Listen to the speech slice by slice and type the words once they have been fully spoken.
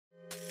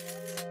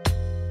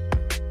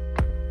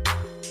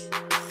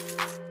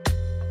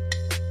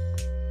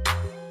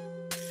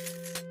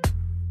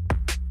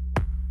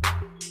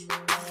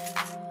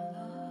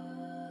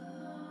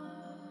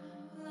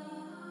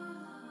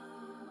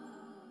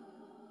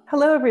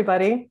Hello,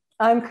 everybody.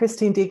 I'm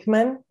Christine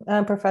Diekman.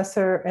 I'm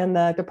professor in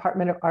the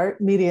Department of Art,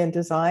 Media, and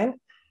Design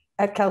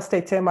at Cal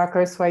State San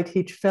Marcos, where I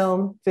teach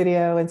film,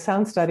 video, and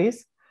sound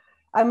studies.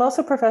 I'm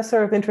also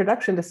professor of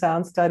Introduction to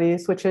Sound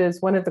Studies, which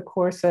is one of the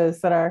courses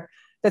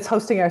that's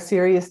hosting our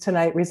series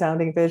tonight,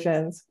 Resounding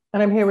Visions.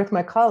 And I'm here with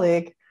my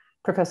colleague,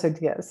 Professor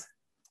Diaz.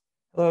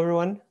 Hello,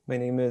 everyone. My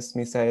name is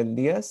Misael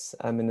Diaz.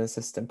 I'm an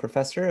assistant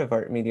professor of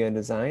art, media, and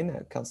design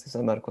at Cal State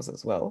San Marcos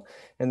as well,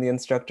 and the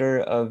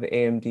instructor of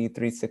AMD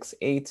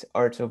 368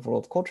 Art of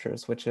World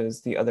Cultures, which is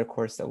the other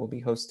course that will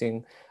be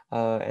hosting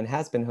and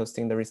has been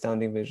hosting the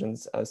Resounding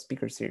Visions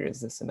speaker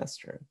series this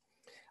semester.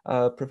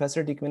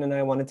 Professor Diekman and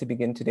I wanted to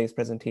begin today's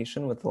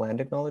presentation with the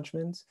land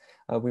acknowledgement.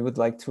 We would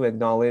like to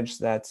acknowledge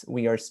that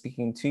we are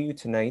speaking to you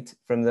tonight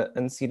from the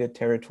unceded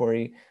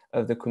territory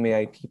of the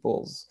Kumeyaay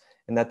peoples,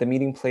 and that the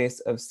meeting place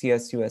of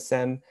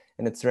CSUSM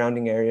and its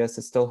surrounding areas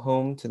is still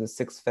home to the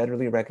 6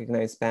 federally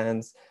recognized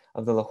bands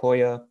of the La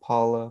Jolla,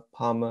 Pala,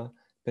 Pama,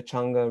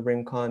 Pechanga,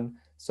 Rincon,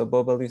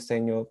 Soboba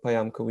Luiseño,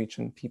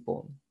 Payam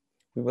people.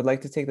 We would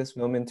like to take this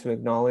moment to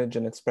acknowledge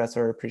and express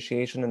our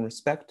appreciation and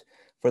respect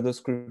for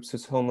those groups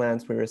whose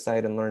homelands we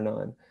reside and learn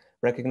on,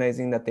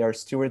 recognizing that they are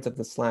stewards of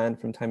this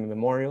land from time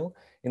immemorial,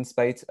 in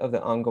spite of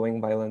the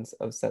ongoing violence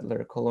of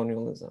settler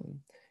colonialism.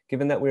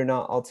 Given that we're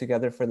not all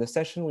together for this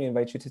session, we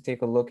invite you to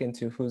take a look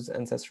into whose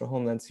ancestral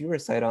homelands you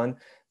reside on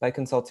by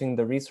consulting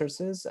the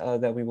resources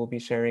that we will be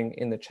sharing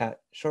in the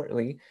chat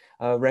shortly,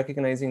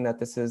 recognizing that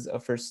this is a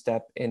first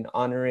step in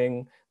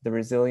honoring the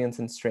resilience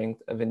and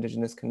strength of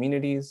Indigenous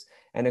communities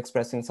and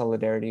expressing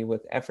solidarity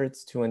with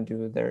efforts to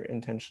undo their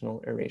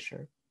intentional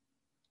erasure.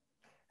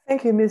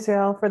 Thank you,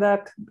 Misael, for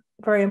that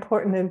very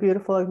important and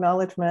beautiful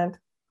acknowledgement.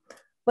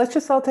 Let's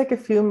just all take a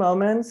few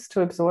moments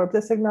to absorb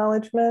this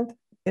acknowledgement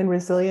in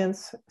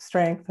resilience,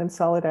 strength, and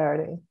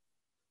solidarity.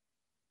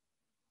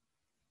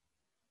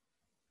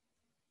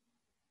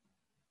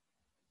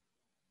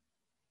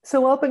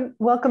 So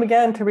welcome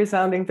again to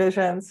Resounding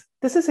Visions.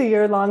 This is a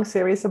year-long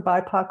series of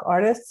BIPOC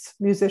artists,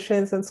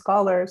 musicians, and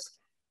scholars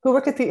who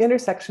work at the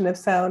intersection of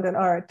sound and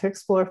art to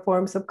explore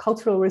forms of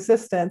cultural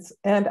resistance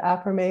and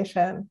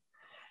affirmation.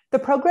 The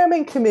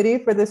programming committee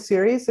for this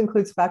series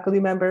includes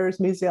faculty members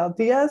Misael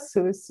Diaz,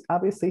 who is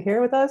obviously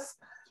here with us,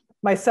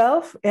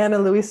 myself, Ana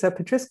Luisa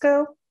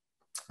Petrisco,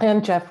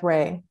 and Jeff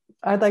Ray.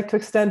 I'd like to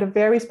extend a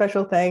very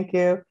special thank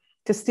you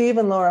to Steve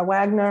and Laura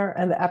Wagner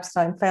and the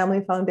Epstein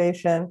Family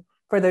Foundation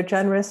for their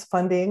generous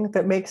funding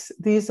that makes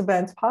these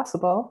events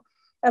possible.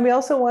 And we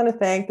also want to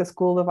thank the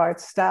School of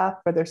Arts staff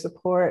for their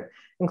support,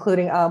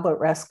 including Albert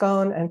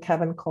Rascon and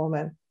Kevin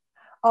Coleman.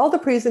 All the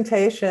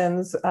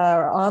presentations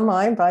are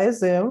online via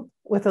Zoom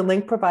with a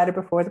link provided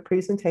before the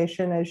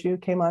presentation as you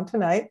came on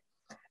tonight.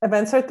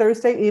 Events are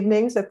Thursday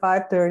evenings at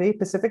 5:30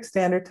 Pacific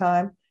Standard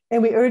Time,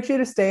 and we urge you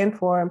to stay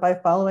informed by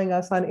following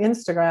us on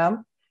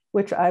Instagram,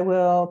 which I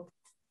will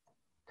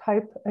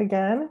type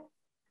again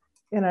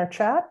in our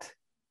chat.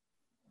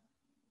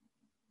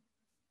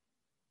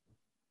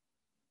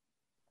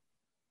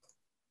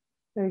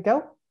 There you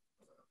go.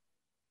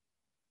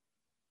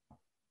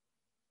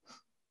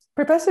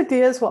 Professor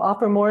Diaz will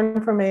offer more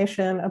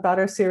information about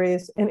our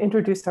series and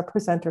introduce our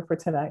presenter for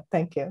tonight.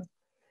 Thank you.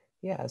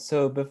 Yeah,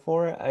 so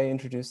before I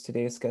introduce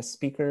today's guest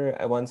speaker,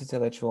 I wanted to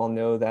let you all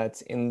know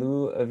that in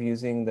lieu of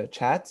using the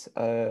chat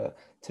to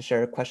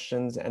share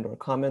questions and or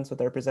comments with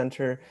our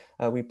presenter,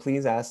 we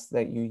please ask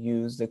that you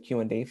use the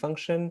Q&A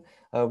function.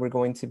 We're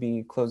going to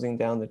be closing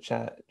down the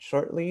chat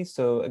shortly.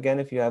 So again,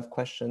 if you have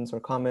questions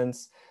or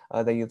comments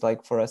that you'd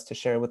like for us to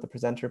share with the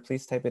presenter,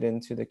 please type it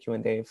into the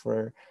Q&A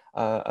for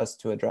us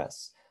to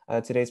address.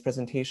 Today's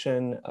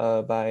presentation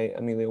by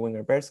Amelia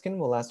Winger-Bearskin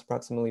will last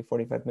approximately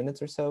 45 minutes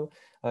or so.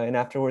 And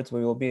afterwards,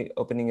 we will be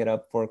opening it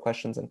up for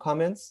questions and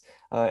comments.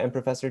 And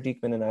Professor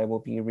Diekman and I will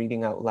be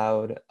reading out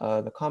loud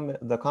the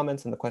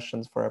comments and the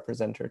questions for our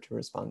presenter to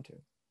respond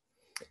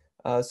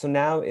to. So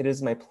now it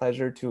is my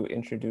pleasure to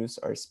introduce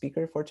our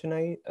speaker for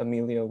tonight,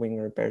 Amelia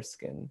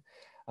Winger-Bearskin.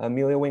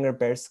 Amelia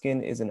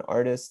Winger-Bearskin is an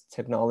artist,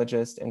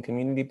 technologist, and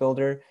community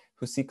builder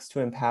who seeks to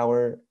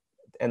empower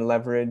and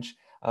leverage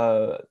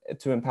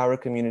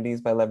communities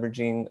by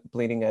leveraging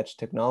bleeding edge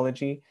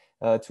technology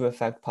to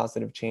affect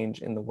positive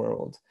change in the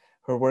world.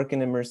 Her work in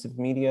immersive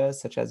media,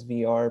 such as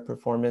VR,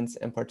 performance,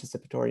 and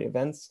participatory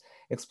events,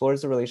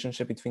 explores the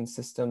relationship between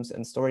systems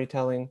and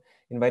storytelling,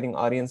 inviting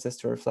audiences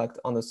to reflect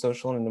on the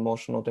social and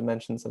emotional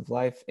dimensions of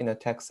life in a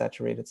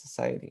tech-saturated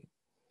society.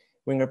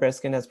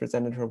 Winger-Bearskin has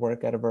presented her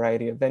work at a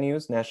variety of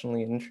venues,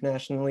 nationally and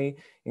internationally,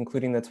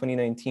 including the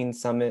 2019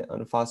 Summit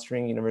on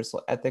Fostering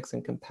Universal Ethics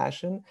and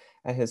Compassion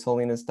at His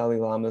Holiness Dalai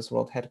Lama's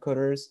World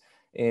Headquarters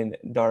in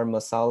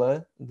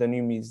Dharamsala, the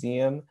New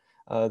Museum,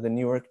 the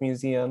Newark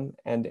Museum,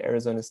 and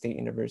Arizona State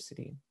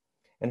University.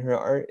 And her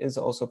art is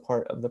also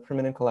part of the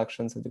permanent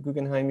collections of the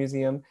Guggenheim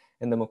Museum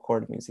and the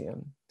McCord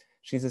Museum.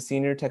 She's a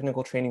senior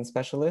technical training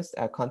specialist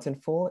at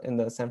Contentful in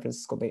the San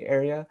Francisco Bay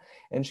Area,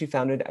 and she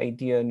founded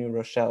IDEA New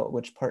Rochelle,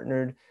 which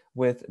partnered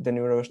with the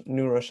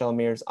New Rochelle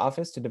Mayor's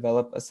office to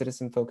develop a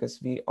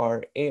citizen-focused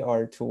VR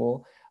AR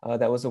tool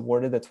that was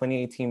awarded the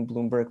 2018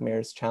 Bloomberg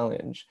Mayor's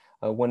Challenge,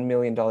 a $1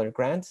 million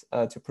grant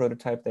to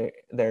prototype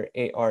their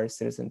AR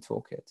citizen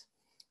toolkit.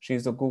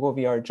 She's a Google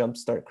VR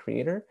Jumpstart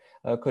creator,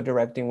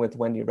 co-directing with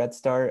Wendy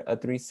Redstar a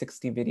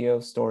 360 video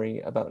story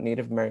about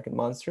Native American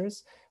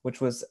monsters, which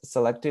was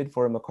selected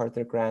for a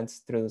MacArthur grant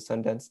through the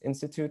Sundance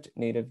Institute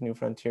Native New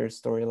Frontiers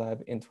Story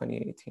Lab in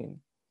 2018.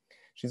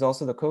 She's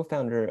also the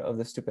co-founder of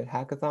the Stupid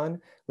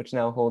Hackathon, which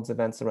now holds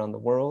events around the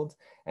world,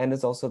 and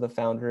is also the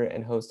founder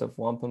and host of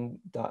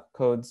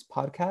wampum.codes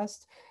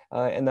podcast,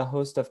 and the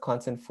host of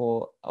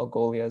Contentful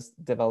Algolia's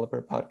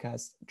developer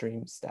podcast,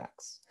 Dream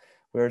Stacks.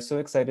 We are so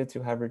excited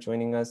to have her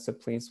joining us, so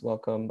please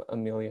welcome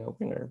Amelia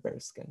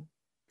Winger-Bearskin.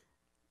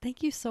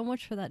 Thank you so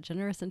much for that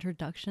generous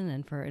introduction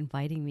and for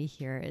inviting me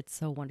here. It's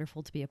so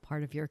wonderful to be a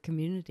part of your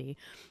community.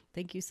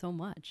 Thank you so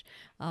much.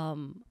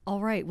 All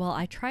right. Well,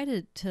 I try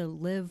to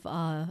live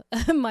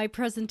my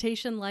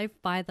presentation life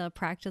by the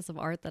practice of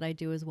art that I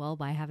do as well,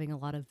 by having a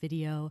lot of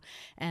video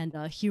and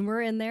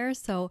humor in there.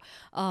 So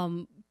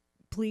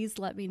please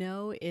let me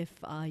know if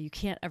you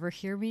can't ever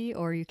hear me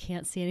or you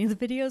can't see any of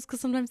the videos,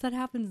 because sometimes that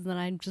happens and then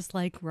I'm just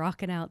like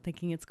rocking out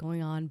thinking it's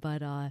going on.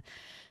 But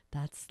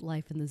that's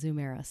life in the Zoom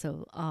era.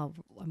 So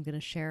I'm going to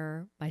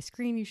share my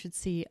screen. You should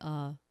see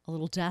a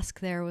little desk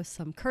there with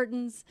some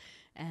curtains.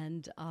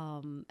 And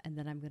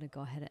then I'm going to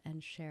go ahead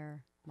and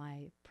share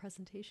my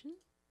presentation.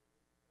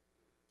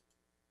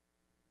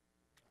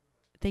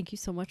 Thank you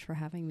so much for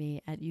having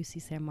me at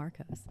UC San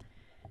Marcos.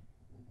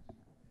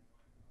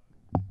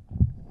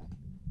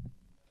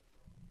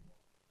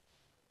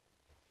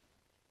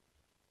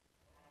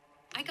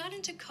 I got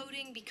into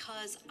coding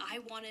because I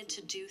wanted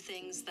to do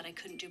things that I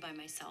couldn't do by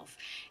myself,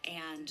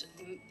 and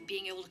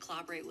being able to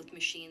collaborate with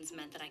machines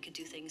meant that I could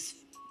do things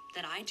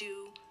that I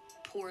do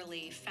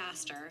poorly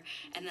faster,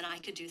 and then I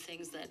could do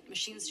things that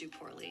machines do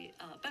poorly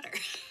better.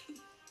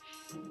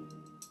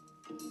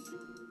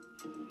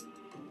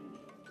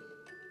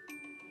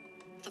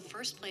 The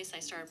first place I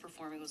started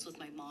performing was with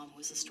my mom, who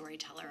was a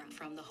storyteller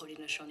from the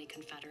Haudenosaunee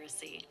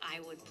Confederacy. I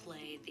would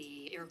play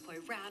the Iroquois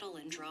rattle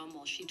and drum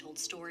while she told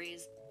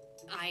stories.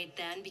 I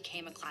then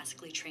became a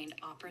classically trained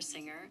opera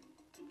singer.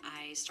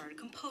 I started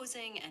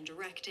composing and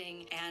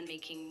directing and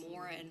making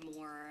more and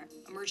more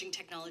emerging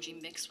technology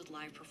mixed with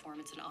live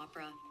performance and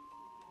opera,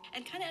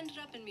 and kind of ended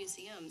up in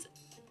museums.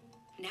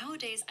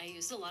 Nowadays, I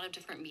use a lot of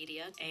different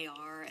media.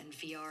 AR and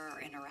VR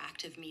are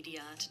interactive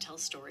media to tell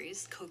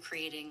stories,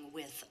 co-creating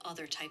with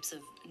other types of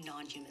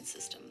non-human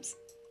systems.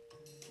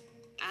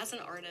 As an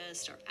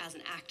artist or as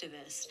an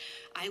activist,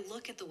 I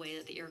look at the way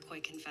that the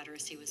Iroquois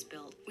Confederacy was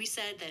built. We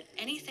said that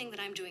anything that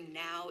I'm doing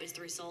now is the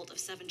result of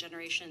 7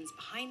 generations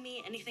behind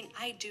me. Anything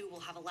I do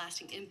will have a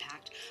lasting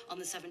impact on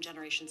the 7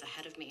 generations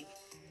ahead of me.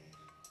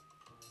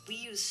 We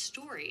use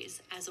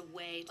stories as a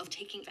way of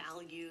taking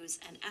values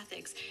and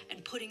ethics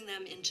and putting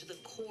them into the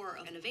core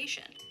of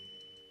innovation.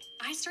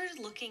 I started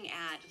looking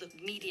at the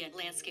media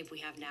landscape we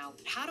have now.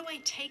 How do I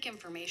take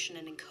information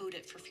and encode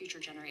it for future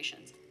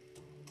generations?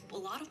 A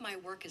lot of my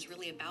work is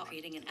really about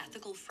creating an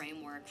ethical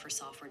framework for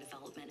software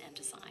development and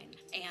design,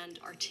 and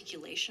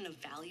articulation of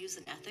values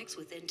and ethics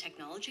within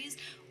technologies,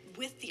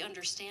 with the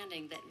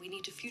understanding that we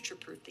need to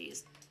future-proof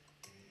these.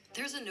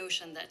 There's a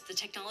notion that the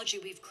technology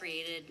we've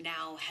created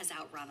now has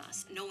outrun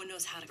us. No one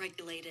knows how to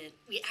regulate it.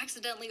 We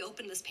accidentally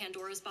opened this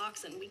Pandora's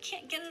box and we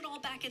can't get it all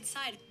back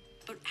inside.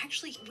 But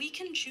actually, we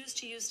can choose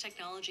to use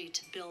technology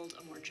to build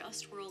a more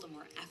just world, a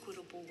more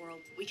equitable world.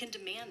 We can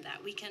demand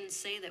that. We can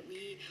say that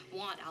we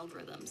want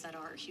algorithms that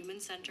are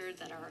human-centered,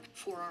 that are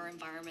for our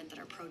environment, that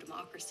are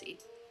pro-democracy.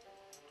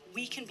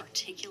 We can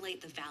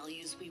articulate the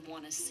values we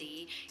want to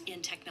see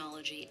in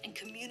technology and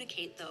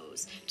communicate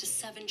those to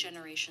 7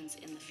 generations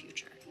in the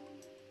future.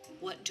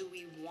 What do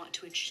we want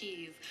to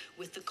achieve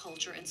with the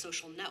culture and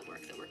social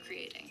network that we're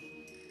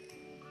creating?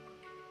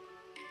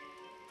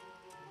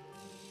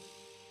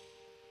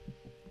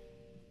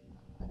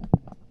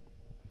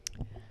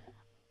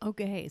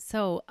 Okay,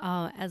 so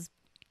as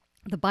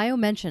the bio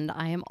mentioned,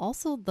 I am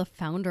also the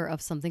founder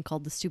of something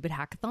called the Stupid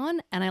Hackathon,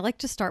 and I like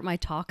to start my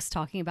talks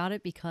talking about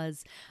it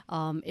because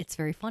it's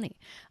very funny.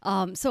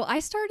 So I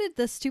started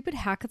the Stupid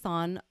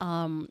Hackathon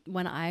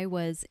when I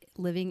was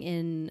living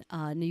in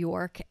New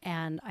York,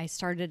 and I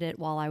started it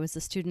while I was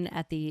a student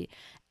at the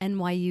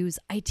NYU's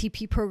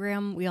ITP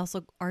program. We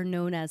also are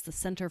known as the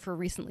Center for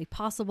Recently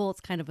Possible.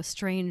 It's kind of a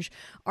strange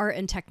art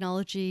and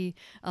technology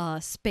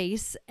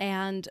space.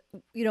 And,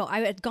 you know,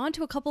 I had gone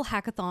to a couple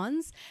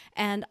hackathons,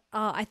 and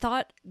I thought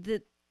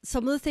that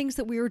some of the things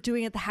that we were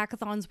doing at the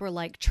hackathons were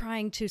like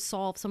trying to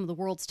solve some of the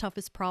world's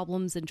toughest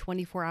problems in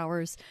 24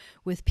 hours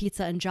with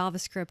pizza and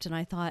JavaScript. And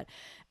I thought,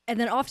 and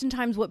then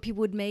oftentimes what people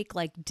would make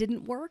like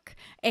didn't work.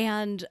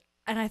 And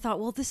and I thought,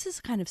 well, this is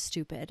kind of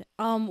stupid.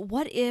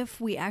 What if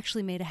we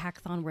actually made a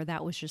hackathon where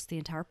that was just the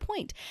entire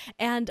point?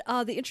 And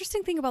the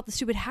interesting thing about the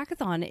Stupid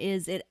Hackathon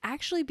is it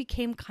actually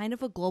became kind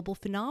of a global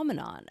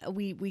phenomenon.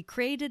 We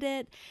created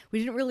it. We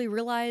didn't really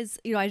realize,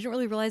 I didn't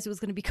really realize it was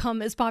going to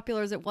become as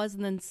popular as it was.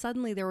 And then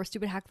suddenly there were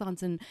Stupid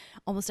Hackathons in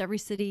almost every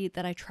city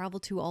that I travel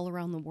to all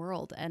around the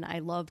world. And I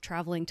love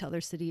traveling to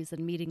other cities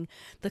and meeting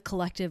the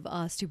collective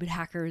stupid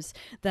hackers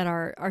that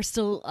are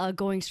still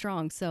going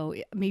strong. So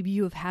maybe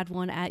you have had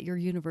one at your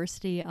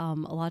university. A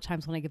lot of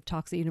times when I give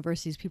talks at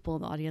universities, people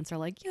in the audience are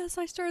like, yes,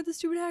 I started the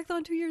Stupid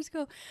Hackathon 2 years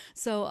ago.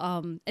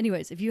 So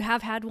anyways, if you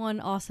have had one,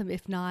 awesome.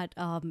 If not,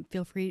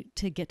 feel free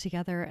to get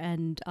together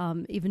and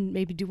even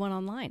maybe do one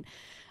online.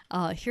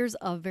 Here's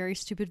a very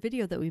stupid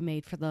video that we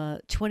made for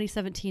the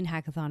 2017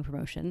 hackathon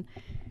promotion.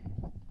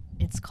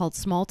 It's called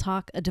Small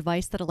Talk, a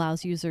device that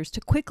allows users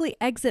to quickly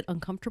exit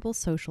uncomfortable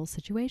social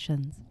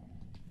situations.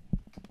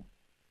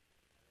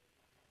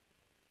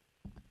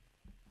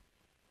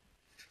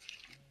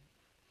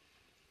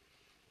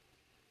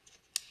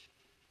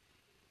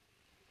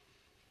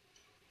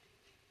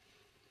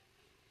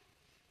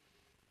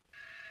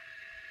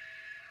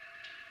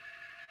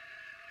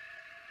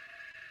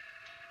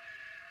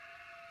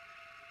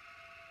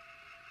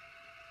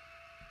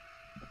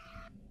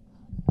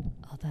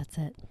 That's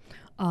it.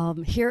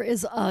 Here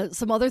is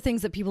some other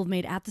things that people have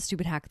made at the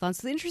Stupid Hackathon.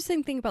 So the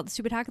interesting thing about the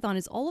Stupid Hackathon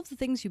is all of the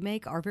things you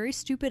make are very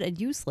stupid and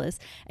useless,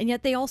 and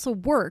yet they also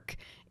work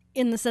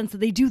in the sense that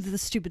they do the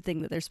stupid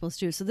thing that they're supposed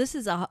to do. So this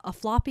is a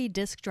floppy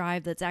disk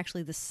drive that's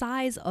actually the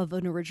size of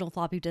an original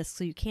floppy disk,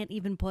 so you can't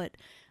even put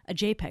a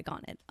JPEG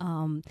on it.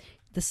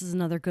 This is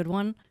another good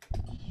one.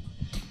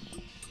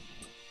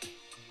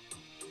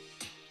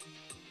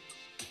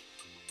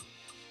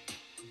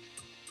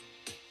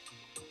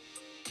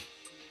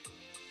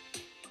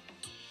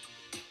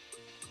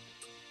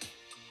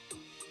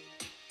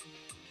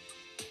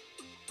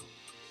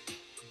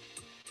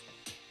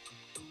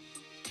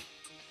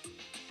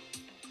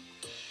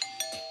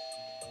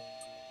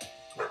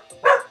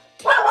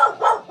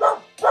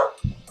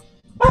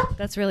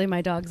 That's really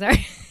my dog.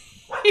 Sorry.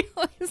 He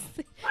always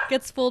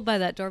gets fooled by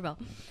that doorbell.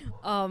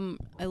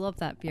 I love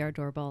that VR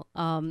doorbell.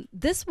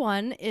 This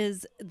one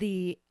is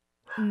the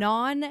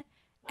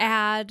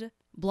non-ad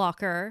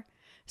blocker.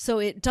 So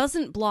it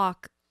doesn't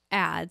block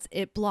ads.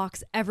 It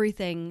blocks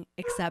everything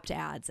except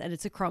ads. And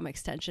it's a Chrome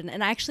extension.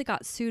 And I actually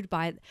got sued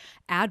by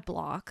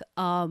AdBlock.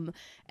 And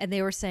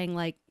they were saying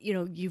like,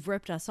 you've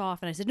ripped us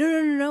off. And I said,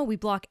 no. We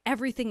block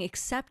everything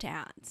except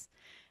ads.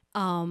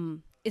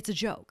 It's a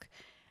joke.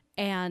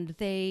 And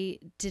they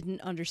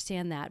didn't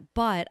understand that.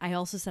 But I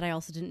also said I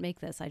also didn't make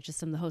this. I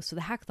just am the host of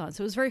the hackathon.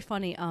 So it was very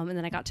funny. And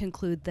then I got to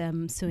include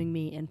them suing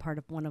me in part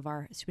of one of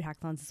our Stupid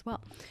Hackathons as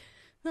well.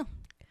 Well,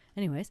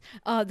 anyways,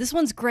 this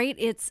one's great.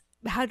 It's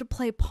how to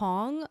play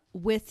Pong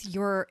with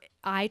your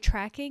eye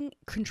tracking,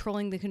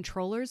 controlling the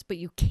controllers, but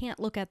you can't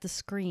look at the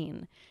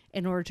screen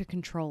in order to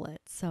control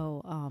it.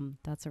 So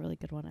that's a really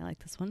good one. I like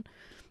this one.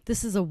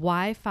 This is a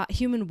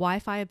human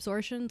Wi-Fi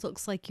absorption. It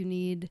looks like you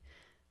need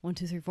 1,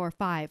 2, 3, 4,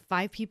 5.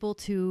 5 people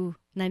to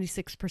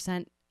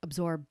 96%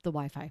 absorb the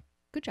Wi-Fi.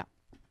 Good job.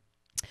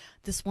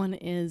 This one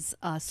is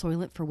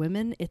Soylent for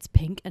women. It's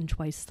pink and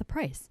twice the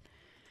price.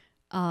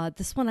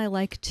 This one I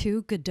like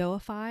too,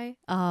 Godotify.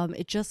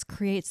 It just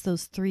creates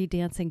those 3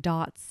 dancing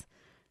dots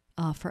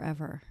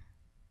forever.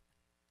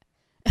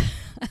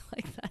 I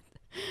like that.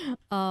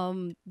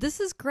 This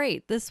is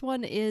great. This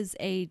one is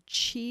a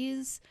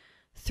cheese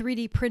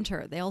 3D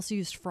printer. They also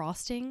used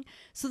frosting.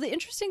 So the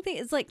interesting thing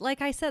is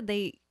like I said,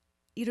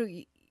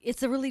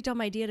 it's a really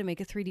dumb idea to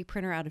make a 3D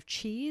printer out of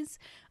cheese,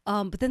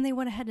 but then they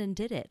went ahead and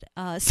did it.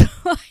 So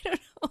I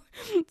don't know.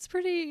 It's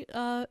pretty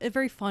a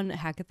very fun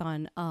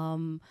hackathon.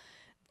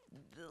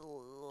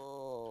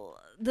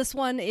 This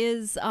one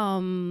is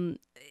telepresence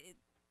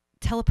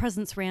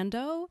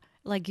rando.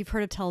 Like you've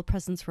heard of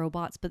telepresence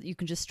robots, but you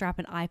can just strap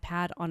an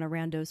iPad on a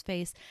rando's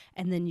face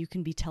and then you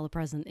can be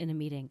telepresent in a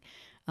meeting.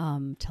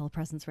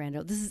 Telepresence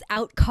rando. This is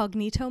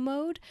outcognito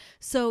mode.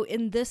 So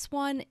in this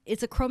one,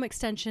 it's a Chrome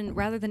extension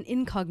rather than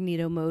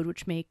incognito mode,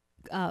 which may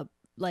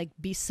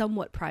be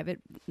somewhat private,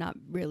 not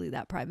really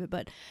that private,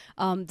 but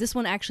this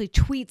one actually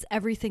tweets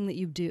everything that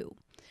you do.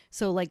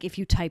 So like if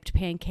you typed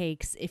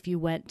pancakes, if you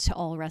went to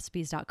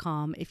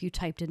allrecipes.com, if you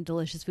typed in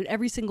delicious food,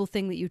 every single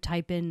thing that you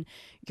type in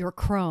your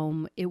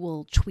Chrome, it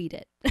will tweet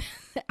it.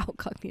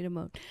 Outcognito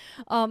mode.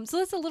 So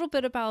that's a little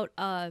bit about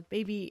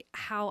maybe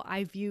how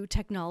I view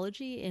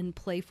technology in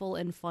playful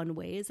and fun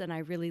ways. And I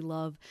really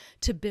love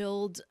to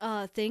build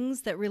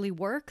things that really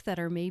work that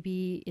are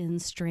maybe in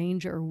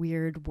strange or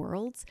weird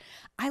worlds.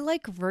 I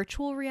like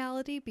virtual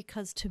reality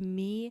because to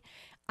me,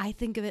 I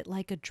think of it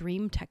like a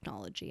dream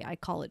technology. I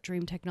call it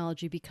dream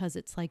technology because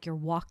it's like you're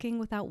walking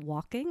without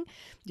walking,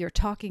 you're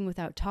talking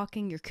without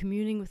talking, you're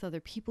communing with other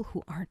people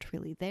who aren't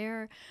really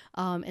there.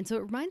 And so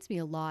it reminds me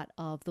a lot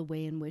of the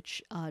way in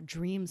which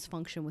dreams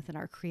function within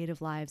our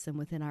creative lives and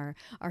within our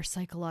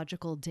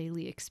psychological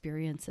daily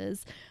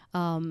experiences.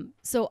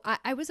 So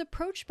I was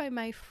approached by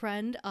my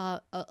friend,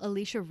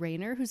 Alicia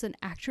Rayner, who's an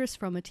actress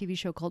from a TV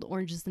show called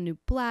Orange is the New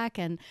Black.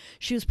 And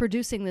she was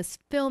producing this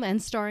film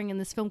and starring in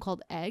this film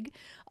called Egg,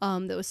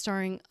 that was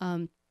starring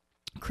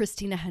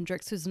Christina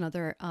Hendricks, who's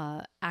another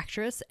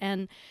actress.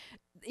 And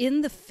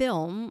in the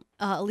film,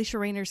 Alicia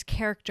Rayner's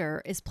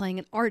character is playing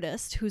an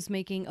artist who's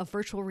making a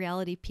virtual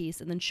reality piece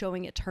and then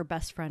showing it to her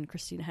best friend,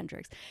 Christina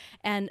Hendricks.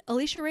 And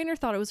Alicia Rayner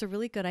thought it was a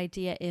really good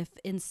idea if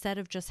instead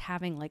of just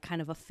having like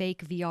kind of a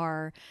fake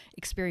VR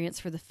experience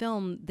for the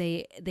film,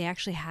 they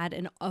actually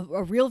had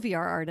a real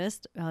VR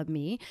artist,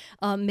 me,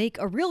 make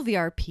a real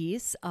VR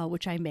piece,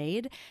 which I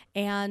made,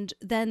 and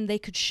then they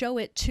could show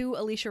it to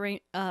Alicia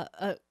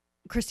Rayner,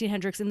 Christine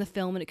Hendricks in the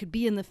film, and it could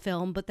be in the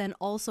film, but then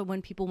also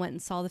when people went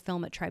and saw the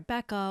film at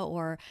Tribeca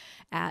or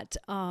at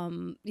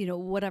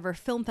whatever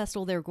film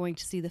festival they were going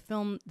to see the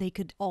film, they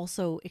could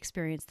also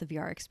experience the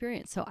VR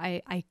experience. So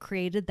I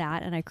created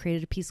that, and I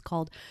created a piece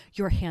called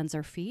Your Hands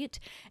Are Feet,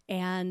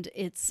 and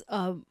it's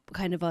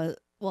kind of a,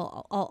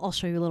 well, I'll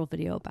show you a little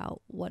video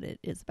about what it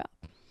is about.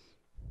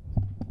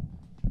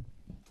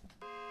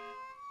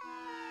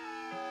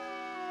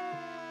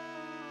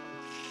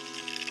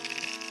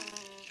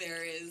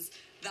 There is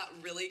that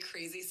really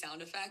crazy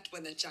sound effect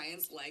when the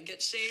giant's leg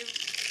gets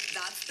shaved.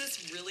 That's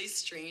this really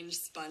strange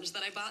sponge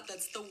that I bought.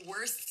 That's the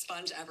worst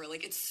sponge ever.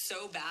 Like, it's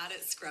so bad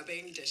at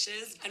scrubbing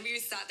dishes. And we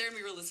sat there and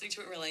we were listening to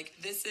it and we're like,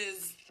 this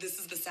is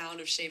the sound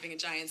of shaving a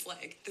giant's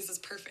leg. This is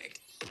perfect.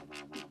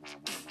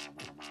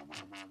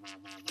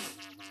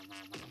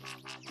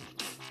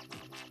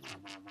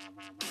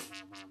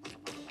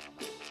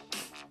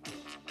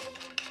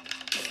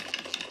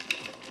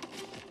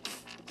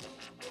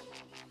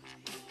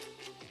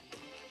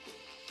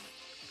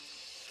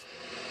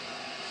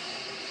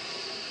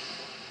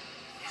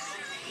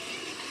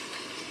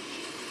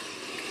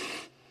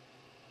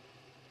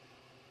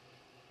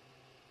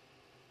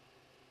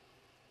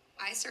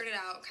 I started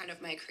out kind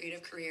of my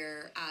creative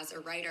career as a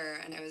writer,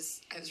 and I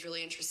was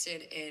really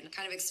interested in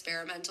kind of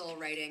experimental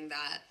writing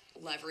that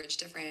leveraged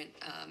different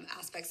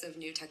aspects of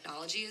new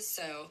technologies.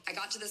 So I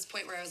got to this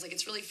point where I was like,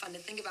 it's really fun to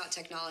think about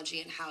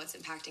technology and how it's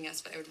impacting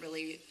us, but I would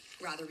really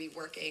rather be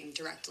working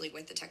directly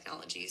with the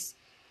technologies.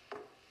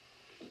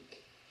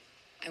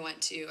 I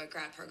went to a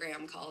grad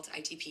program called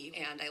ITP,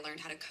 and I learned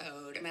how to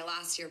code. In my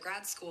last year of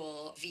grad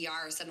school,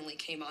 VR suddenly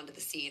came onto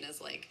the scene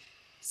as like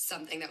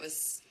something that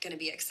was going to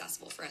be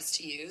accessible for us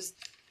to use.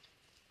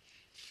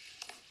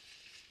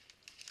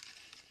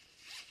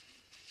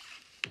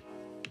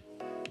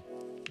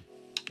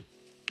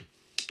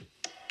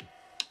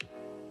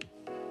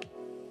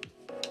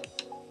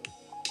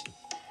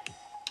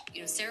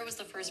 Sarah was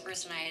the first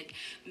person I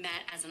had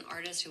met as an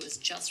artist who was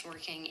just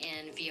working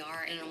in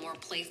VR in a more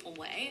playful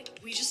way.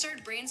 We just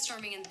started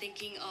brainstorming and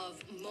thinking of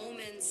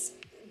moments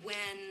when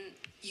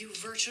you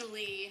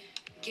virtually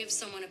give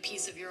someone a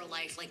piece of your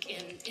life, like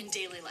in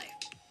daily life.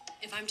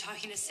 If I'm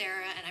talking to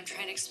Sarah and I'm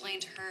trying to explain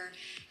to her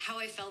how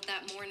I felt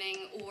that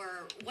morning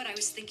or what I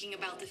was thinking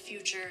about the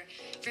future,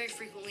 very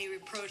frequently we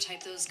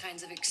prototype those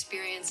kinds of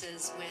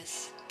experiences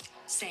with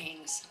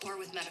sayings or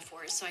with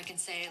metaphors. So I can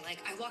say, like,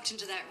 I walked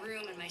into that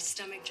room and my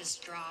stomach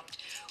just dropped,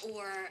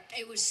 or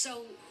it was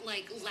so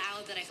like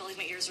loud that I felt like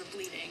my ears were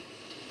bleeding.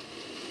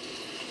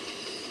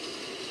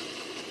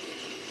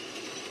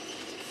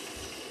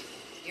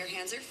 Your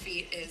Hands Are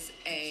Feet is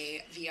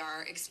a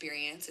VR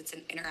experience. It's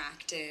an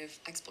interactive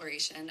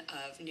exploration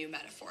of new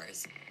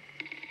metaphors.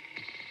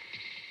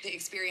 The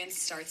experience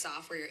starts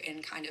off where you're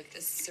in kind of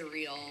this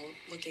surreal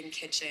looking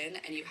kitchen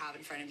and you have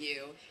in front of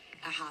you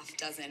a half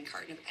dozen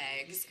carton of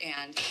eggs,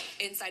 and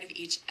inside of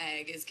each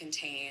egg is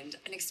contained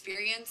an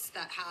experience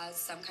that has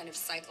some kind of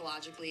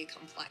psychologically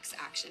complex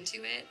action to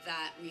it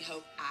that we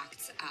hope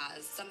acts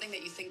as something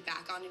that you think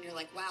back on and you're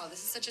like, wow, this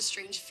is such a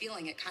strange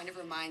feeling. It kind of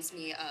reminds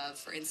me of,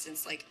 for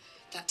instance, like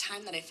that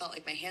time that I felt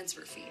like my hands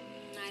were feet.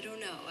 I don't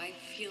know. I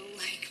feel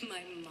like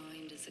my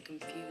mind is a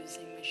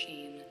confusing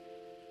machine.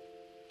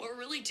 What we're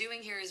really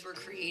doing here is we're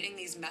creating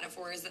these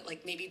metaphors that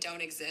like maybe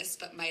don't exist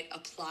but might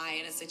apply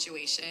in a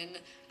situation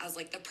as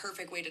like the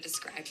perfect way to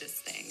describe this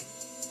thing.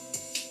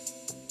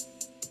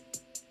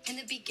 In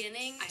the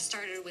beginning, I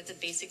started with a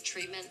basic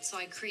treatment, so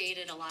I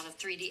created a lot of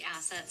 3D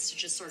assets to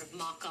just sort of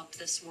mock up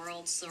this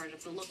world, sort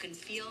of the look and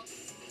feel.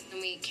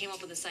 And we came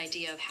up with this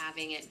idea of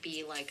having it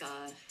be like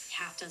a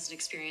half dozen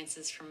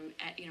experiences from,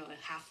 a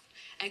half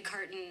egg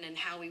carton and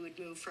how we would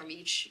move from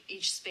each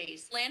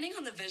space. Landing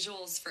on the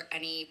visuals for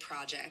any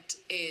project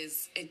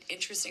is an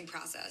interesting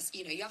process.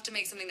 You have to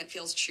make something that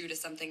feels true to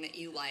something that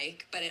you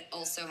like, but it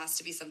also has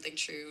to be something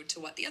true to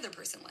what the other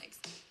person likes.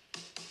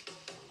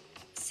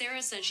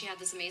 Sarah said she had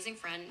this amazing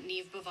friend,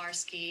 Neve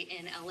Bavarsky,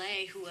 in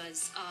LA, who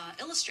was an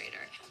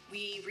illustrator.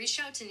 We reached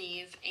out to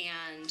Neve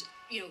and,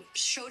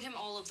 showed him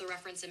all of the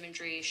reference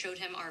imagery, showed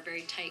him our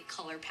very tight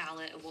color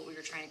palette of what we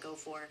were trying to go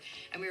for.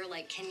 And we were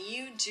like, can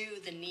you do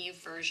the Neve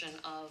version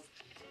of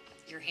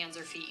your hands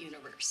or feet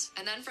universe?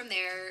 And then from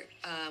there,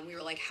 we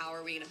were like, how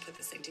are we going to put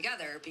this thing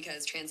together?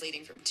 Because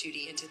translating from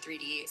 2D into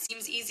 3D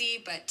seems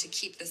easy, but to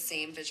keep the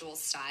same visual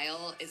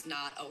style is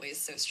not always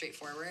so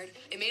straightforward.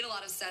 It made a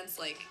lot of sense,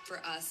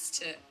 for us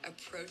to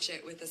approach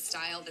it with a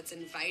style that's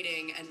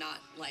inviting and not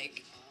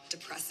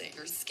depressing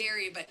or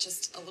scary, but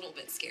just a little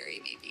bit scary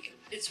maybe.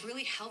 It's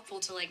really helpful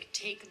to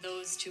take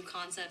those two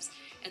concepts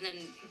and then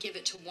give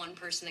it to one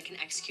person that can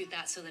execute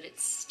that so that it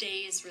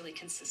stays really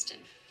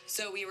consistent.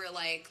 So we were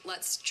like,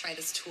 let's try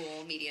this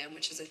tool, Medium,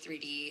 which is a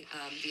 3D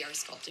VR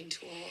sculpting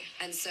tool.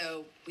 And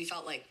so we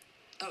felt like,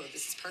 oh,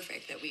 this is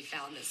perfect that we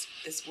found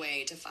this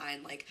way to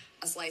find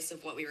a slice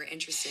of what we were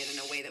interested in,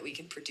 a way that we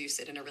can produce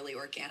it in a really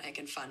organic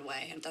and fun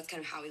way. And that's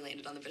kind of how we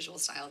landed on the visual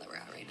style that we're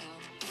at right now.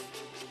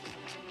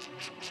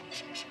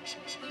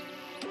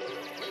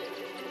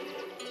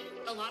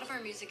 A lot of our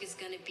music is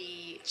going to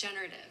be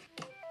generative.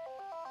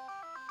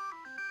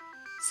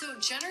 So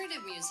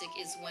generative music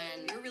is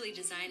when you're really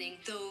designing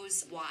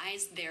those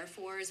whys,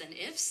 therefores, and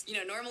ifs.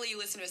 Normally you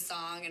listen to a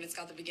song and it's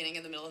got the beginning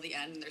and the middle of the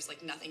end and there's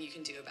nothing you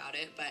can do about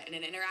it. But in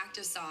an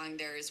interactive song,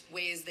 there's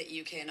ways that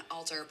you can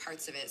alter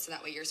parts of it so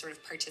that way you're sort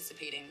of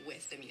participating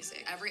with the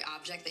music. Every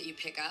object that you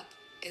pick up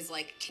is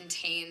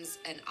contains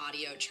an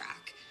audio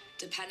track.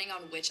 Depending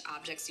on which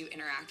objects you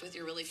interact with,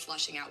 you're really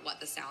fleshing out what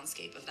the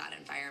soundscape of that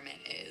environment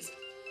is.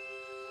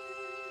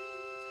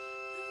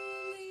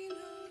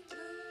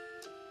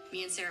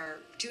 Me and Sarah are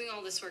doing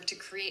all this work to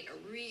create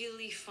a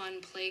really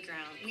fun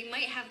playground. We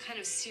might have kind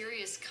of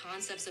serious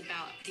concepts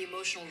about the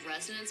emotional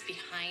resonance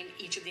behind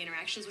each of the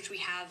interactions, which we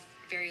have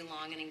very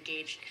long and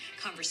engaged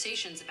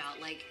conversations about.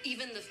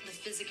 Even the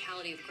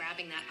physicality of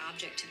grabbing that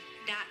object,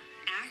 that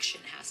action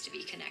has to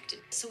be connected.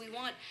 So we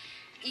want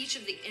each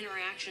of the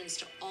interactions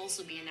to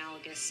also be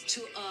analogous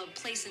to a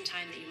place in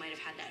time that you might have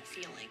had that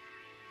feeling.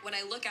 When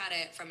I look at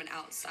it from an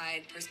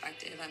outside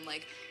perspective, I'm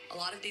like, a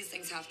lot of these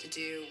things have to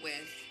do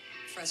with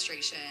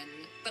frustration,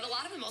 but a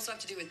lot of them also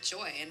have to do with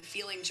joy and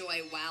feeling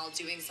joy while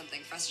doing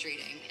something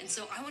frustrating. And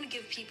so I want to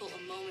give people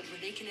a moment where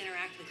they can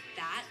interact with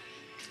that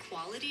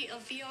quality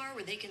of VR,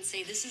 where they can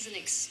say, this is an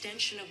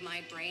extension of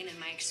my brain and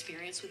my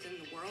experience within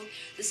the world.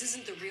 This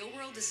isn't the real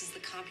world. This is the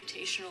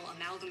computational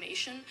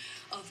amalgamation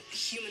of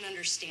human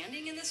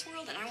understanding in this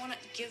world. And I want to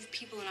give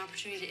people an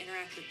opportunity to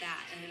interact with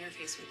that and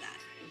interface with that.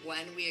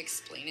 When we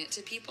explain it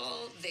to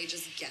people, they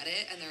just get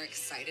it and they're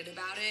excited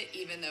about it,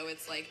 even though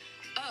it's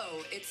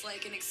oh, it's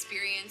an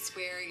experience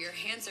where your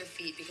hands are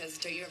feet, because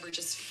don't you ever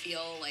just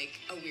feel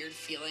a weird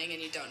feeling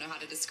and you don't know how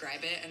to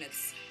describe it and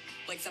it's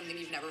something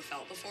you've never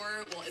felt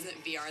before? Well,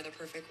 isn't VR the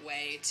perfect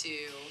way to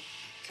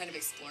kind of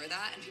explore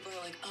that? And people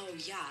are like, oh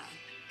yeah,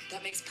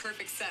 that makes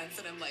perfect sense.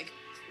 And I'm like,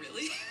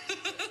 really?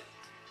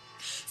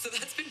 So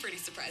that's been pretty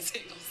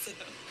surprising also.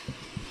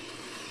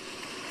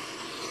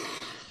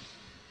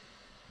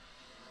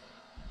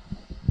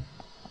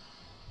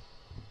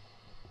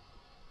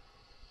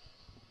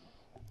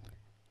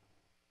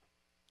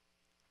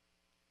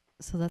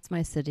 So that's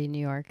my city, New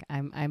York.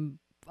 I'm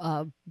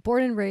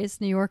born and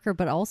raised New Yorker,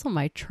 but also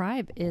my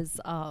tribe is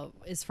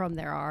from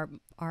there.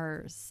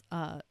 Our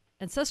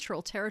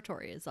ancestral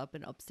territory is up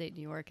in upstate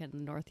New York and the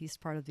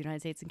northeast part of the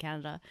United States and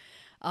Canada.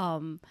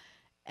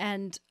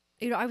 And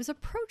I was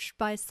approached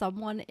by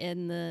someone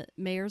in the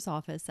mayor's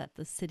office at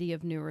the city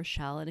of New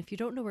Rochelle. And if you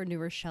don't know where New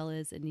Rochelle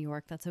is in New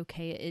York, that's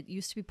okay. It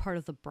used to be part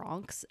of the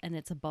Bronx, and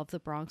it's above the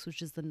Bronx,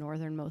 which is the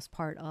northernmost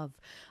part of,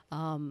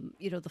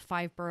 the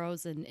 5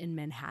 boroughs in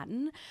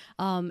Manhattan.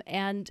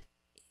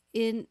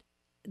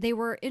 They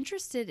were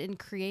interested in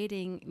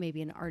creating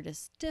maybe an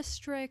artist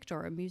district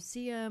or a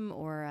museum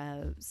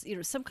or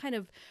some kind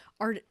of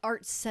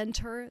art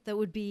center that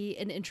would be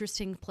an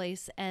interesting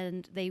place.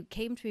 And they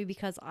came to me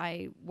because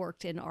I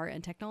worked in art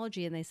and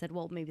technology, and they said,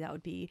 well, maybe that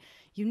would be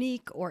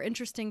unique or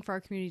interesting for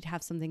our community to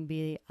have something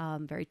be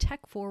very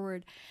tech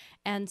forward.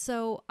 And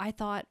so I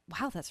thought,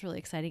 wow, that's really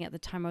exciting. At the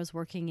time I was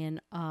working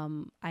in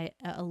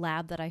a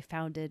lab that I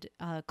founded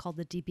called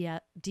the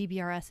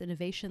DBRS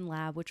Innovation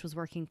Lab, which was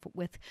working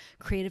with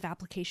creative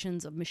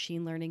applications of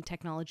machine learning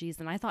technologies.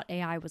 And I thought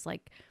AI was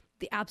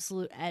the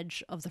absolute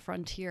edge of the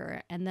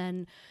frontier. And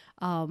then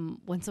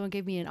when someone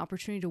gave me an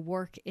opportunity to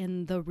work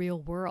in the real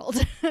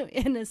world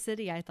in a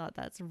city, I thought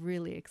that's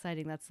really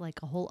exciting. That's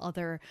a whole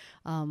other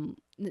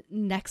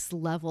next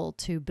level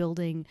to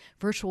building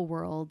virtual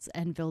worlds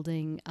and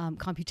building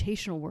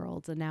computational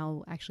worlds, and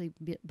now actually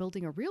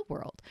building a real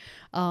world.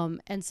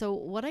 And so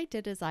what I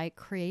did is I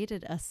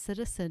created a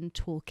citizen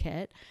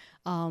toolkit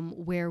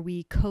where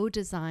we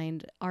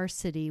co-designed our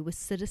city with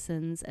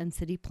citizens and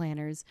city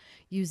planners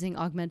using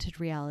augmented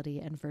reality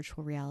and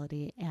virtual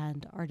reality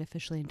and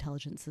artificially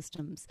intelligent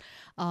systems.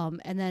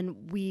 And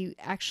then we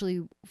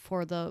actually,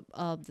 for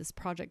this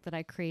project that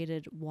I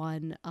created,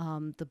 won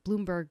the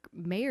Bloomberg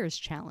Mayor's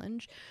Challenge,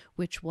 Challenge,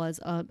 which was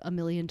a $1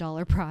 million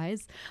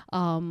prize,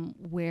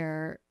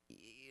 where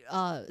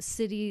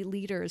city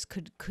leaders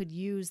could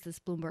use this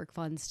Bloomberg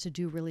funds to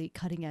do really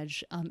cutting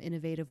edge,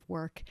 innovative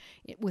work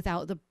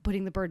without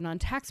putting the burden on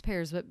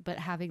taxpayers, but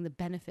having the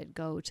benefit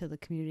go to the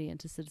community and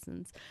to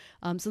citizens.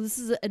 So this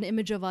is an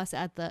image of us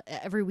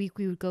every week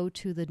we would go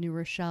to the New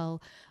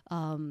Rochelle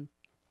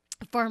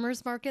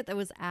farmers market that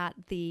was at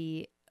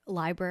the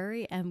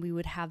library, and we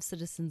would have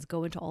citizens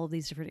go into all of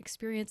these different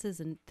experiences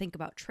and think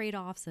about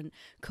trade-offs and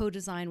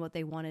co-design what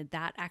they wanted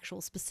that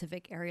actual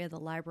specific area, the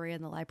library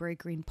and the library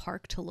green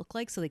park, to look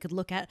like, so they could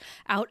look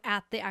out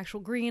at the actual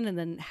green and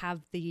then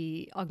have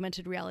the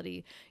augmented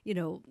reality,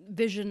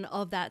 vision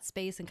of that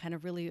space and kind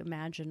of really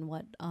imagine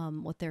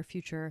what their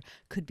future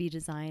could be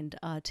designed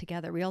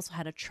together. We also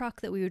had a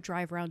truck that we would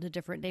drive around to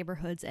different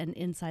neighborhoods, and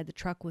inside the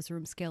truck was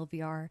room scale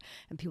VR,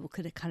 and people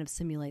could kind of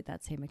simulate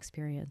that same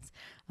experience.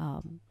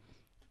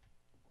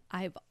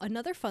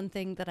 Another fun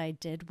thing that I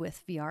did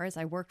with VR is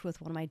I worked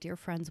with one of my dear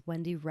friends,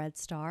 Wendy Red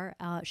Star.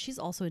 She's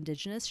also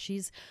Indigenous.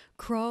 She's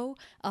Crow,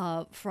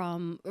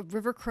 from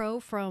River Crow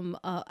from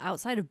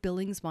outside of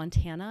Billings,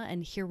 Montana.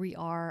 And here we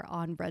are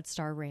on Red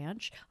Star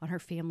Ranch on her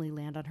family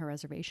land on her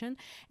reservation.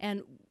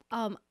 And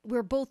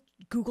we're both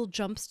Google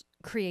Jumps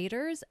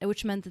creators,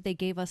 which meant that they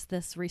gave us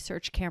this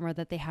research camera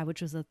that they had,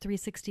 which was a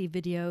 360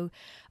 video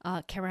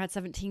camera, had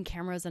 17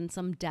 cameras and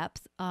some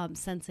depth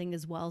sensing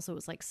as well. So it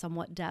was like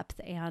somewhat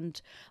depth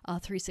and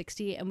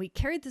 360. And we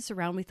carried this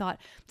around. We thought,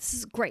 this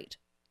is great.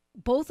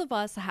 Both of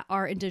us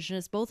are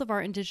Indigenous. Both of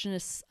our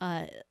Indigenous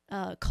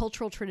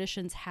cultural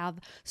traditions have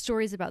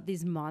stories about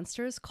these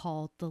monsters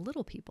called the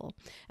Little People.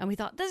 And we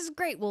thought, this is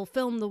great. We'll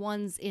film the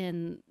ones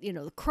in,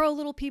 the Crow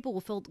Little People.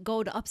 We'll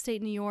go to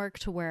upstate New York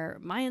to where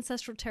my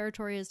ancestral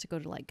territory is, to go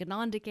to like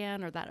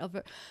Ganondagan or that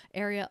other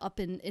area up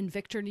in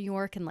Victor, New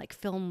York, and like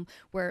film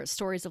where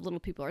stories of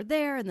little people are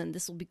there. And then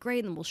this will be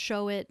great. And we'll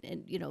show it.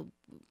 And,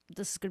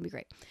 this is going to be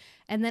great.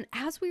 And then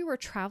as we were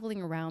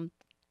traveling around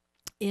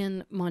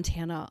in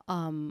Montana,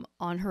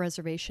 on her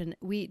reservation,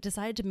 we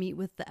decided to meet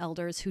with the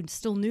elders who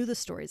still knew the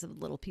stories of the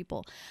Little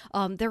People.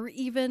 There were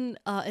even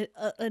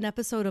an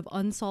episode of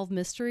Unsolved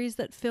Mysteries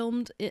that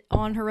filmed it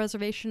on her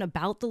reservation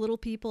about the Little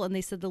People, and they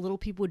said the Little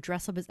People would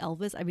dress up as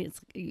Elvis. I mean,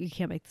 you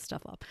can't make this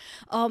stuff up.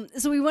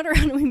 So we went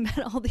around and we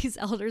met all these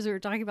elders who were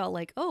talking about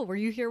like, oh, were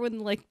you here when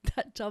like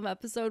that dumb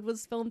episode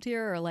was filmed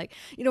here? Or like,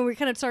 we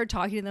kind of started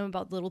talking to them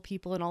about Little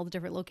People and all the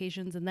different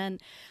locations. And then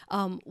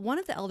one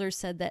of the elders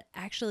said that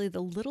actually the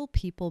Little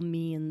People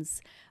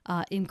means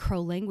in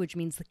Crow language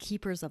means the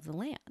keepers of the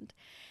land.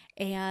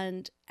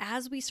 And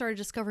as we started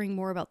discovering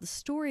more about the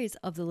stories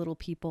of the Little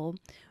People,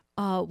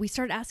 we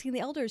started asking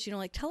the elders,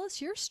 tell us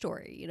your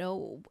story,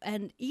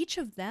 and each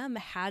of them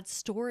had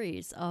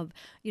stories of,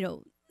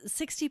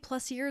 60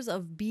 plus years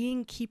of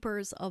being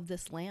keepers of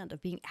this land,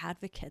 of being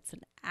advocates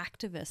and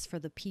activists for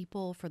the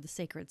people, for the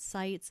sacred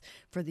sites,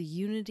 for the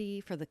unity,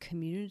 for the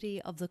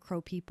community of the Crow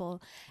people.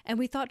 And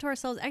we thought to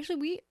ourselves,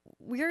 actually,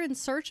 we're in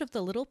search of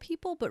the Little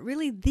People, but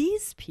really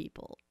these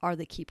people are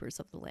the keepers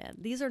of the land.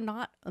 These are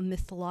not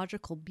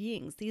mythological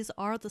beings. These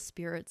are the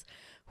spirits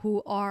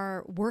who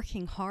are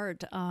working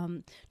hard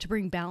to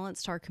bring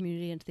balance to our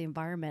community and to the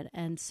environment.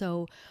 And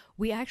so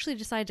we actually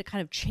decided to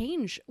kind of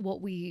change what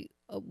we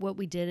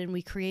did, and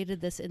we created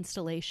this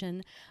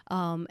installation,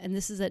 and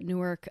this is at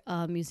Newark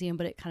Museum,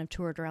 but it kind of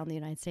toured around the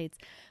United States.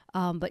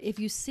 But if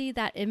you see,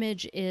 that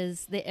image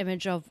is the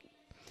image of,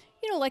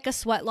 like a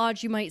sweat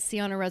lodge you might see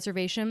on a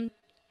reservation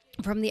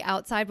from the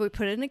outside, but we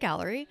put it in a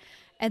gallery.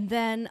 And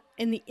then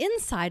in the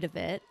inside of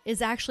it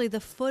is actually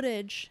the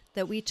footage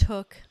that we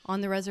took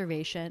on the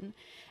reservation.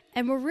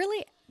 And we're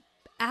really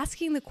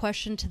asking the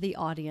question to the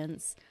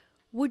audience,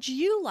 would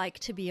you like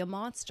to be a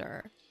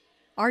monster?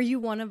 Are you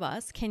one of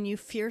us? Can you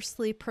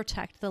fiercely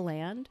protect the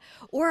land?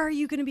 Or are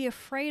you going to be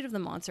afraid of the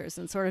monsters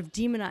and sort of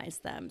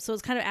demonize them? So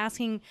it's kind of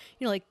asking,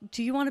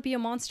 do you want to be a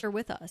monster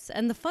with us?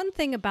 And the fun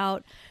thing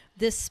about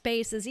this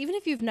space is, even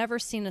if you've never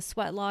seen a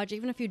sweat lodge,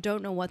 even if you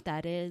don't know what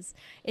that is,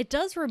 it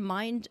does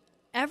remind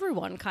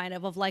everyone kind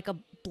of like a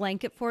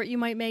blanket fort you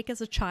might make as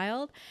a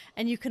child.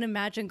 And you can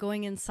imagine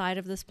going inside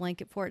of this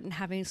blanket fort and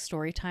having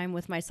story time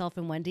with myself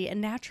and Wendy.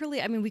 And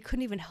naturally, I mean, we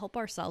couldn't even help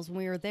ourselves when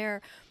we were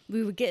there.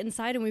 We would get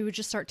inside and we would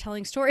just start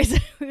telling stories.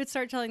 We would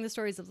start telling the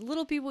stories of the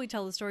Little People. We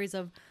tell the stories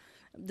of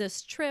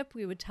this trip.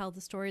 We would tell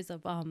the stories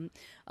of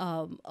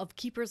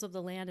keepers of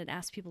the land and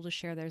ask people to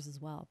share theirs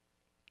as well.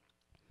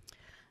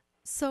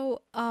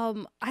 So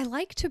I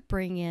like to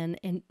bring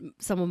in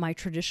some of my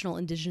traditional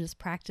Indigenous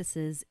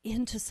practices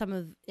into some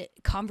of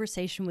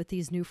conversation with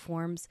these new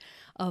forms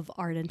of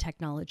art and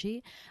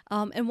technology.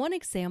 And one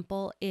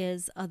example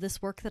is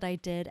this work that I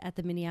did at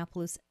the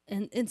Minneapolis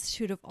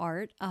Institute of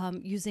Art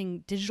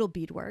using digital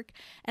beadwork.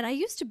 And I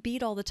used to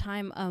bead all the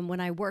time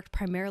when I worked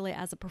primarily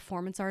as a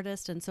performance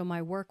artist. And so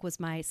my work was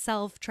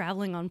myself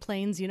traveling on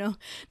planes,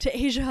 to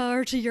Asia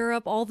or to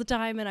Europe all the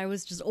time. And I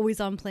was just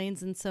always on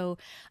planes. And so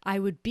I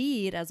would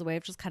bead as a way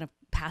of just kind of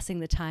passing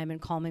the time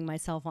and calming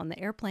myself on the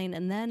airplane.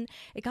 And then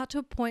it got to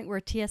a point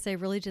where TSA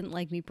really didn't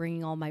like me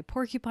bringing all my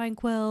porcupine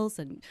quills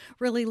and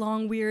really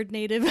long, weird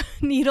native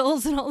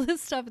needles and all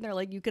this stuff. And they're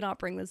like, you cannot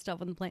bring this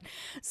stuff on the plane.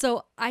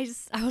 So I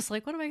was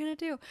like, what am I going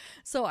to do?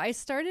 So I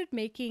started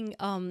making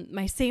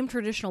my same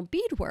traditional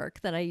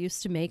beadwork that I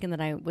used to make and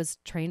that I was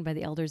trained by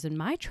the elders in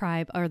my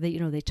tribe, or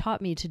that, they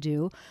taught me to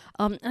do.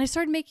 And I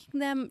started making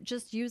them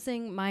just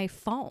using my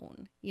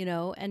phone,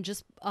 and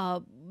just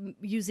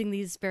using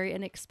these very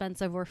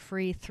inexpensive or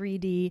free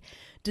 3D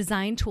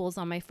design tools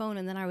on my phone.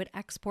 And then I would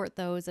export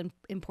those and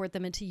import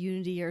them into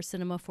Unity or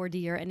Cinema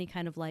 4D or any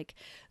kind of like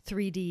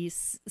 3D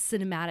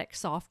cinematic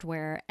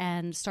software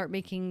and start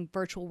making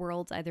virtual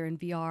worlds either in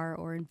VR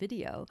or in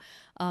video.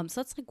 So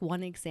that's like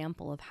one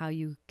example of how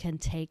you can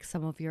take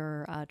some of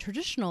your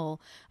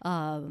traditional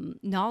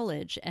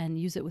knowledge and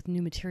use it with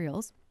new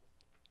materials.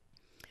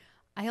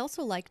 I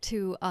also like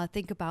to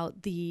think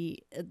about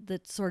the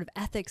sort of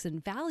ethics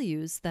and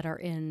values that are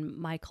in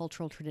my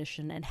cultural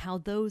tradition and how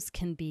those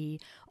can be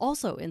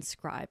also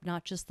inscribed,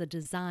 not just the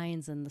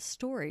designs and the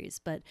stories,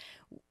 but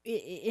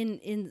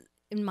in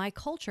my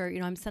culture,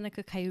 I'm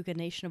Seneca Cayuga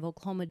Nation of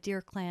Oklahoma,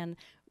 Deer Clan,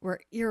 we're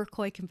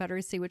Iroquois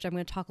Confederacy, which I'm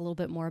going to talk a little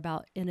bit more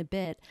about in a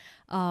bit.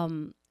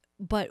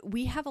 But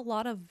we have a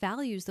lot of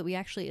values that we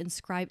actually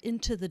inscribe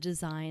into the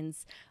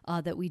designs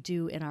that we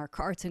do in our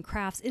arts and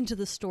crafts, into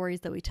the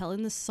stories that we tell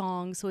in the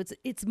songs. So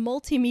it's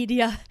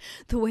multimedia,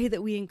 the way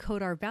that we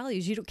encode our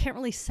values. You can't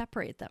really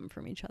separate them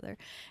from each other.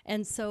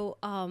 And so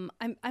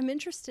I'm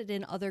interested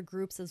in other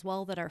groups as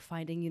well that are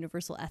finding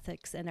universal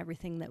ethics in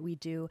everything that we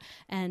do.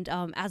 And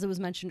as it was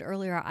mentioned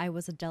earlier, I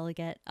was a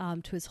delegate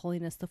to His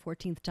Holiness the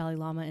 14th Dalai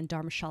Lama in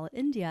Dharamsala,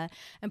 India.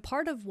 And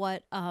part of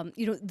what,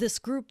 this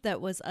group that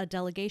was a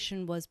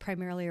delegation was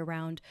primarily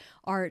around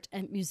art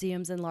and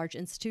museums and large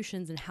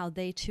institutions and how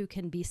they too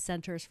can be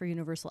centers for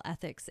universal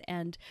ethics.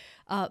 And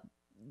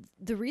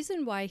the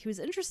reason why he was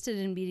interested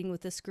in meeting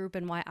with this group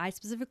and why I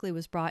specifically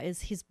was brought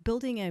is he's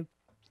building a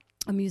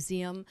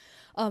museum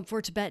for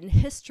Tibetan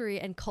history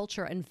and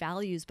culture and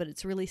values, but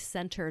it's really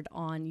centered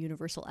on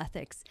universal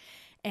ethics.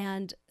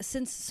 And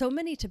since so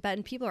many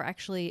Tibetan people are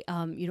actually,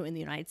 in the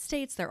United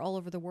States, they're all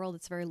over the world,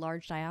 it's a very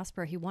large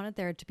diaspora, he wanted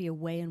there to be a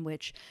way in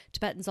which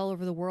Tibetans all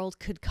over the world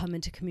could come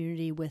into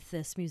community with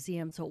this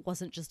museum. So it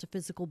wasn't just a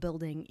physical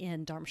building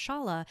in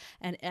Dharamsala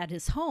and at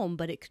his home,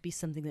 but it could be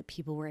something that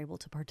people were able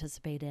to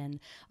participate in,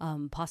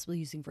 possibly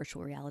using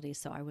virtual reality.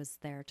 So I was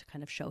there to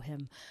kind of show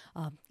him,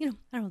 I don't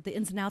know, the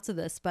ins and outs of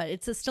this, but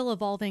it's a still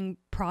evolving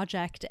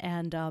project.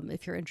 And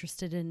if you're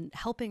interested in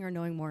helping or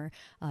knowing more,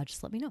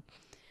 just let me know.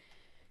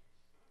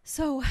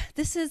 So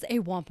this is a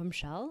wampum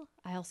shell.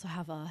 I also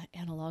have an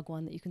analog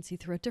one that you can see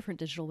through a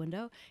different digital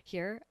window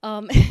here.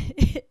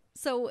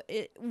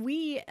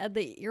 We,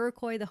 the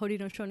Iroquois, the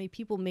Haudenosaunee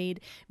people,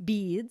 made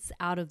beads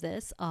out of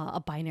this,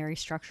 a binary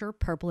structure,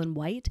 purple and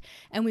white,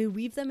 and we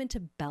weave them into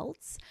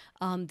belts.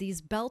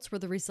 These belts were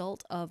the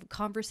result of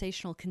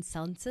conversational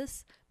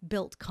consensus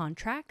built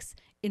contracts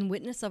in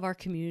witness of our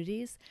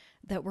communities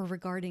that were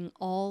regarding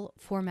all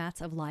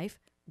formats of life,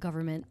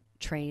 government,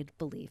 trade,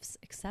 beliefs,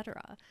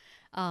 etc.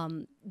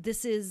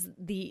 This is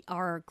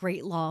our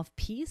great law of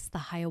peace, the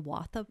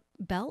Hiawatha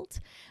belt.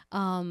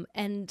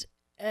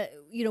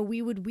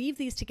 We would weave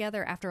these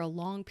together after a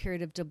long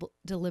period of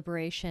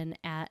deliberation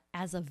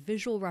as a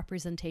visual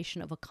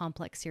representation of a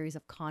complex series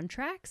of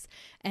contracts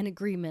and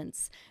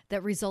agreements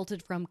that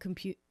resulted from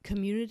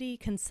community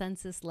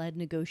consensus-led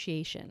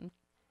negotiation.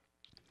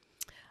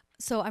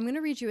 So I'm going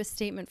to read you a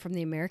statement from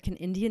the American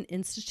Indian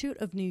Institute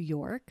of New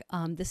York.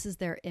 This is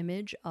their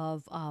image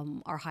of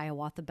our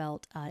Hiawatha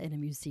belt in a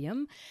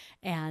museum,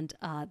 and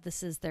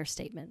this is their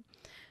statement.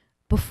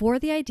 Before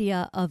the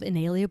idea of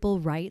inalienable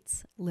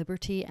rights,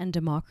 liberty, and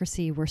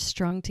democracy were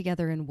strung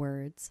together in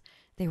words,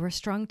 they were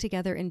strung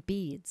together in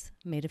beads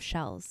made of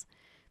shells.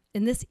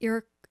 In this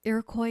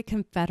Iroquois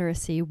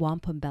Confederacy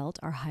wampum belt,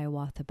 our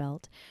Hiawatha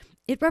belt,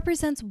 it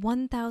represents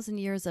 1,000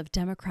 years of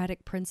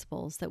democratic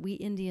principles that we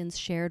Indians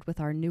shared with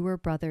our newer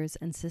brothers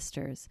and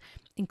sisters,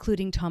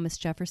 including Thomas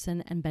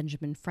Jefferson and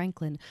Benjamin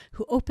Franklin,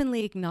 who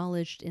openly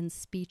acknowledged in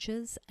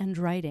speeches and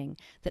writing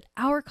that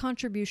our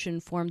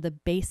contribution formed the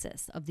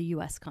basis of the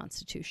U.S.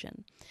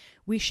 Constitution.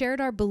 We shared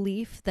our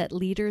belief that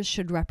leaders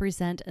should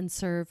represent and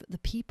serve the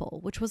people,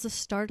 which was a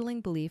startling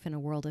belief in a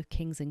world of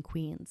kings and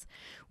queens.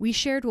 We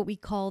shared what we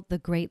called the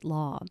Great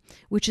Law,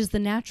 which is the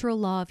natural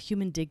law of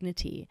human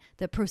dignity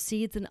that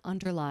proceeds and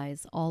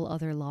underlies all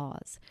other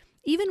laws.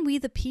 Even we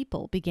the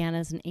people began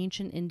as an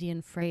ancient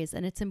Indian phrase,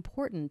 and it's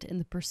important in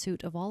the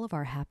pursuit of all of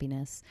our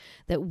happiness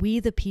that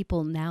we the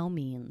people now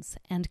means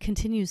and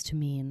continues to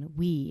mean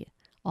we,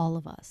 all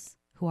of us,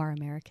 who are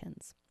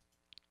Americans.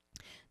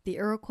 The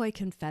Iroquois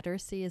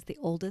Confederacy is the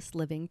oldest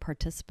living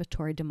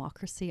participatory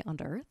democracy on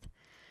Earth.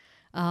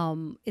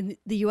 In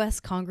the U.S.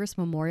 Congress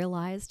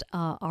memorialized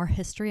our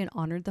history and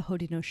honored the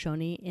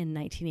Haudenosaunee in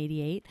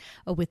 1988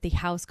 with the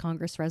House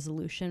Congress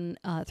Resolution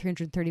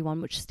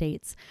 331, which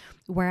states,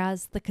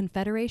 whereas the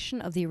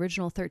confederation of the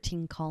original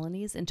 13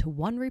 colonies into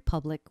one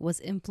republic was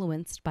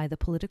influenced by the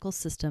political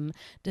system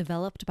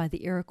developed by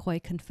the Iroquois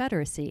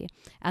Confederacy,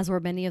 as were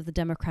many of the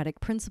democratic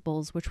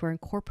principles which were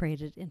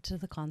incorporated into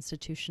the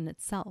Constitution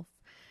itself.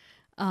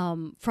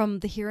 From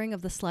the hearing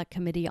of the Select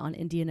Committee on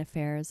Indian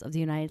Affairs of the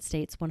United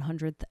States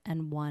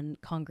 101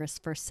 Congress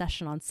First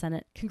Session on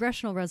Senate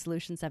Congressional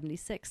Resolution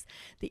 76,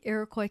 the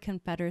Iroquois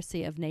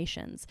Confederacy of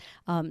Nations.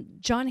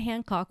 John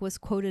Hancock was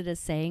quoted as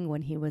saying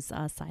when he was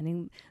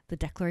signing the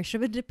Declaration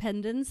of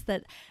Independence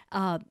that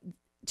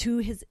to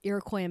his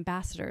Iroquois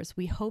ambassadors,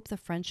 we hope the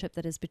friendship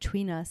that is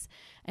between us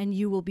and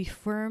you will be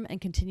firm and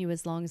continue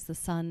as long as the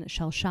sun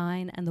shall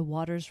shine and the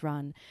waters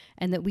run,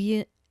 and that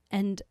we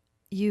and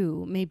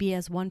you may be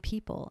as one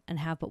people and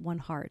have but one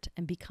heart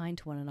and be kind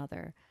to one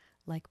another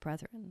like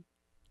brethren.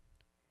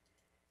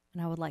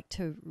 And I would like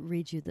to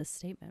read you this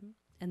statement.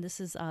 And this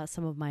is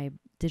some of my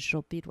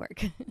digital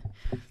beadwork.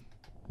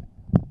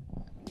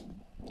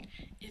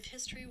 If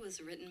history was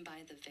written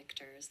by the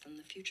victors, then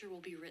the future will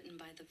be written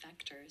by the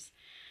vectors.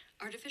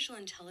 Artificial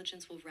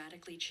intelligence will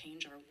radically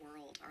change our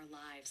world, our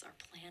lives, our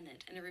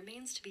planet, and it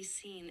remains to be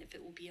seen if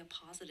it will be a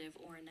positive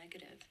or a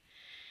negative.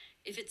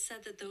 If it's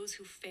said that those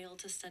who fail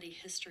to study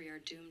history are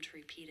doomed to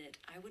repeat it,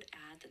 I would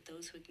add that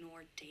those who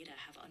ignore data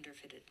have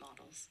underfitted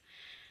models.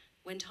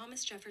 When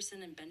Thomas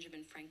Jefferson and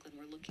Benjamin Franklin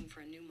were looking for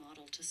a new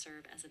model to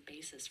serve as a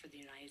basis for the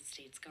United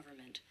States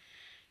government,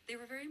 they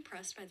were very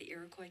impressed by the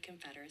Iroquois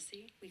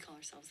Confederacy. We call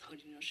ourselves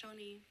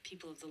Haudenosaunee,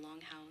 people of the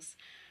Longhouse.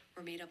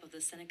 We're made up of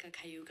the Seneca,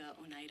 Cayuga,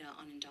 Oneida,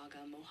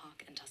 Onondaga,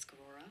 Mohawk, and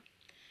Tuscarora.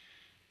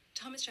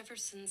 Thomas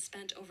Jefferson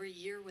spent over a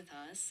year with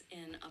us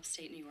in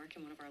upstate New York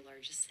in one of our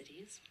largest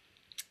cities.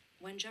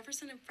 When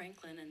Jefferson and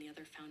Franklin and the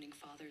other founding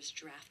fathers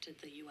drafted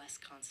the U.S.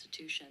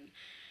 Constitution,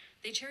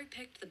 they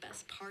cherry-picked the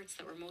best parts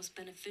that were most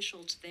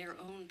beneficial to their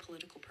own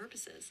political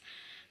purposes,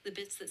 the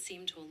bits that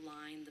seemed to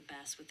align the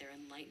best with their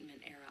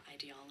Enlightenment-era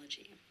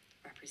ideology,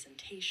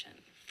 representation,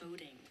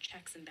 voting,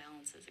 checks and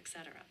balances,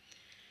 etc.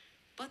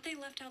 But they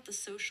left out the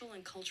social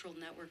and cultural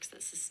networks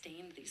that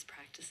sustained these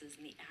practices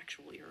in the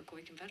actual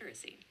Iroquois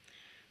Confederacy.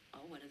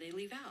 Well, what did they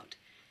leave out?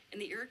 In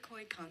the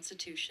Iroquois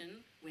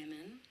Constitution,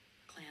 women,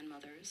 clan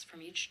mothers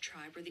from each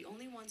tribe were the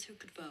only ones who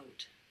could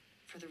vote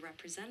for the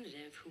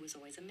representative, who was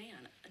always a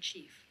man, a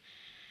chief.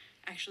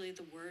 Actually,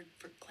 the word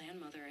for clan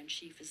mother and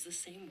chief is the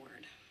same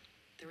word.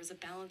 There was a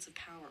balance of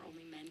power.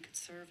 Only men could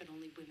serve and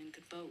only women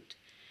could vote.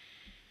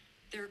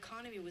 Their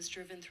economy was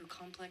driven through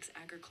complex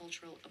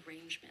agricultural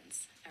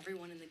arrangements.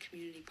 Everyone in the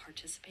community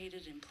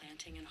participated in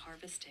planting and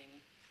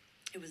harvesting.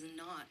 It was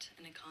not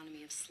an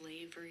economy of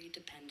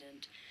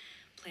slavery-dependent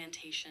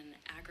plantation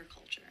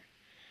agriculture.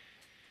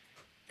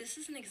 This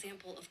is an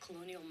example of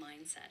colonial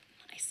mindset.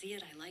 I see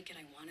it, I like it,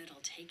 I want it, I'll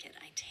take it.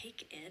 I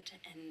take it,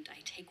 and I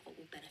take what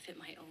will benefit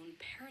my own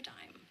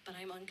paradigm, but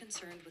I'm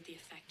unconcerned with the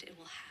effect it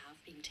will have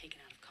being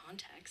taken out of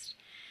context,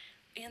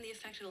 and the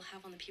effect it will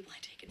have on the people I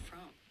take it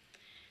from.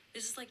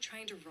 This is like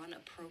trying to run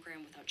a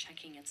program without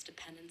checking its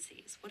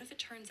dependencies. What if it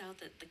turns out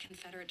that the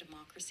Confederate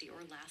democracy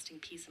or lasting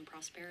peace and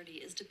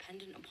prosperity is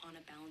dependent upon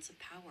a balance of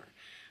power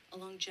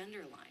along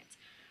gender lines,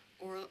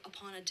 or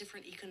upon a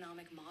different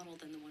economic model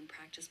than the one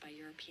practiced by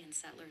European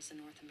settlers in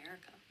North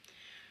America?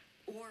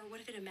 Or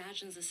what if it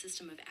imagines a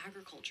system of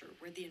agriculture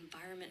where the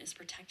environment is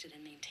protected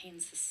and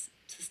maintains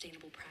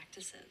sustainable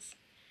practices?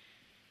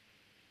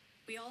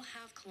 We all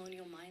have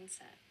colonial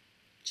mindset,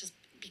 just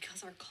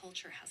because our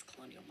culture has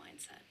colonial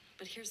mindset.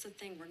 But here's the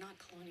thing, we're not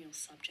colonial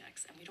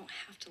subjects, and we don't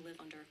have to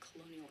live under a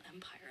colonial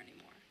empire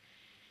anymore.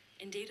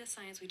 In data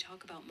science, we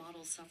talk about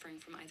models suffering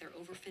from either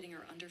overfitting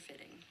or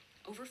underfitting.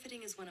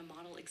 Overfitting is when a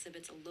model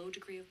exhibits a low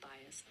degree of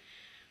bias,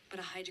 but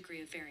a high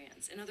degree of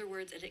variance. In other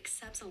words, it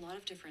accepts a lot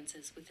of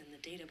differences within the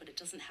data, but it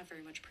doesn't have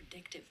very much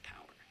predictive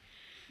power.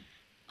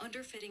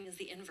 Underfitting is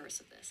the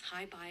inverse of this.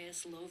 High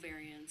bias, low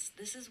variance.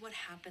 This is what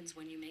happens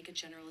when you make a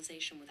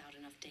generalization without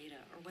enough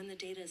data, or when the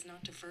data is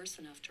not diverse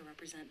enough to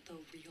represent the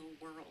real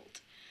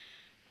world.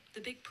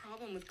 The big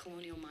problem with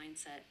colonial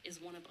mindset is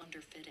one of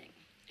underfitting,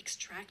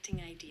 extracting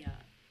idea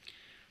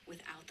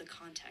without the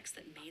context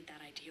that made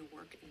that idea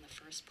work in the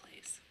first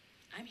place.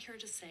 I'm here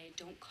to say,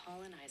 don't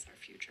colonize our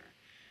future.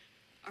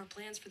 Our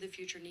plans for the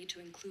future need to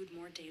include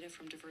more data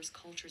from diverse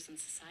cultures and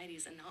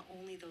societies, and not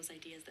only those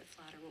ideas that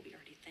flatter what we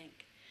already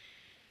think.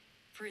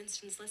 For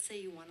instance, let's say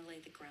you want to lay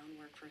the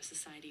groundwork for a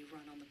society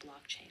run on the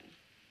blockchain.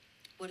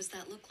 What does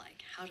that look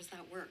like? How does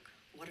that work?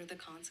 What are the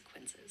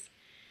consequences?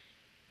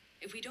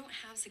 If we don't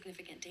have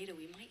significant data,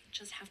 we might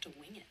just have to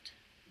wing it.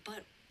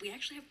 But we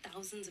actually have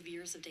thousands of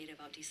years of data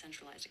about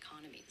decentralized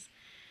economies.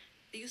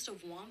 The use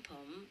of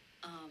wampum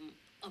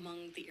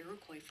among the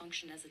Iroquois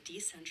functioned as a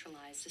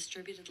decentralized,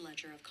 distributed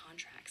ledger of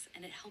contracts,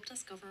 and it helped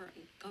us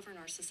govern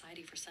our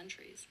society for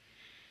centuries.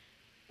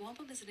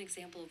 Wampum is an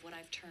example of what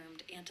I've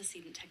termed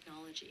antecedent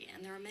technology,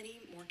 and there are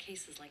many more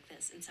cases like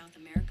this. In South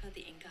America,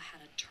 the Inca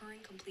had a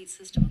Turing-complete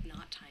system of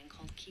knot tying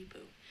called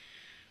quipu.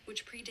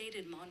 which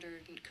predated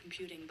modern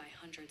computing by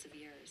hundreds of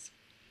years.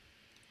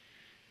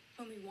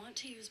 When we want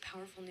to use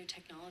powerful new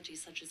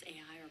technologies such as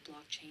AI or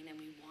blockchain, and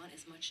we want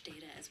as much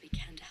data as we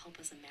can to help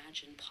us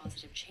imagine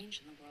positive change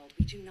in the world,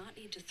 we do not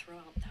need to throw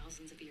out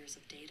thousands of years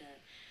of data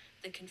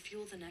that can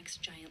fuel the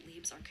next giant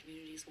leaps our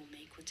communities will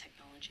make with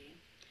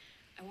technology.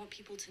 I want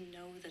people to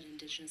know that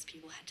Indigenous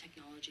people had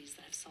technologies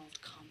that have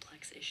solved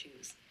complex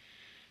issues.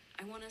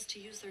 I want us to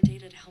use their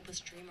data to help us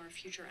dream our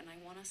future, and I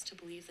want us to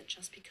believe that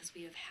just because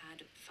we have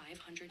had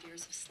 500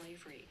 years of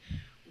slavery,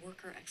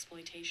 worker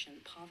exploitation,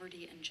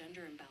 poverty, and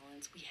gender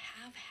imbalance, we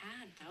have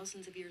had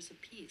thousands of years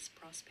of peace,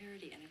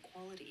 prosperity, and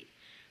equality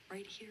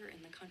right here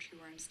in the country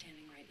where I'm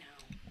standing right now.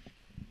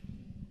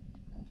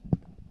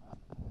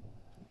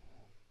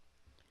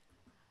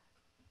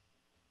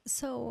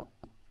 So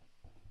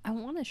I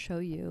want to show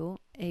you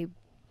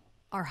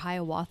our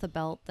Hiawatha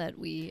belt that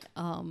we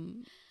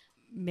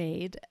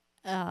made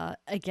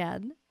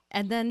again,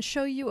 and then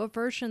show you a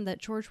version that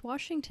George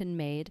Washington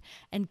made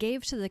and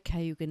gave to the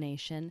Cayuga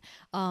Nation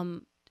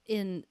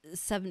in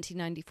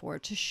 1794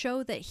 to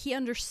show that he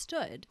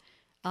understood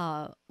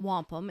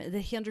wampum, that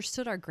he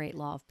understood our great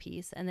law of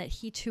peace, and that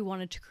he too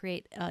wanted to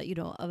create,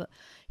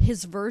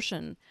 his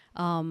version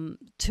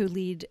to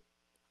lead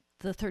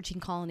the 13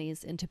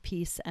 colonies into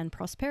peace and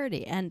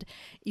prosperity. And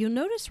you'll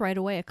notice right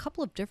away a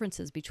couple of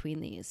differences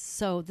between these.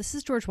 So this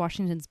is George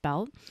Washington's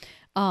belt.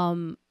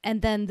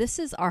 And then this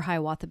is our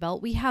Hiawatha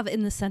belt. We have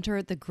in the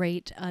center the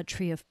great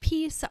tree of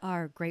peace,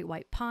 our great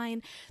white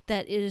pine,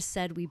 that it is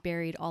said we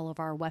buried all of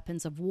our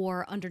weapons of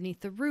war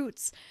underneath the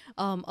roots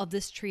of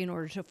this tree in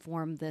order to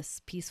form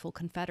this peaceful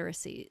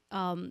confederacy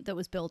that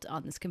was built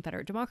on this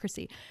Confederate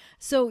democracy.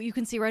 So you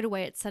can see right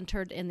away it's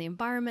centered in the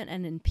environment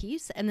and in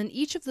peace. And then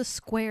each of the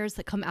squares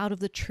that come out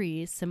of the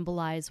tree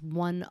symbolize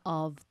one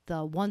of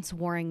the once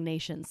warring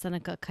nations: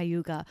 Seneca,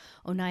 Cayuga,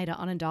 Oneida,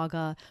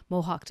 Onondaga,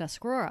 Mohawk,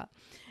 Tuscarora.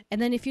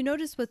 And then if you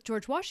notice with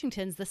George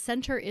Washington's, the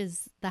center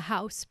is the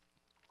house,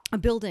 a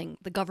building,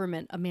 the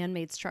government, a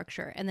man-made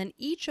structure. And then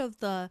each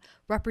of the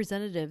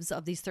representatives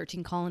of these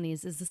 13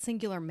 colonies is a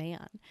singular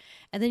man.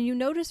 And then you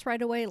notice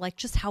right away, like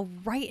just how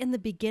right in the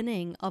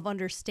beginning of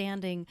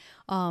understanding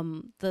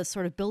the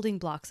sort of building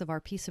blocks of our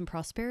peace and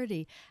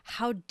prosperity,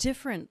 how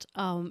different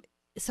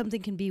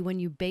something can be when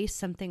you base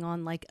something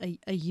on like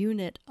a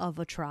unit of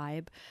a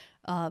tribe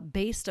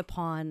based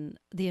upon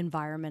the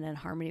environment and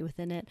harmony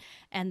within it.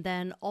 And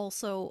then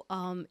also,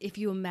 if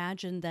you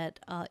imagine that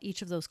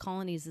each of those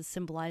colonies is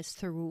symbolized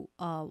through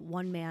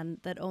one man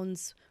that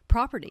owns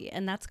property,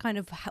 and that's kind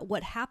of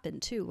what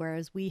happened too.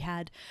 Whereas we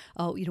had,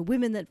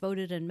 women that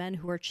voted and men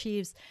who were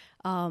chiefs.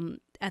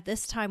 At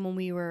this time when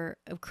we were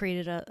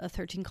created a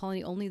 13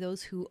 colony, only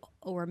those who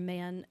or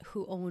man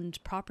who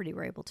owned property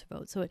were able to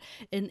vote. So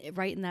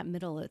right in that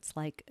middle, it's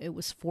like it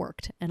was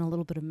forked and a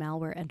little bit of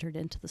malware entered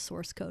into the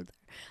source code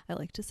there, I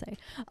like to say.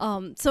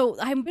 So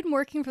I've been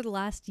working for the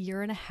last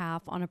year and a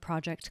half on a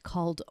project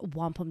called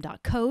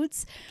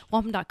wampum.codes.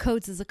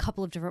 Wampum.codes is a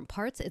couple of different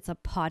parts. It's a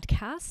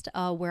podcast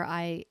where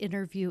I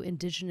interview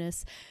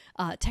Indigenous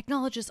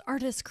technologists,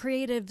 artists,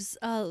 creatives,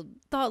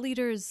 thought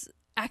leaders,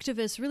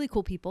 activists, really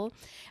cool people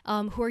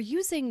who are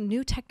using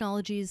new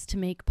technologies to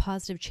make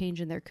positive change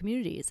in their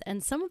communities.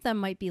 And some of them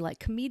might be like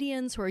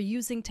comedians who are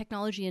using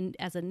technology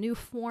as a new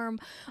form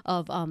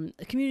of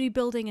community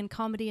building and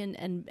comedy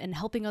and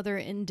helping other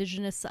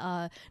Indigenous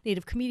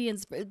Native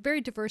comedians,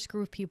 very diverse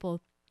group of people.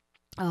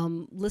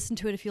 Listen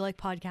to it if you like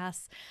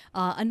podcasts.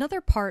 Another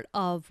part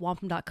of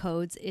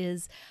wampum.codes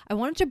is I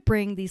wanted to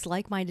bring these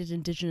like-minded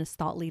Indigenous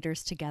thought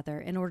leaders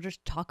together in order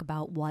to talk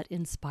about what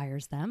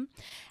inspires them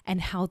and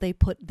how they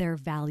put their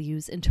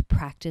values into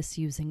practice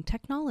using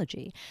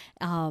technology.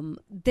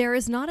 There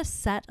is not a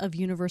set of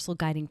universal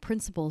guiding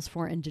principles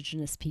for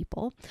Indigenous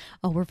people.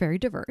 We're very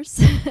diverse.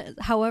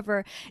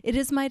 However, it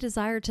is my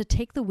desire to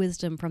take the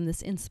wisdom from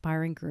this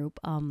inspiring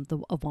group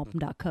of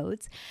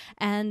wampum.codes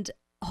and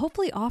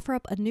hopefully offer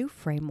up a new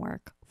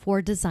framework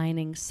for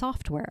designing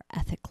software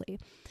ethically.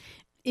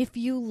 If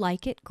you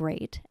like it,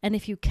 great. And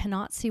if you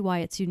cannot see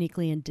why it's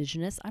uniquely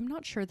Indigenous, I'm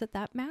not sure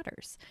that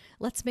matters.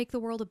 Let's make the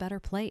world a better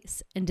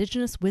place.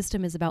 Indigenous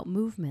wisdom is about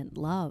movement,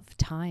 love,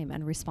 time,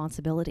 and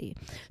responsibility.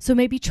 So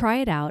maybe try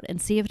it out and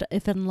see if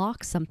it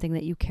unlocks something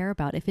that you care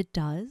about. If it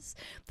does,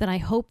 then I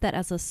hope that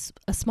as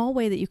a small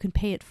way that you can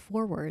pay it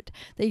forward,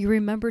 that you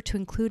remember to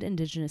include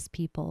Indigenous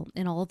people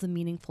in all of the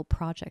meaningful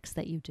projects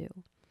that you do.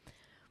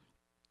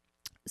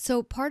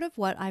 So part of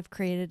what I've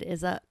created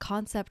is a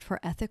concept for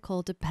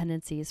ethical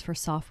dependencies for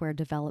software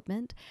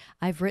development.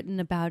 I've written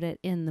about it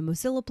in the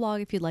Mozilla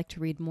blog if you'd like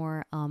to read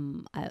more.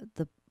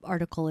 The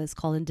article is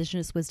called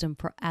Indigenous Wisdom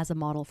as a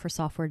Model for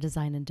Software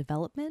Design and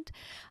Development.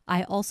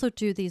 I also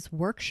do these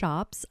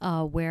workshops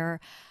where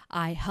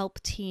I help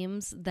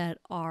teams that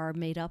are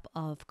made up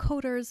of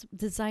coders,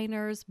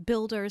 designers,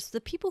 builders,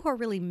 the people who are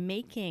really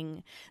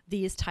making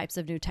these types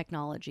of new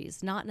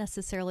technologies, not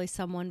necessarily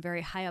someone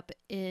very high up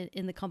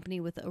in the company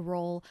with a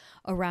role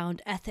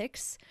around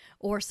ethics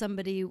or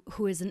somebody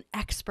who is an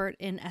expert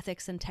in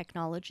ethics and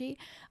technology.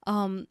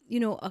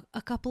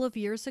 A couple of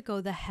years ago,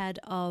 the head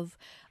of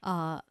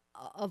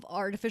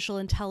artificial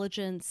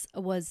intelligence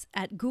was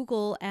at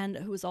Google, and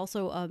who was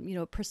also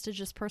a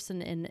prestigious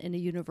person in a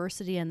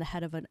university and the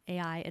head of an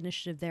AI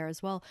initiative there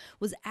as well,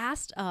 was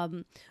asked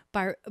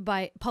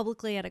by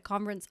publicly at a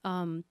conference,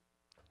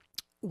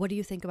 what do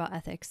you think about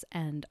ethics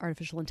and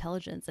artificial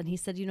intelligence? And he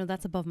said,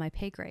 that's above my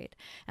pay grade.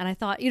 And I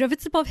thought, if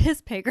it's above his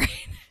pay grade,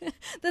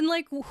 then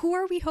like, who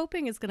are we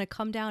hoping is going to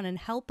come down and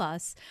help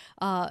us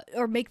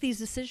or make these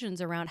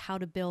decisions around how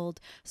to build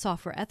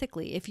software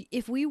ethically?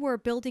 If we were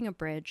building a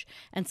bridge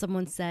and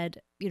someone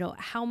said,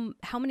 how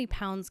many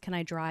pounds can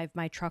I drive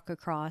my truck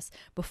across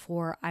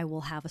before I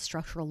will have a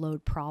structural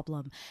load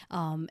problem?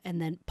 And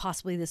then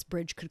possibly this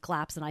bridge could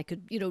collapse and I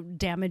could,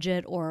 damage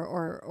it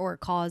or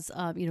cause,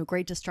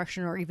 great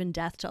destruction or even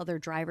death to other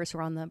drivers who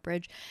are on the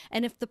bridge.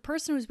 And if the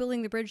person who's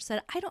building the bridge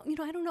said, I don't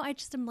know, I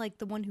just am like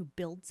the one who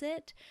builds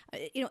it,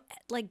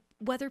 like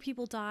whether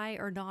people die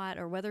or not,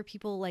 or whether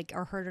people like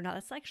are hurt or not,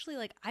 it's actually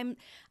like, I'm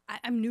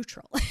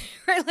neutral,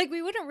 right? Like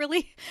we wouldn't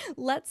really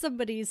let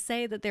somebody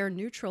say that they're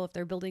neutral if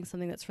they're building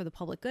something that's for the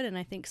public good. And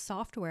I think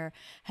software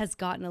has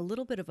gotten a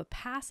little bit of a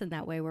pass in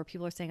that way, where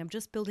people are saying, I'm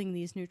just building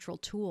these neutral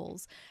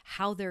tools.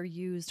 How they're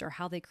used or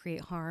how they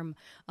create harm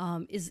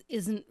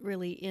isn't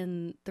really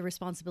in the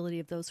responsibility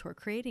of those who are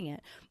creating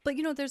it. But,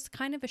 there's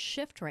kind of a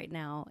shift right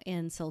now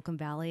in Silicon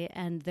Valley,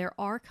 and there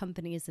are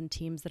companies and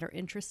teams that are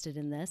interested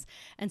in this.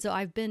 And so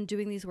I've been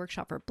doing these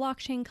workshops for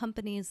blockchain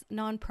companies,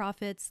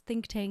 nonprofits,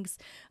 think tanks,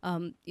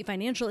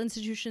 financial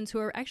institutions who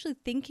are actually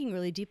thinking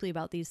really deeply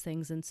about these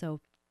things. And so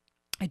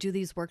I do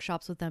these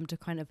workshops with them to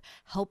kind of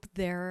help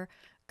their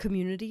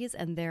communities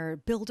and their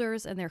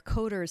builders and their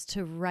coders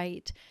to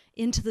write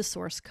into the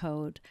source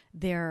code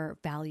their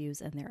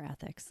values and their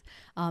ethics.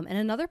 And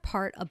another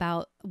part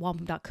about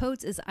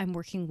wampum.codes is I'm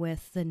working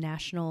with the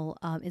National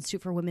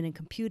Institute for Women in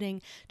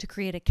Computing to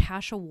create a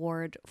cash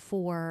award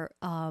for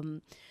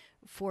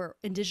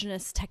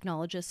Indigenous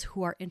technologists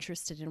who are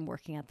interested in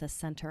working at the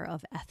center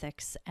of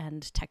ethics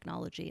and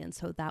technology. And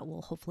so that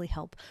will hopefully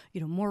help,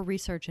 more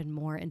research and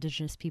more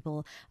Indigenous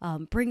people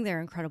bring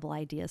their incredible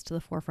ideas to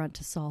the forefront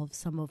to solve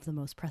some of the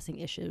most pressing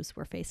issues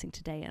we're facing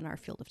today in our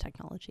field of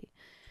technology.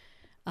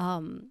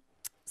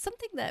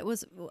 Something that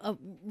was a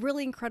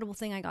really incredible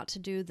thing I got to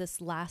do this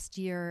last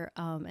year,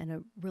 and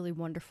a really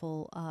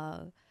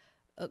wonderful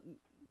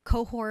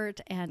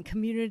cohort and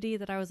community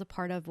that I was a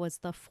part of, was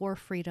the For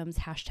Freedoms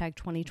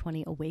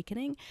 #2020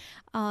 Awakening.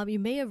 You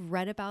may have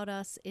read about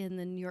us in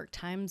the New York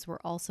Times.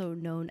 We're also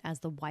known as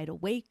the Wide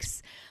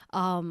Awakes.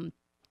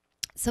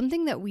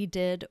 Something that we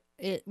did,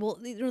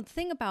 the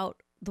thing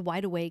about the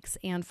Wide Awakes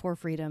and For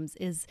Freedoms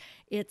is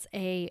it's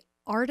a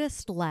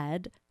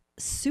artist-led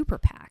super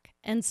PAC.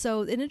 And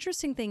so an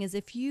interesting thing is,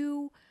 if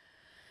you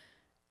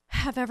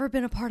have ever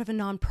been a part of a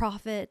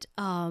nonprofit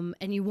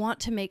and you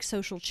want to make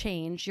social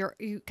change,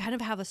 you kind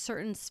of have a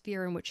certain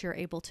sphere in which you're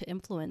able to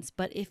influence.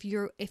 But if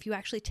you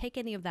actually take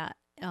any of that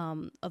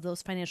of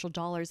those financial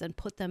dollars and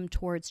put them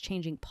towards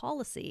changing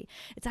policy,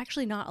 it's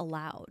actually not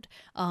allowed,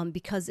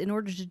 because in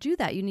order to do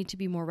that, you need to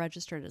be more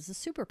registered as a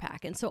super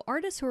PAC. And so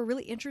artists who are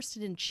really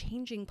interested in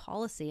changing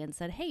policy and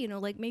said, hey,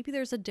 maybe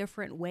there's a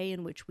different way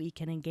in which we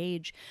can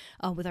engage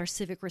with our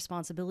civic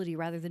responsibility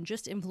rather than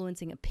just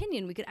influencing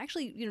opinion. We could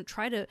actually,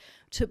 try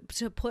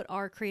to put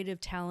our creative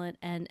talent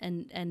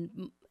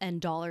and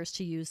dollars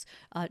to use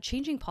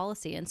changing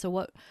policy. And so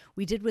what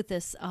we did with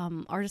this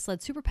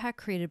artist-led super PAC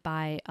created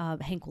by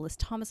Hank Willis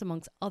Thomas,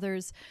 amongst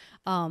others,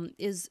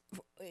 is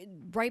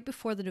right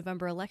before the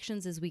November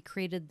elections, is we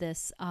created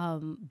this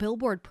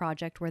billboard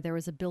project where there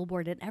was a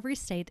billboard in every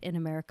state in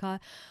America,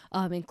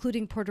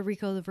 including Puerto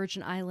Rico, the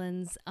Virgin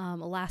Islands,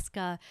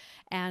 Alaska,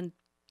 and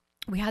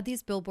we had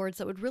these billboards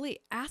that would really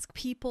ask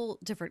people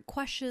different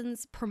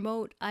questions,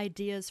 promote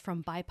ideas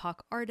from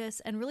BIPOC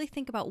artists, and really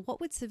think about what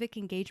would civic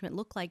engagement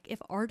look like if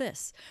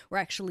artists were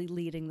actually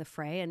leading the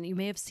fray. And you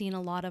may have seen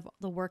a lot of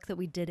the work that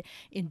we did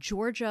in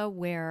Georgia,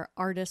 where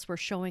artists were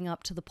showing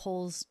up to the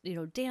polls,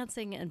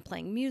 dancing and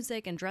playing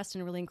music and dressed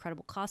in really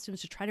incredible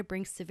costumes to try to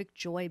bring civic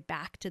joy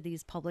back to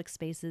these public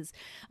spaces.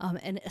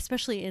 And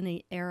especially in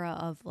an era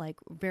of like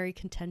very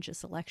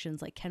contentious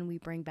elections, like, can we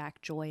bring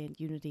back joy and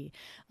unity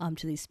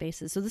to these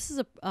spaces? So this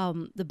is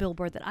the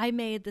billboard that I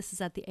made. This is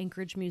at the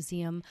Anchorage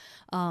Museum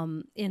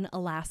in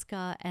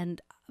Alaska.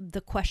 And the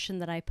question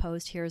that I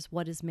posed here is,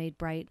 what is made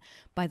bright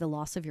by the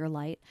loss of your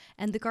light?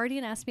 And The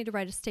Guardian asked me to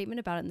write a statement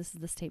about it, and this is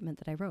the statement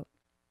that I wrote.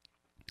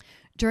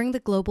 During the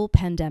global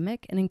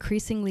pandemic, an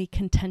increasingly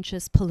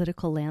contentious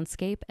political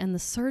landscape, and the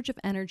surge of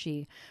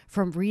energy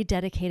from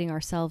rededicating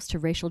ourselves to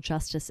racial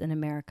justice in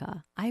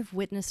America, I've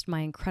witnessed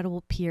my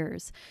incredible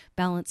peers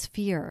balance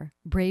fear,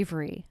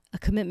 bravery, a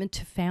commitment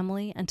to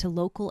family, and to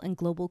local and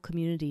global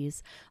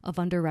communities of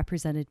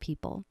underrepresented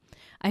people.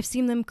 I've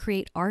seen them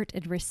create art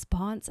in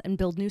response and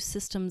build new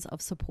systems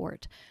of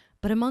support.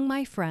 But among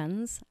my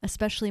friends,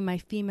 especially my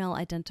female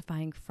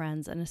identifying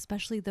friends, and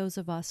especially those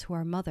of us who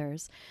are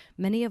mothers,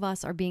 many of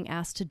us are being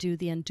asked to do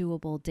the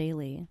undoable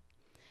daily.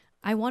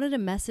 I wanted a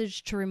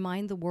message to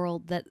remind the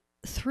world that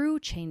through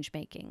change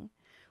making,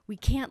 we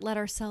can't let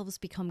ourselves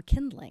become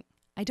kindling.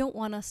 I don't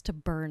want us to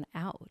burn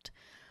out.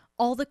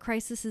 All the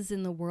crises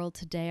in the world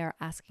today are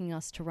asking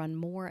us to run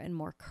more and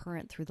more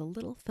current through the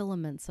little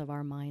filaments of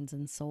our minds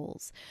and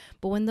souls.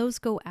 But when those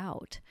go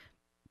out,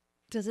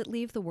 does it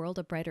leave the world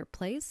a brighter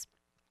place?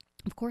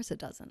 Of course it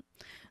doesn't.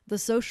 The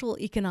social,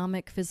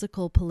 economic,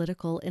 physical,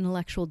 political,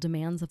 intellectual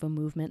demands of a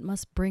movement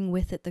must bring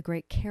with it the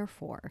great care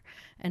for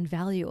and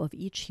value of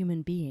each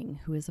human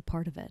being who is a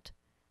part of it.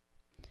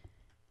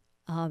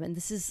 And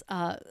this is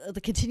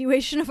the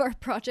continuation of our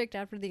project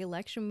after the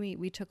election.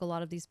 We took a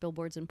lot of these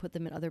billboards and put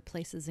them in other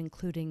places,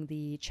 including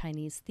the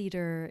Chinese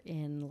Theater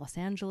in Los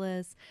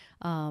Angeles,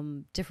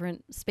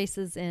 different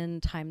spaces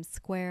in Times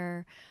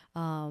Square.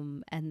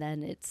 And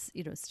then it's,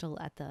 still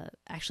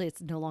actually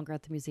it's no longer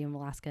at the Museum of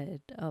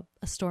Alaska.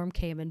 A storm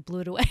came and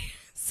blew it away.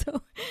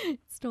 So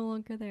it's no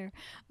longer there.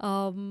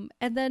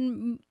 And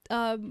then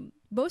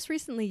most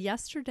recently,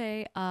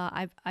 yesterday,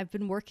 I've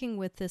been working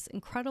with this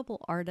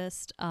incredible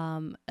artist,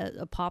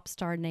 a pop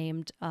star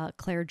named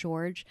Claire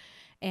George.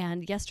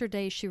 And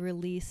yesterday she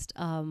released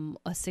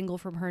a single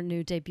from her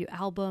new debut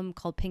album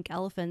called Pink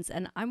Elephants.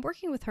 And I'm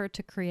working with her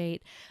to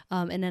create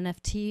an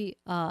NFT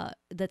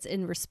that's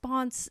in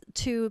response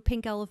to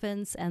Pink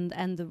Elephants and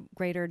the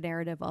greater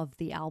narrative of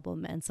the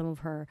album and some of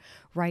her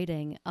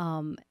writing.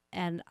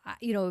 And,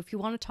 if you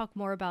want to talk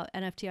more about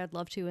NFT, I'd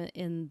love to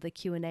in the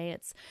Q&A.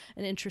 It's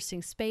an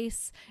interesting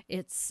space.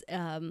 It's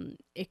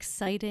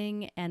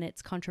exciting and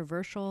it's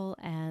controversial.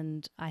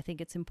 And I think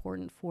it's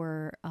important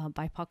for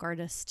BIPOC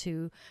artists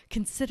to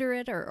consider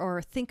it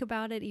or think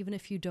about it, even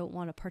if you don't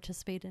want to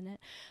participate in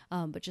it.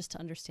 But just to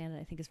understand it,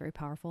 I think is very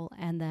powerful.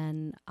 And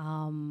then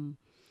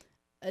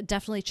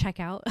definitely check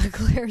out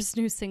Claire's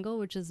new single,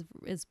 which is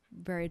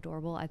very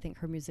adorable. I think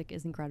her music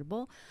is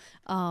incredible.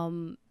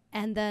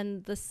 And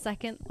then the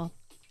second, well,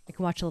 I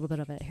can watch a little bit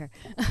of it here.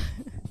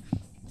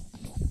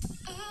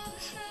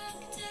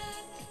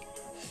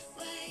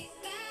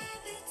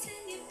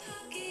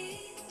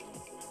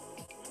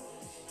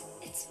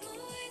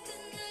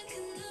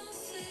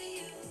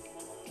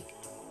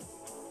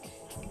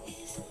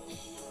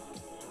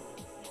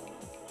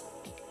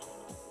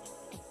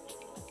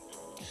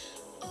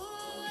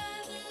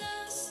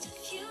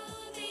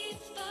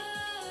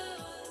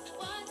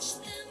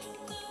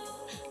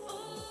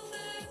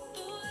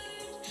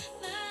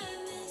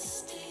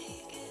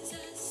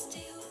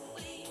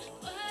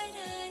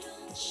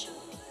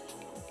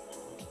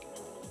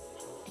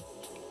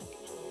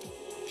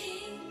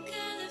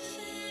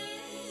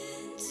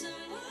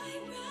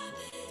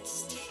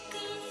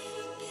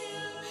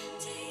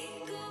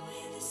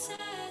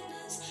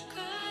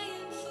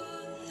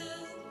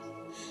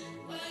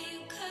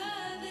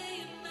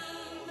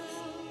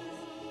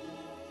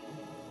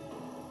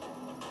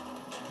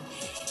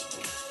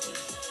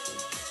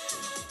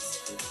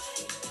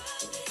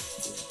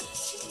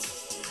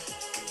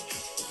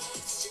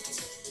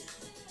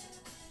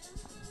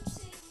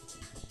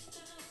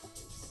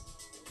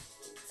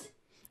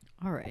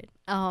 All right.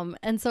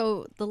 And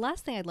so the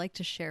last thing I'd like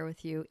to share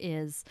with you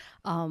is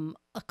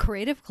a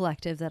creative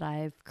collective that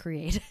I've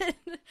created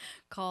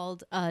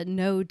called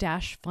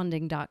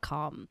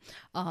no-funding.com.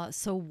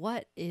 So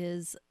what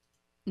is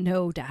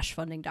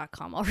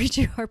no-funding.com? I'll read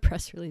you our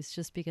press release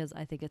just because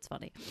I think it's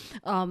funny.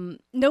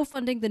 No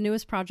Funding, the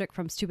newest project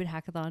from Stupid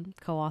Hackathon,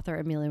 co-author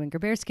Amelia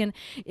Winger-Bearskin,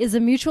 is a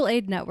mutual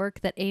aid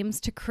network that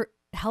aims to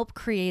help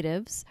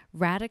creatives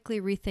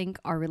radically rethink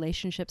our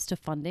relationships to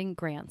funding,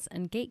 grants,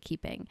 and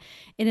gatekeeping.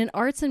 In an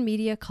arts and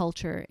media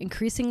culture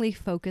increasingly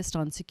focused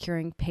on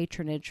securing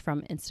patronage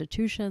from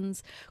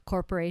institutions,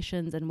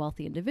 corporations, and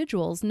wealthy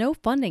individuals, No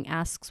Funding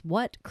asks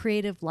what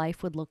creative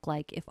life would look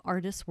like if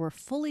artists were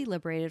fully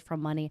liberated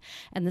from money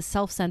and the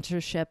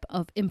self-censorship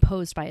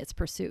imposed by its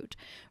pursuit.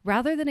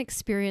 Rather than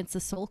experience the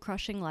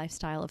soul-crushing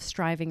lifestyle of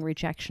striving,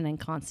 rejection, and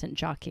constant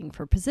jockeying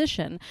for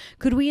position,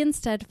 could we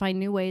instead find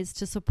new ways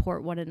to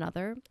support one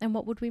another? And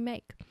what would we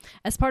make?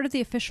 As part of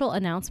the official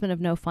announcement of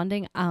No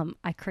Funding,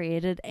 I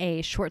created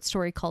a short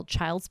story called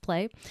Child's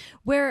Play,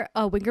 where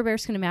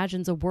Winger-Bearskin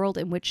imagines a world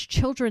in which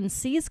children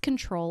seize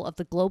control of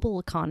the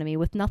global economy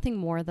with nothing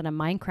more than a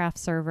Minecraft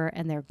server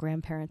and their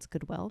grandparents'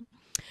 goodwill.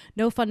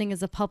 No Funding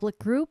is a public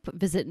group.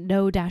 Visit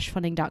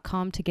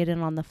no-funding.com to get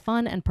in on the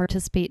fun and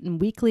participate in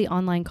weekly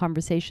online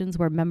conversations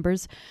where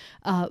members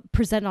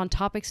present on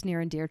topics near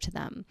and dear to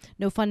them.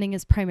 No Funding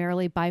is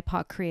primarily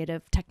BIPOC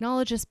creative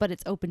technologists, but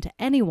it's open to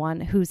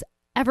anyone who's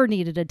ever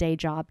needed a day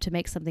job to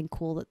make something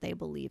cool that they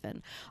believe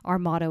in. Our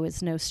motto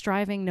is no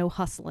striving, no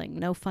hustling.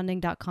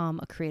 NoFunding.com,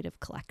 a creative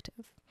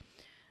collective.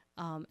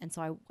 And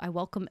so I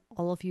welcome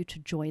all of you to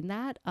join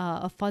that.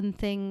 A fun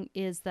thing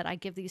is that I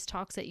give these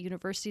talks at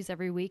universities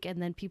every week,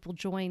 and then people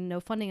join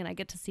No Funding, and I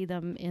get to see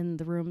them in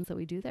the rooms that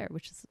we do there,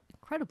 which is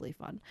incredibly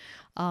fun.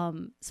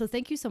 So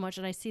thank you so much.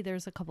 And I see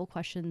there's a couple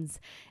questions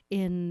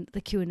in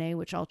the Q&A,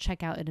 which I'll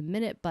check out in a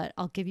minute, but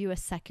I'll give you a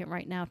second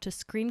right now to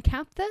screen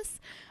cap this.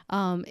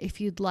 If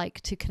you'd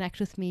like to connect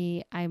with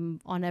me,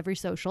 I'm on every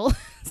social.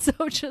 So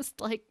just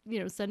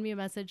send me a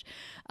message,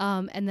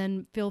 and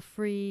then feel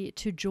free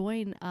to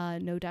join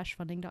no-funding.com.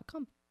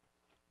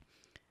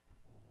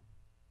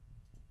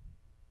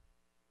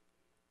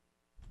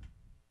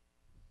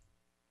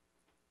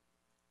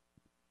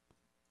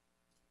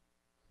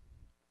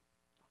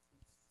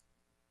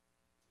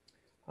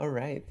 All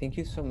right. Thank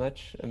you so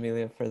much,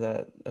 Amelia, for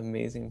that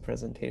amazing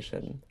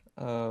presentation.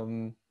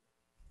 So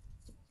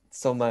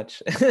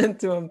much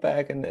to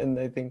unpack, and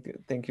I think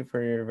thank you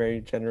for your very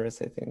generous,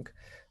 I think,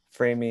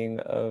 framing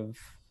of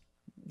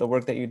the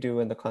work that you do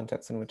and the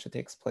context in which it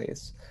takes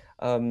place.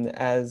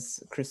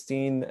 As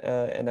Christine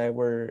and I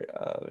were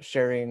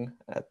sharing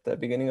at the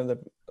beginning of the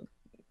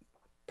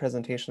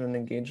presentation and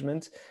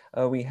engagement,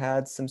 we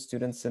had some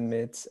students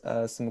submit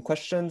some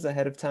questions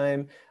ahead of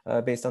time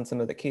based on some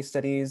of the case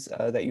studies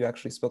that you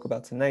actually spoke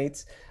about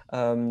tonight.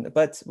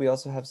 But we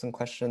also have some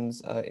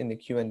questions in the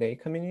Q&A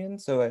coming in.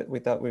 So we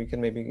thought we can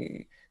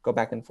maybe go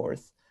back and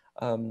forth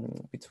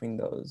between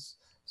those.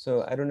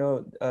 So I don't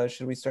know,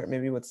 should we start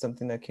maybe with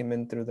something that came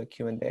in through the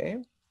Q&A?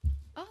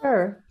 Oh,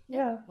 Sure.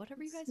 Yeah.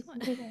 whatever you guys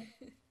want.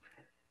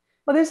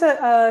 Well, there's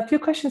a few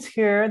questions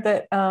here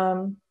that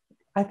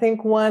I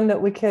think one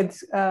that we could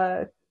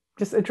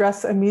just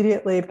address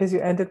immediately because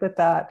you ended with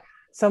that.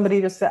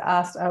 Somebody just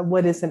asked,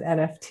 what is an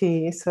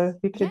NFT? So if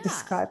you could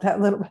describe that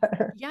a little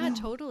better. Yeah,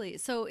 totally.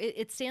 So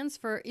it stands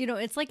for,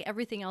 it's like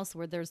everything else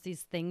where there's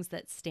these things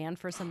that stand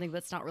for something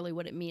that's not really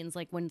what it means.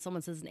 Like when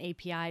someone says an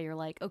API, you're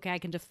like, okay, I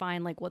can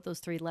define like what those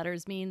 3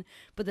 letters mean,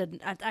 but then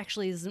that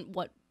actually isn't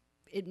what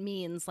it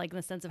means, like in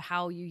the sense of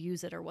how you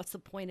use it or what's the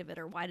point of it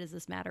or why does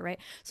this matter, right?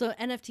 So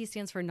NFT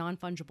stands for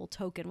non-fungible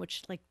token,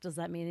 which like, does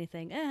that mean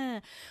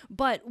anything?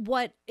 But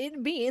what it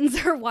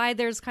means or why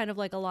there's kind of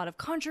like a lot of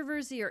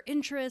controversy or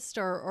interest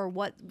or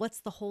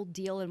what's the whole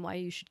deal and why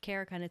you should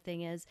care kind of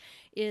thing is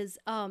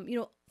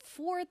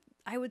for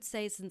I would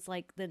say since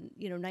like the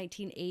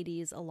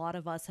 1980s, a lot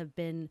of us have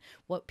been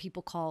what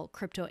people call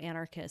crypto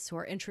anarchists who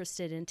are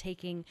interested in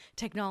taking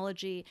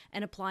technology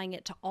and applying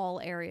it to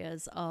all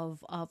areas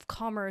of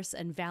commerce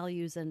and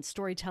values and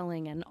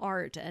storytelling and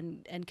art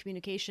and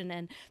communication.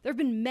 And there have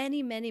been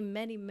many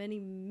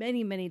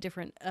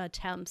different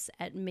attempts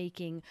at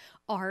making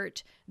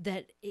art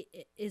that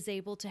is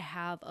able to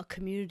have a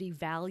community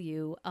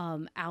value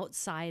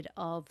outside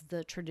of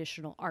the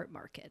traditional art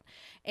market.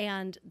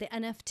 And the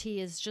NFT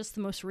is just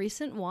the most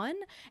recent one,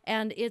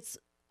 and it's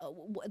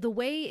the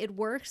way it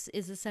works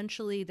is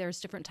essentially there's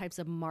different types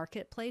of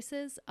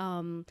marketplaces.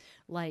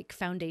 Like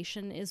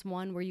Foundation is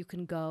one where you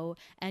can go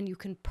and you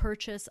can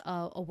purchase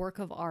a work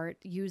of art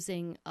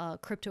using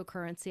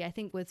cryptocurrency. I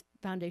think with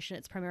Foundation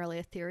it's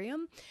primarily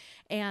Ethereum,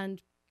 and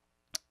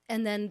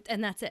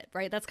that's it,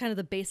 right? That's kind of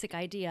the basic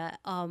idea.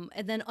 And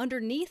then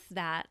underneath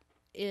that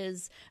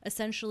is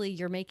essentially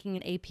you're making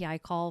an API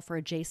call for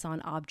a JSON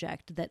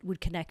object that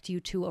would connect you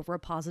to a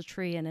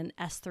repository in an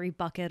S3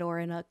 bucket or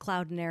in a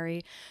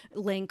Cloudinary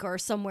link or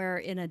somewhere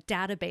in a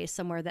database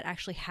somewhere that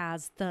actually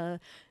has the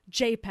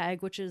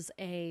JPEG, which is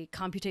a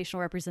computational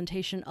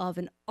representation of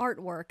an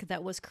artwork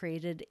that was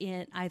created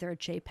in either a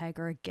JPEG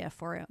or a GIF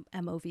or a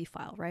MOV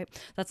file, right?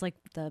 That's like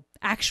the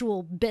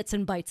actual bits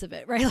and bytes of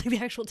it, right? Like the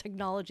actual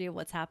technology of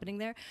what's happening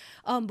there.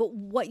 But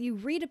what you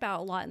read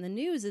about a lot in the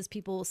news is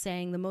people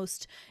saying the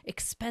most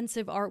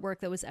expensive artwork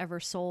that was ever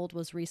sold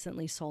was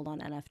recently sold on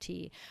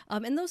NFT.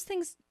 And those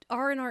things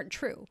are and aren't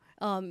true.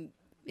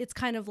 It's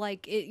kind of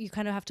like you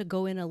kind of have to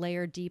go in a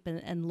layer deep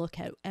and look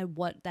at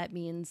what that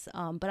means.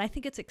 But I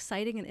think it's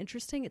exciting and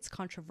interesting. It's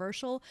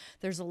controversial.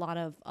 There's a lot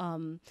of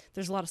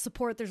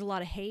support. There's a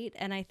lot of hate.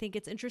 And I think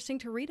it's interesting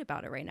to read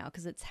about it right now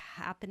because it's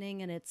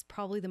happening and it's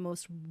probably the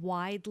most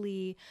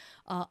widely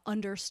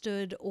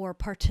understood or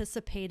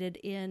participated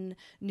in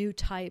new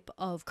type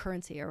of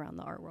currency around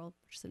the art world,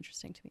 which is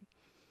interesting to me.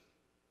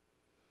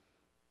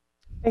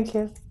 Thank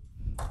you.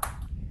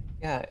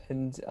 Yeah,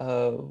 and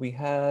we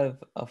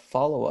have a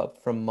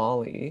follow-up from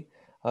Molly,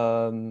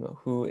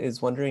 who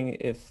is wondering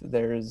if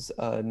there's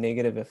a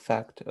negative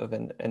effect of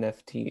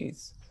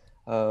NFTs,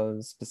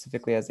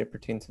 specifically as they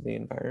pertain to the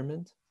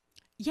environment.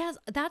 Yes,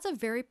 that's a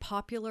very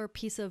popular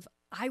piece of,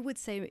 I would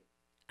say,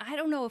 I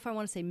don't know if I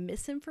want to say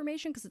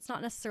misinformation because it's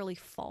not necessarily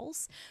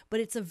false, but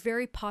it's a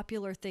very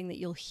popular thing that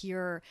you'll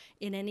hear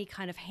in any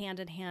kind of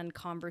hand-in-hand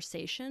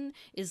conversation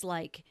is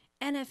like,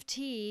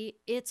 NFT,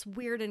 it's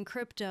weird in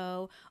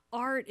crypto.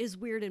 Art is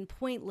weird and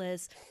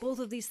pointless. Both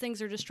of these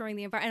things are destroying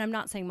the environment. And I'm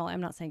not saying, Molly,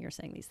 I'm not saying you're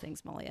saying these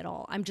things, Molly, at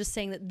all. I'm just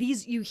saying that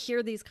you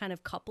hear these kind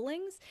of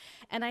couplings.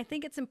 And I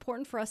think it's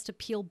important for us to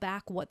peel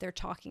back what they're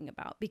talking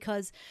about,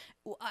 because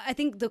I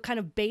think the kind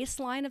of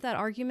baseline of that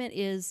argument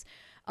is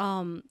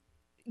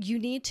you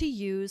need to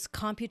use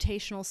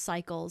computational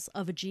cycles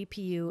of a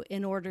GPU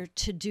in order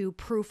to do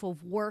proof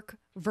of work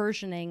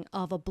versioning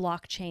of a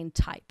blockchain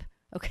type.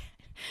 Okay.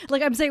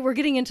 Like I'm saying, we're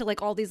getting into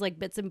like all these like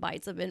bits and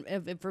bytes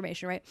of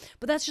information, right?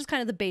 But that's just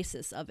kind of the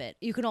basis of it.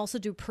 You can also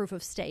do proof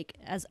of stake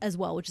as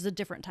well, which is a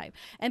different type.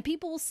 And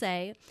people will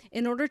say,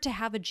 in order to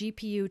have a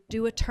GPU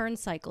do a turn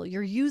cycle,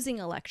 you're using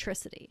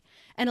electricity,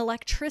 and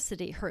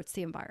electricity hurts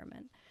the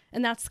environment.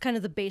 And that's kind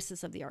of the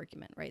basis of the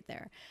argument right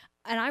there.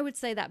 And I would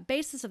say that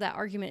basis of that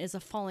argument is a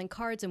falling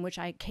cards, in which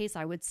case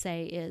I would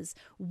say is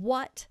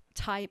what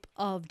type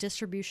of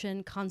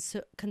distribution,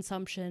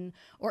 consumption,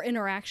 or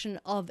interaction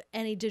of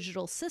any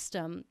digital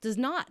system does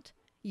not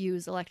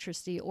use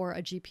electricity or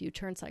a GPU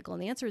turn cycle?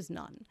 And the answer is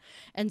none.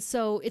 And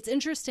so it's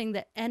interesting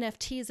that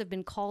NFTs have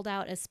been called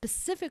out as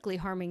specifically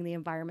harming the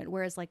environment,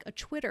 whereas like a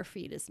Twitter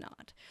feed is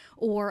not,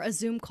 or a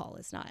Zoom call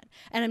is not.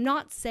 And I'm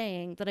not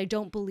saying that I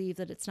don't believe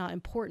that it's not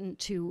important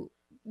to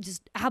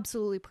just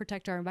absolutely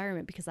protect our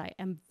environment, because I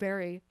am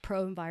very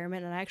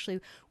pro-environment, and I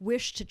actually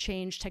wish to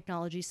change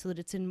technology so that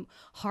it's in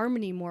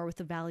harmony more with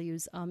the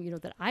values,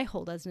 that I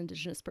hold as an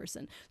Indigenous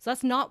person. So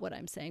that's not what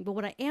I'm saying. But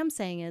what I am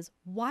saying is,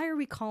 why are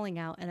we calling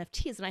out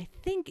NFTs? And I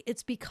think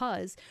it's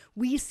because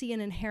we see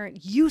an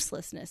inherent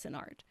uselessness in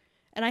art.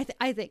 And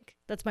I think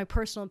that's my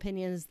personal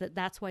opinion, is that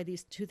that's why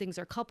these two things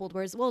are coupled.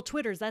 Whereas, well,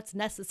 Twitter's, that's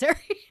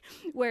necessary.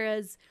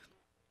 Whereas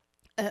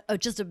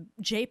just a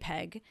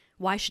JPEG,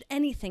 why should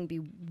anything be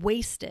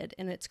wasted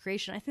in its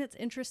creation? I think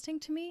that's interesting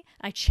to me.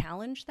 I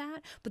challenge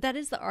that, but that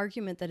is the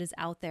argument that is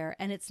out there.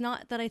 And it's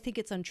not that I think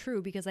it's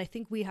untrue, because I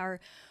think we are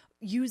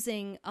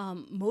using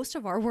most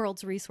of our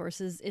world's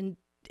resources in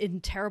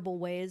terrible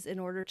ways in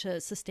order to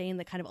sustain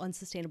the kind of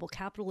unsustainable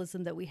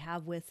capitalism that we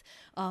have with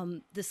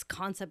this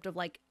concept of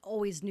like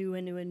always new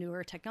and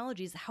newer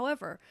technologies.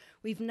 However,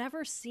 we've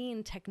never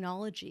seen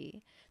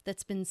technology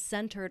that's been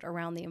centered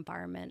around the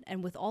environment.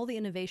 And with all the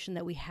innovation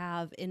that we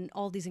have in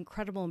all these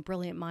incredible and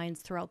brilliant minds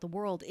throughout the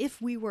world,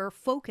 if we were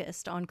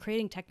focused on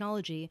creating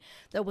technology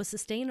that was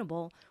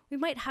sustainable, we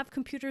might have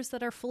computers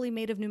that are fully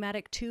made of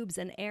pneumatic tubes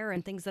and air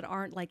and things that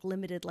aren't like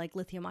limited like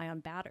lithium ion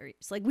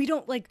batteries. Like we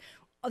don't like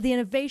the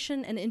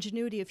innovation and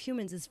ingenuity of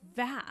humans is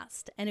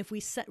vast. And if we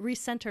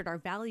recentered our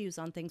values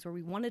on things where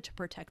we wanted to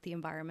protect the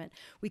environment,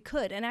 we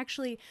could. And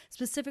actually,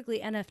 specifically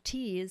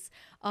NFTs,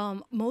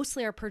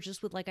 mostly are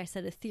purchased with, like I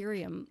said,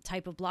 Ethereum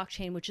type of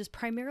blockchain, which is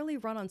primarily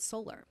run on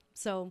solar.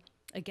 So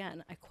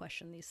again, I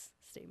question these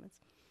statements.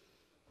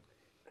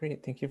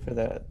 Great, thank you for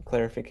that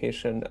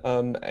clarification.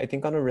 I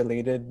think on a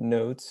related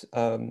note,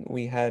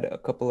 we had a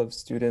couple of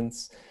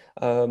students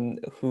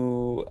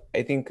who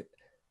I think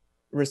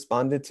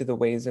responded to the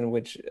ways in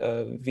which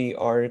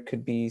VR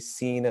could be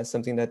seen as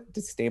something that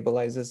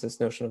destabilizes this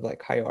notion of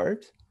like high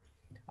art.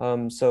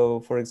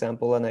 So for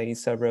example,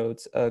 Anaisa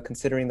wrote,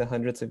 considering the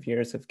hundreds of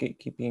years of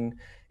gatekeeping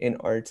in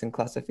art and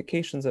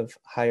classifications of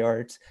high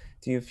art,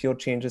 do you feel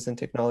changes in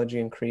technology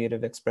and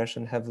creative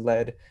expression have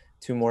led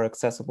to more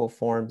accessible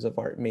forms of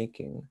art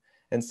making?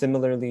 And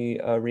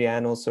similarly,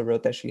 Rianne also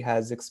wrote that she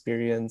has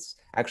experience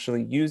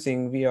actually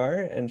using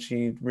VR, and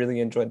she really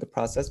enjoyed the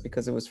process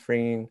because it was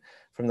freeing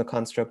from the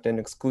construct and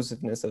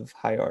exclusiveness of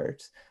high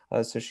art.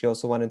 So she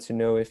also wanted to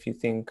know if you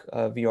think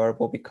VR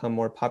will become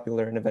more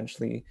popular and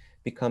eventually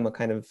become a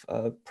kind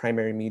of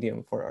primary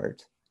medium for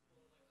art.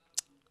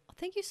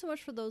 Thank you so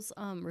much for those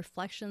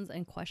reflections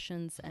and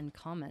questions and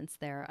comments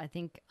there. I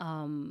think,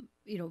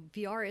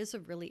 VR is a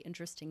really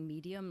interesting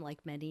medium,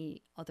 like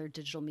many other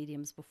digital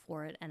mediums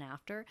before it and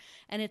after.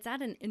 And it's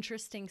at an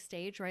interesting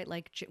stage, right?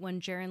 Like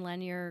when Jaron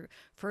Lanier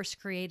first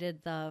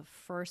created the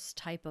first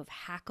type of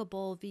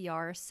hackable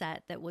VR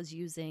set that was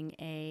using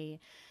a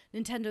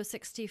Nintendo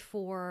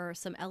 64,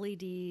 some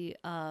LED,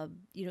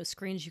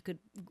 screens you could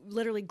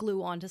literally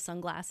glue onto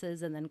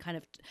sunglasses, and then kind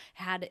of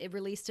had it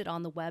released it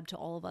on the web to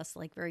all of us,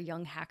 like very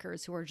young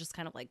hackers who are just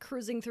kind of like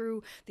cruising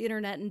through the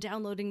internet and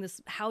downloading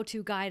this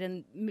how-to guide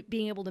and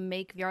being able to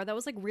make VR. That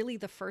was like really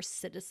the first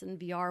citizen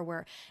VR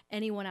where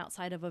anyone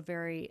outside of a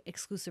very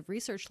exclusive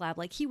research lab,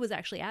 like he was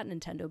actually at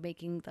Nintendo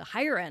making the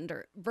higher end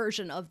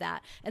version of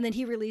that. And then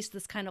he released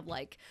this kind of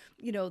like,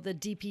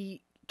 the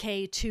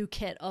DPK2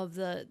 kit of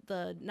the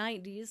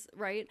 90s,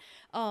 right?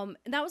 And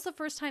that was the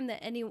first time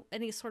that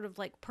any sort of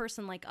like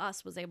person like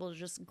us was able to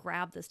just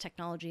grab this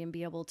technology and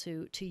be able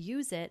to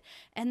use it.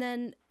 And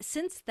then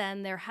since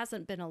then, there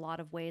hasn't been a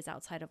lot of ways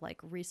outside of like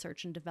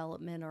research and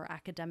development or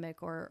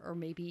academic or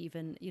maybe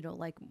even,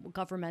 like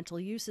governmental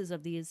uses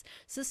of these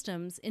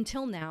systems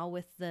until now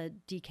with the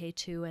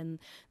DK2 and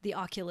the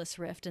Oculus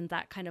Rift and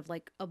that kind of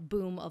like a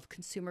boom of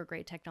consumer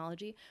grade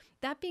technology.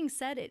 That being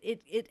said,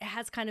 it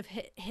has kind of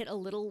hit a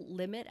little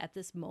limit at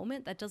this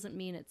moment. That doesn't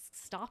mean it's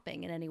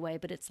stopping in any way,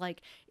 but it's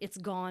like it's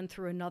gone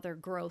through another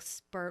growth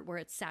spurt where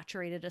it's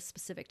saturated a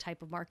specific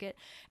type of market.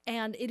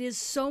 And it is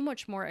so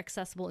much more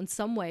accessible in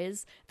some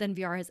ways than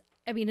VR has.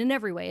 I mean, in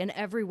every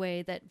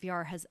way that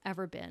VR has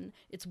ever been,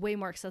 it's way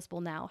more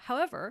accessible now.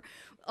 However,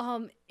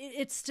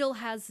 it still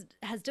has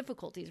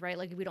difficulties, right?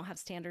 Like we don't have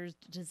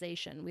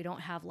standardization. We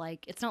don't have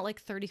it's not like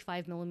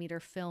 35 millimeter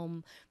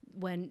film.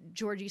 When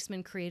George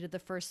Eastman created the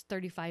first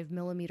 35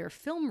 millimeter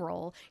film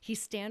roll, he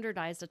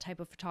standardized a type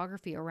of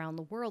photography around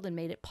the world and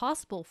made it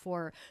possible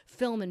for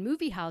film and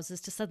movie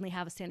houses to suddenly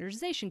have a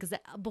standardization. Because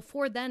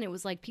before then, it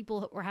was like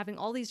people were having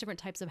all these different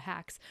types of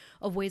hacks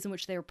of ways in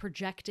which they were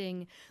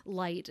projecting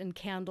light and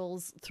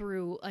candles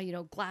through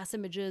glass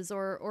images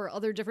or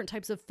other different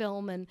types of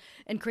film and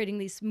creating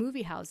these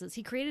movie houses.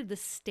 He created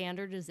this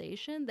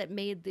standardization that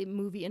made the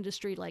movie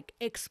industry like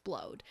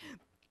explode,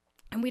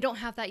 and we don't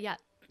have that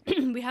yet.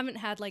 We haven't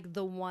had like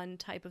the one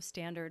type of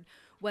standard,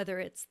 whether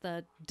it's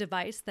the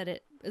device that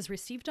it is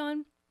received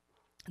on,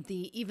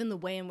 even the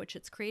way in which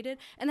it's created.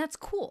 And that's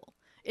cool.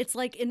 it's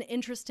like an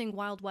interesting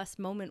Wild West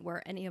moment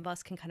where any of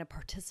us can kind of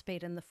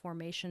participate in the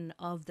formation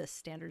of this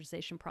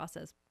standardization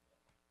process.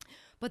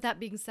 But that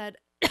being said,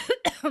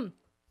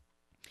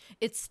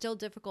 it's still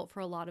difficult for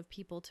a lot of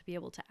people to be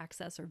able to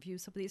access or view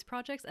some of these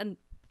projects. And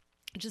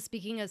just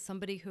speaking as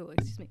somebody who,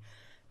 excuse me,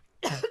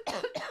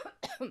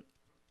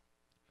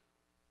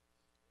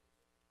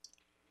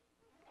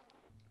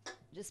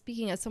 just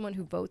speaking as someone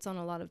who votes on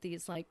a lot of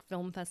these like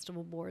film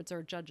festival boards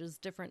or judges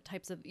different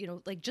types of, you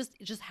know, like just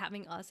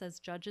having us as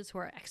judges who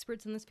are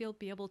experts in this field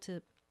be able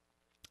to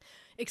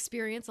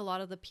experience a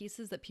lot of the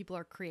pieces that people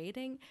are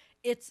creating,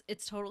 it's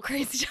total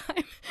crazy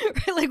time,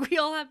 right? Like we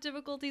all have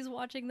difficulties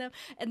watching them,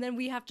 and then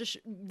we have to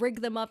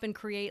rig them up and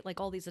create like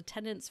all these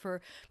attendants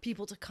for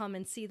people to come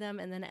and see them.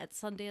 And then at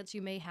Sundance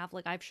you may have,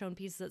 like I've shown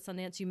pieces at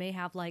Sundance, you may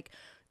have like,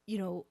 you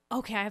know,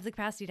 okay, I have the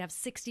capacity to have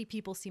 60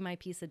 people see my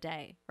piece a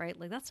day, right?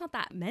 Like that's not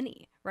that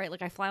many, right?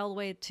 Like I fly all the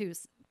way to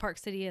Park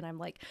City and I'm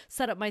like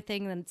set up my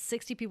thing, and then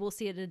 60 people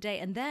see it a day,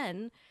 and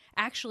then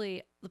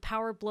actually the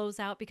power blows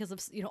out because of,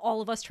 you know,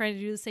 all of us trying to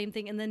do the same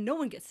thing, and then no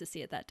one gets to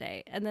see it that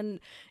day, and then,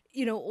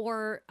 you know,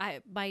 or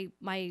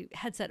my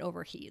headset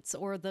overheats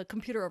or the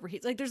computer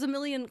overheats. Like there's a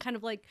million kind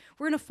of like,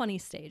 we're in a funny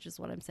stage is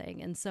what I'm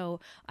saying. And so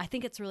I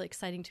think it's really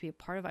exciting to be a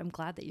part of. I'm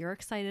glad that you're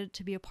excited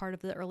to be a part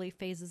of the early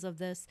phases of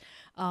this,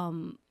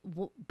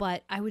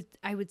 but I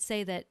would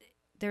say that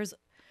there's,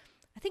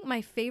 I think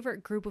my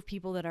favorite group of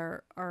people that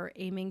are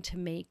aiming to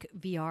make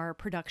VR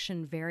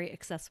production very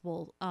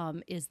accessible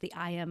is the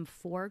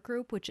IM4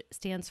 group, which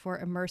stands for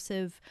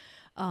Immersive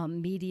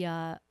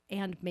Media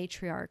and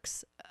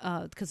Matriarchs,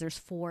 because there's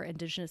 4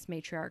 Indigenous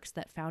matriarchs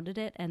that founded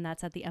it, and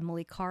that's at the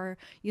Emily Carr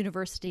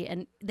University.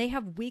 And they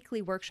have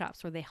weekly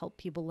workshops where they help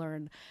people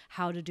learn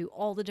how to do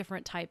all the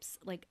different types,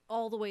 like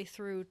all the way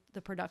through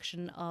the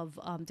production of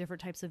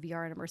different types of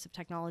VR and immersive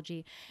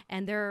technology.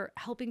 And they're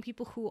helping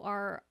people who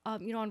are,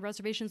 you know, on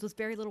reservations with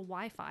very little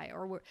Wi-Fi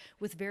or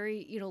with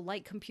very, you know,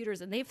 light computers.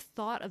 And they've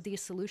thought of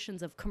these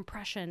solutions of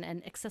compression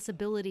and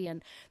accessibility.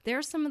 And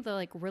they're some of the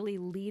like really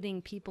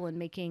leading people in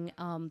making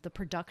the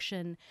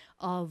production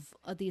of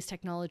these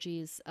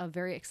technologies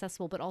very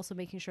accessible, but also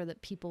making sure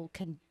that people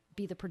can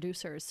be the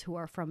producers who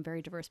are from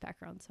very diverse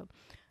backgrounds. So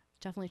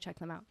definitely check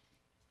them out.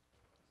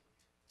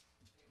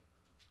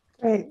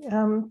 Great,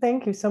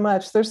 thank you so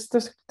much. There's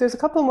a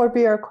couple more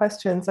VR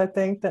questions I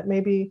think that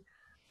maybe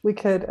we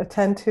could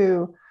attend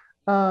to,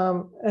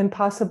 and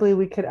possibly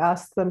we could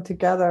ask them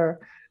together.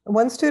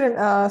 One student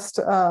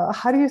asked,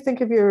 how do you think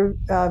of your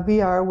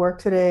VR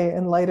work today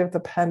in light of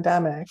the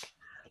pandemic?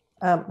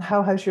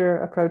 How has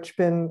your approach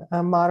been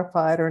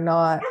modified or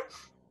not,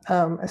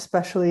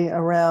 especially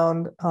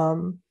around,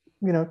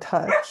 you know,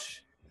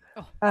 touch?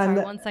 Oh, sorry,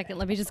 1 second.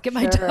 Let me just get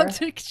my dog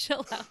to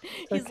chill out.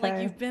 He's okay.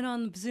 like, you've been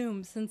on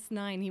Zoom since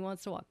 9. He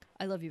wants to walk.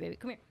 I love you, baby.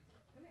 Come here.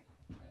 Come here.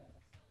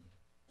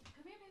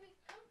 Come here, baby.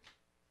 Come.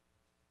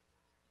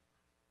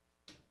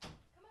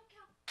 Come on,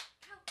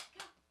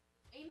 Cal.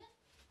 Amen.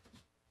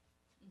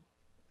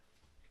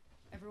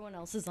 Everyone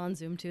else is on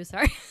Zoom too.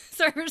 Sorry.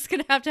 Sorry, we're just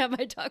going to have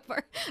my dog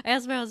bark. I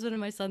asked my husband and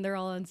my son. They're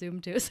all on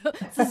Zoom too. So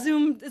it's a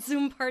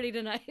Zoom party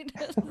tonight.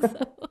 So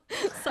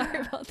sorry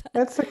about that.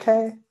 That's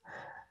okay.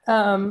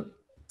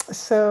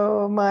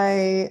 So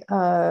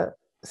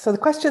the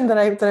question that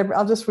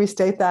I'll just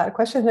restate that. A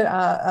question that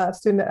a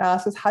student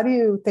asked is, how do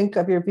you think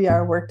of your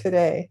VR work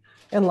today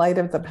in light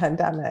of the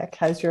pandemic?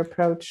 Has your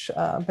approach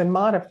been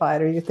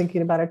modified? Or are you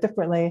thinking about it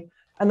differently?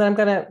 And then I'm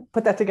going to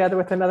put that together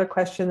with another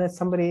question that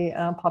somebody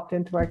popped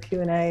into our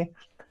Q&A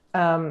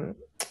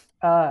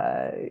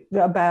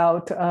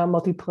about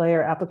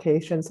multiplayer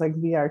applications like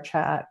VR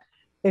chat.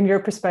 In your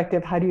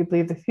perspective, how do you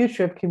believe the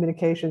future of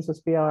communications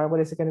with VR? What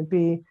is it going to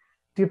be?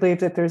 Do you believe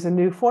that there's a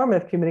new form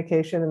of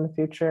communication in the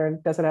future?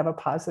 And does it have a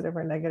positive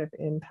or negative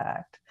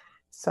impact?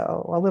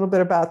 So a little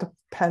bit about the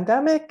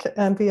pandemic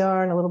and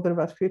VR and a little bit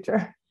about the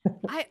future.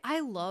 I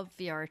love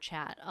VR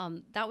chat.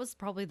 That was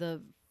probably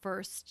the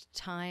first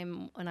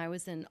time when I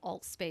was in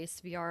alt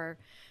space VR.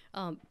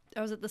 I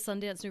was at the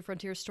Sundance New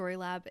Frontier Story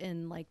Lab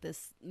in like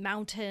this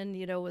mountain,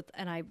 you know,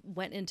 and I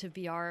went into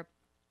VR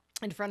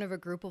in front of a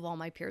group of all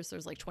my peers.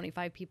 There's like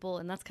 25 people,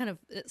 and that's kind of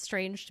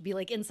strange to be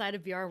like inside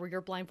of VR where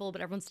you're blindfolded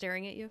but everyone's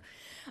staring at you.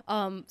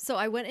 So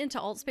I went into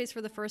alt space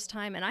for the first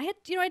time, and I had,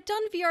 you know, I'd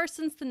done VR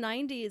since the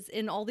 90s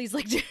in all these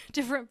like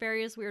different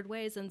various weird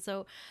ways, and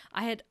so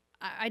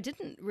I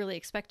didn't really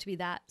expect to be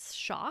that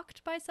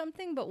shocked by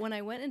something, but when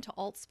I went into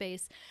alt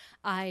space,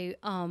 I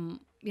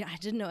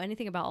didn't know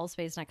anything about alt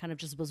space, and I kind of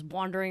just was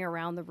wandering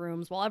around the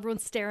rooms while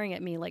everyone's staring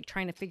at me, like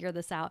trying to figure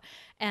this out.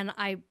 And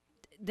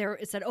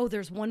it said, oh,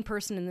 there's one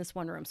person in this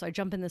one room. So I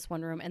jump in this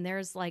one room, and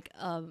there's like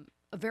a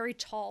very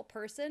tall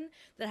person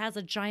that has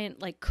a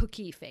giant like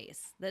cookie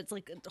face that's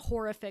like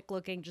horrific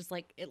looking, just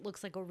like it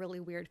looks like a really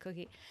weird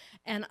cookie.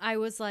 And I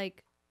was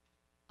like,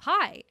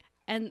 hi.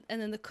 And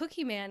then the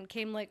cookie man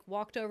came, like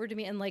walked over to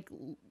me and like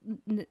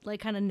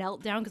kind of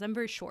knelt down, because I'm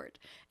very short,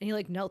 and he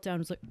like knelt down and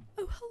was like,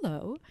 oh,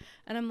 hello.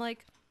 And I'm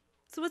like,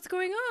 so what's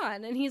going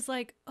on? And he's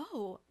like,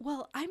 oh,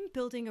 well, I'm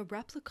building a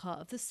replica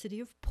of the city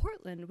of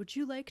Portland. Would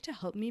you like to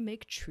help me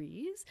make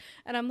trees?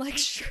 And I'm like,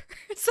 sure.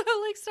 So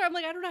I'm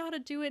like, I don't know how to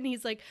do it. And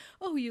he's like,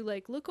 oh, you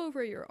like look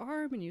over at your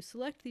arm and you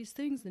select these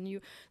things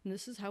and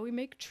this is how we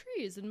make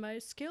trees in my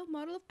scale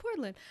model of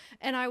Portland.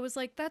 And I was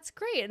like, that's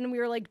great. And we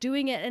were like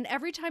doing it. And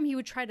every time he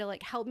would try to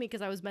like help me,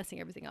 because I was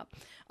messing everything up,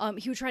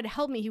 he would try to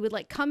help me. He would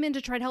like come in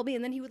to try to help me.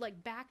 And then he would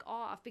like back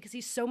off because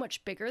he's so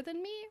much bigger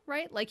than me,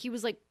 right? Like he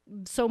was like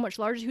so much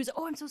larger. He was,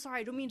 oh, I'm so sorry.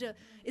 I don't mean to.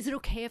 Is it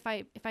okay if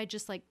I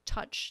just like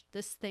touch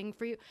this thing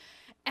for you?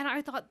 And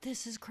I thought,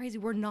 this is crazy.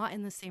 We're not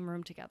in the same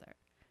room together,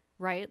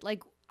 right?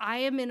 Like I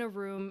am in a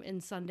room in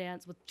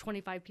Sundance with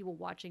 25 people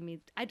watching me.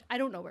 I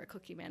don't know where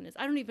Cookie Man is.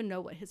 I don't even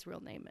know what his real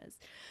name is.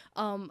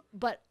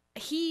 But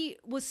he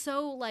was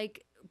so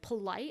like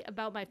polite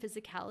about my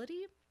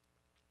physicality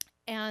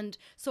and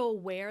so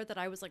aware that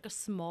I was like a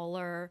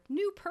smaller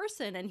new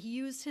person. And he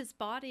used his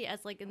body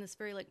as like in this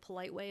very like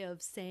polite way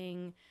of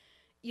saying,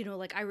 you know,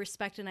 like I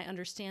respect and I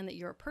understand that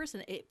you're a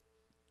person. It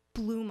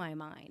blew my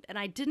mind. And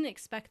I didn't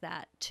expect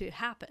that to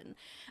happen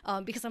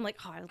because I'm like,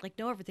 oh, I like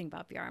know everything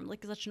about VR. I'm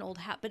like such an old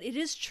hat. But it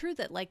is true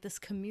that like this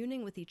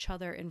communing with each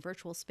other in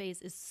virtual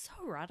space is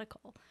so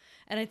radical.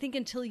 And I think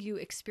until you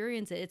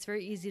experience it, it's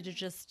very easy to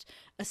just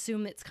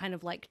assume it's kind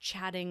of like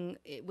chatting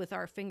with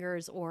our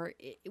fingers or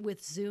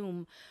with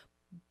Zoom.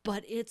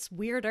 But it's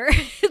weirder.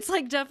 It's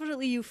like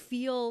definitely you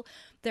feel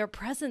their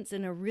presence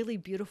in a really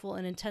beautiful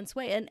and intense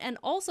way. And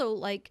also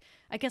like,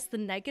 I guess the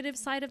negative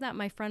side of that,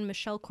 my friend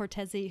Michelle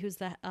Cortese, who's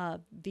the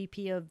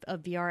VP of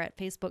VR at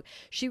Facebook,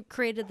 she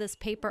created this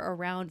paper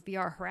around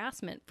VR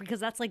harassment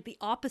because that's like the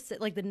opposite.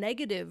 Like the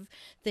negative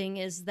thing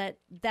is that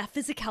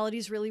physicality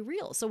is really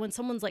real. So when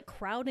someone's like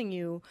crowding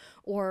you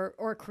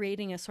or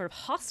creating a sort of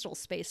hostile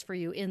space for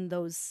you in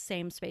those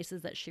same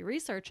spaces that she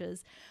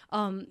researches,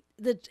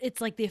 it's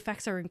like the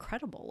effects are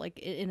incredible, like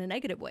in a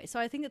negative way. So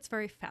I think it's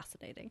very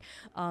fascinating.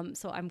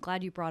 So I'm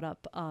glad you brought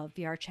up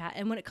VR chat.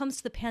 And when it comes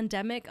to the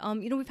pandemic,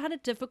 you know, we've had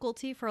a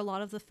difficulty for a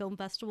lot of the film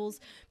festivals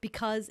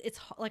because it's,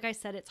 like I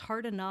said, it's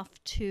hard enough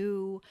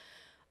to,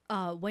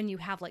 when you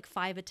have like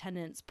 5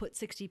 attendants, put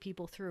 60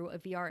 people through a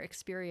VR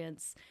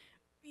experience,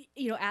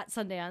 you know, at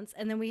Sundance.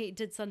 And then we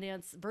did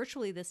Sundance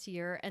virtually this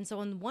year. And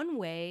so in one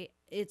way,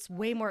 it's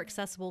way more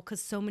accessible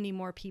because so many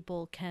more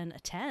people can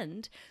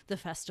attend the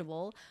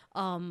festival.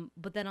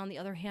 But then on the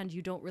other hand,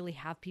 you don't really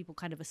have people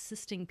kind of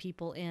assisting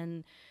people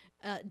in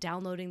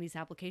downloading these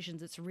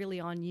applications. It's really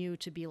on you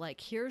to be like,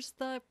 here's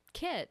the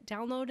kit,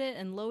 download it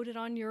and load it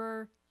on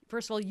your,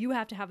 first of all, you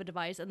have to have a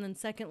device. And then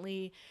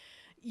secondly,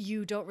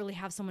 you don't really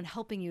have someone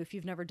helping you if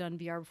you've never done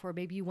VR before.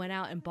 Maybe you went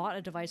out and bought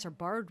a device or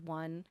borrowed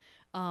one.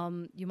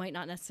 You might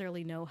not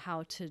necessarily know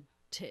how to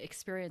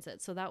experience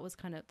it. So that's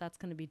going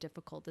to be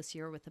difficult this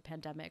year with the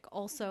pandemic.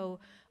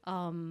 Also,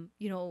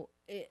 you know,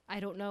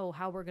 I don't know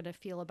how we're going to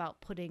feel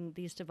about putting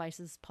these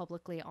devices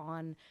publicly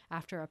on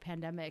after a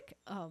pandemic,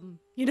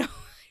 you know,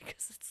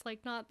 because it's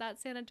like not that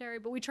sanitary,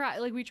 but we try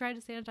to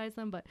sanitize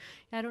them, but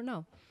I don't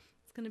know.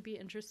 It's going to be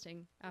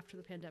interesting after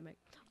the pandemic.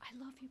 I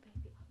love you,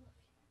 baby.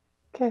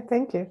 Okay,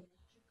 thank you.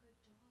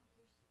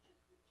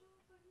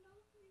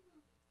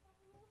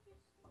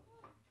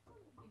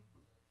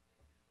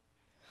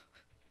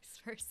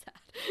 Very sad.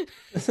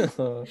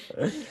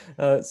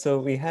 So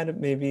we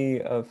had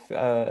maybe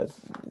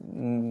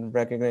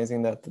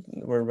recognizing that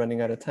we're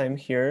running out of time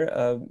here,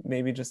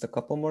 maybe just a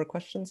couple more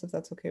questions, if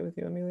that's okay with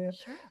you, Amelia.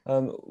 Sure. I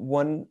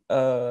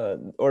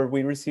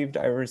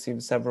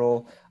received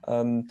several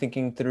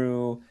thinking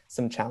through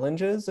some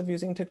challenges of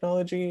using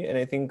technology. And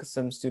I think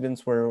some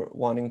students were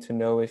wanting to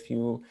know if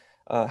you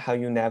how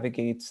you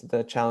navigate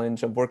the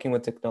challenge of working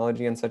with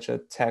technology in such a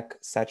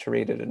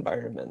tech-saturated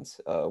environment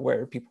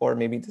where people are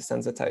maybe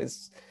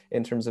desensitized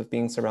in terms of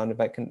being surrounded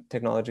by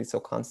technology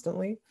so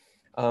constantly.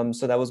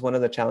 So that was one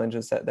of the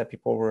challenges that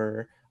people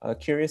were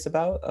curious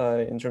about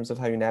in terms of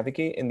how you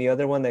navigate. And the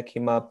other one that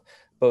came up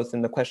both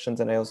in the questions,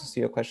 and I also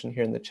see a question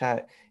here in the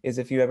chat, is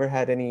if you ever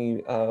had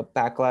any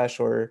backlash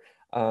or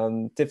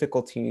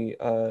difficulty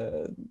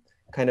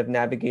kind of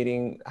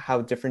navigating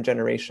how different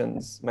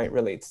generations might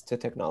relate to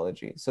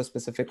technology. So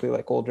specifically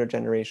like older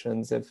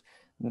generations, if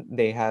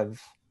they have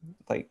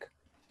like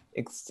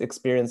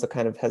experienced a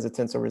kind of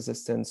hesitance or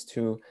resistance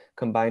to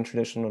combine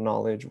traditional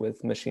knowledge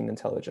with machine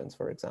intelligence,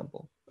 for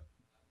example.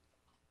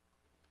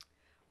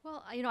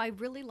 Well, you know, I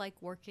really like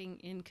working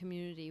in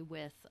community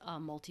with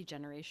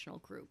multi-generational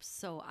groups.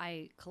 So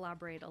I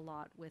collaborate a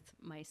lot with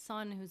my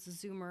son, who's a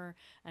Zoomer.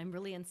 I'm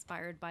really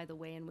inspired by the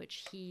way in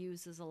which he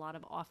uses a lot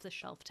of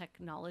off-the-shelf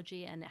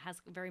technology, and it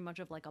has very much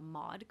of like a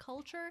mod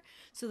culture,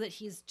 so that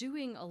he's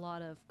doing a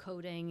lot of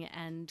coding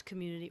and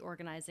community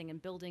organizing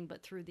and building,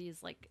 but through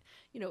these like,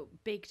 you know,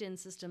 baked-in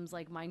systems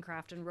like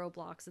Minecraft and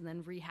Roblox, and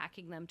then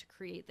rehacking them to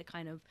create the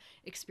kind of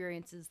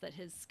experiences that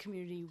his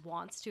community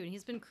wants to. And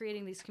he's been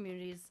creating these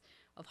communities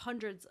of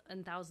hundreds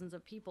and thousands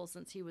of people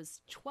since he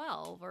was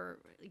 12 or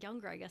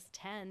younger, I guess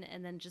 10,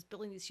 and then just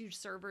building these huge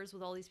servers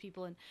with all these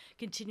people and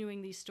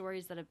continuing these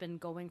stories that have been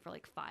going for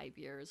like 5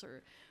 years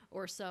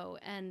or so.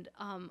 And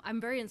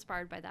I'm very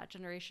inspired by that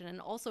generation.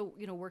 And also,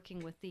 you know, working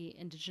with the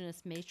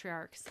indigenous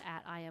matriarchs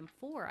at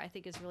IM4, I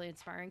think is really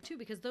inspiring too,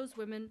 because those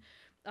women,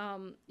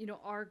 you know,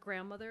 are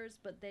grandmothers,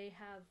 but they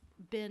have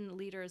been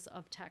leaders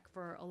of tech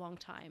for a long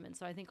time. And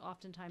so I think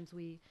oftentimes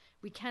we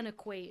can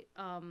equate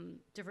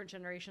different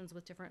generations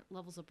with different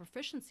levels of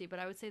proficiency, but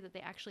I would say that they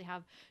actually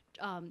have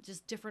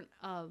just different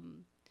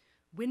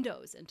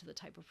windows into the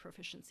type of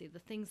proficiency. The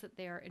things that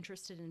they are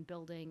interested in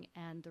building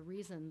and the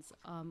reasons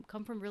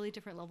come from really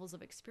different levels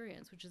of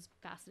experience, which is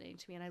fascinating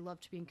to me. And I love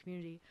to be in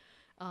community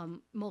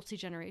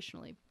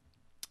multi-generationally.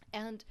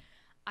 And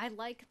I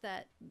like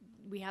that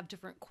we have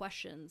different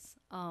questions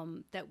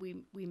that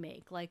we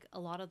make. Like a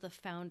lot of the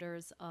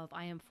founders of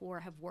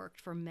IM4 have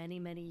worked for many,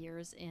 many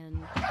years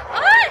in...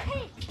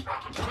 Hey,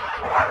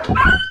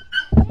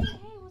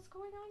 what's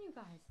going on, you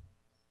guys?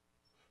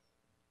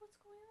 What's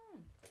going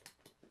on?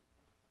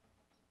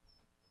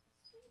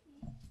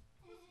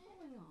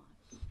 Going on?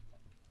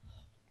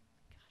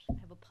 Gosh, I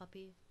have a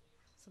puppy.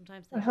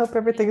 Sometimes I hope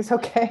everything's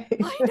okay.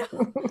 I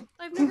know.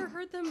 I've never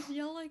heard them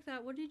yell like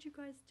that. What did you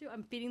guys do?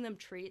 I'm feeding them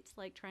treats,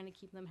 like trying to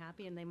keep them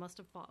happy, and they must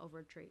have fought over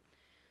a treat.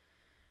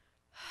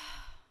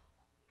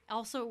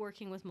 Also,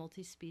 working with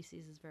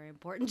multi-species is very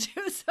important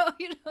too. So,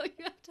 you know,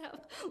 you have to have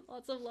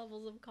lots of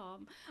levels of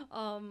calm.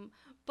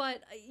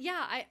 But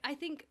yeah, I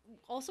think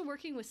also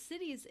working with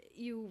cities,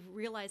 you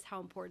realize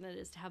how important it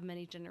is to have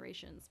many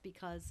generations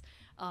because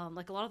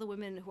like a lot of the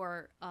women who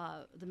are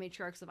the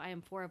matriarchs of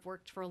IM4 have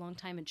worked for a long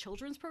time in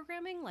children's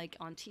programming, like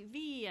on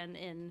TV and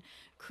in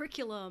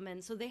curriculum.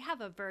 And so they have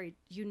a very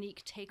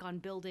unique take on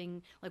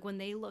building. Like when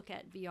they look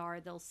at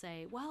VR, they'll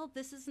say, well,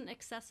 this isn't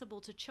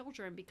accessible to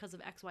children because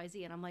of X, Y,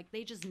 Z. And I'm like,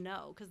 they just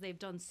know because they've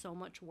done so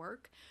much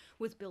work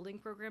with building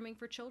programming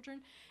for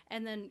children.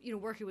 And then, you know,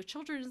 working with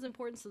children is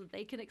important so that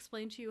they can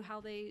explain to you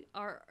how they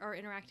are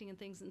interacting and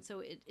things. And so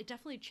it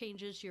definitely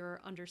changes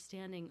your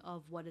understanding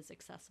of what is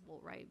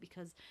accessible, right?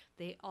 Because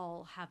they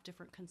all have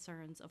different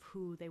concerns of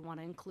who they want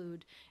to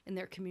include in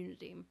their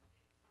community.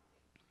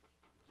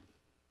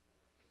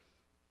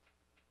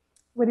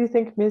 What do you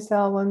think,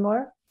 Michelle? One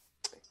more?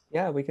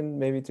 Yeah, we can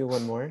maybe do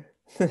one more.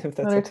 If that's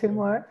One or okay. two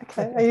more.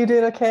 Okay. Are you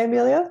doing okay,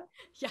 Amelia?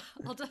 Yeah,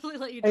 I'll definitely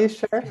let you Are know. you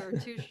sure? Your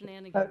two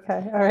shenanigans.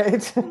 Okay. All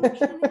right. Too much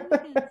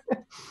shenanigans.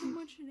 Too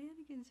much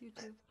shenanigans, you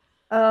two.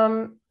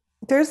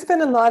 There's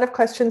been a lot of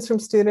questions from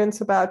students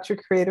about your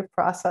creative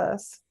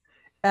process.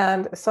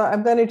 And so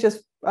I'm going to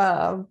just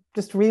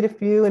read a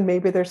few, and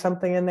maybe there's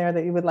something in there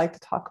that you would like to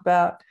talk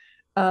about.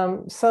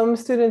 Some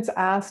students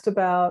asked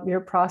about your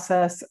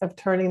process of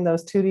turning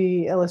those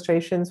 2D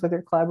illustrations with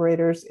your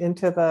collaborators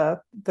into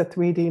the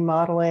 3D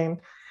modeling.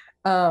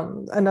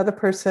 Another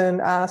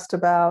person asked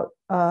about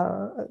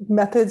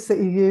methods that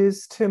you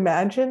use to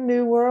imagine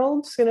new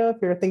worlds. You know, if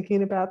you're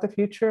thinking about the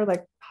future,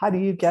 like how do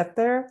you get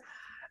there?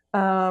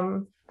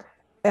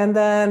 And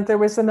then there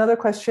was another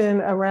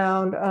question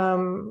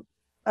around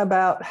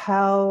about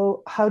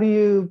how do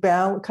you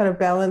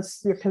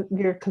balance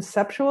your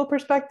conceptual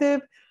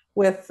perspective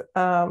with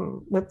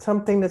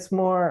something that's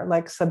more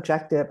like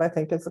subjective, I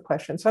think is the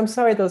question. So I'm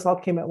sorry those all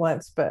came at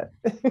once, but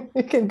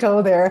you can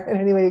go there in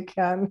any way you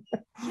can.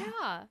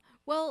 Yeah.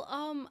 Well,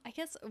 I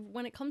guess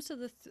when it comes to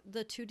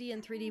the 2D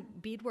and 3D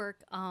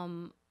beadwork,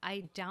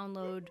 I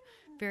download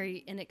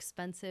very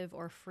inexpensive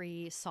or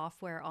free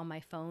software on my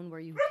phone where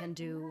you can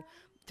do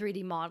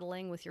 3D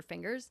modeling with your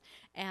fingers,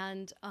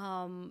 and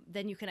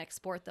then you can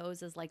export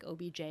those as like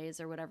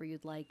OBJs or whatever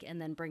you'd like, and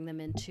then bring them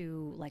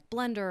into like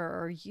Blender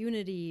or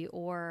Unity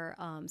or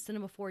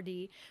Cinema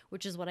 4D,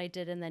 which is what I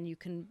did, and then you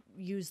can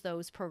use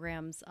those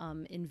programs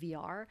in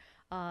VR.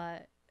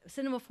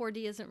 Cinema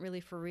 4D isn't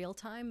really for real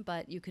time,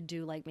 but you could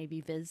do like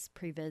maybe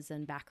previs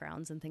and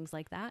backgrounds and things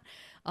like that.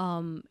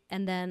 And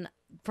then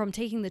from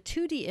taking the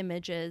 2D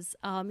images,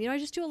 you know, I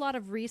just do a lot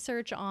of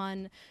research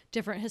on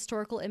different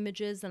historical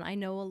images, and I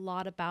know a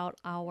lot about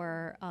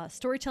our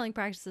storytelling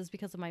practices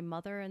because of my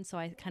mother, and so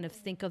I kind of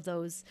think of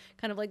those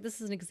kind of like,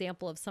 this is an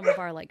example of some of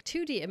our like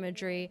 2D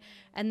imagery,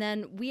 and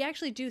then we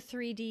actually do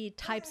 3D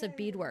types of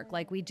beadwork,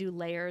 like we do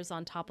layers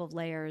on top of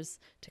layers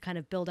to kind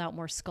of build out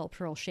more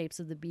sculptural shapes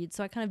of the bead.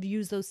 So I kind of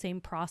use those same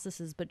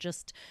processes, but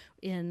just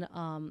in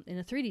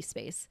a 3D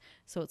space.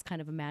 So it's kind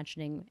of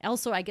imagining.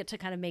 Also, I get to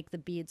kind of make the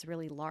beads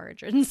really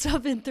large and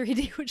stuff in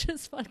 3D, which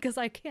is fun because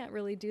I can't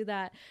really do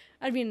that.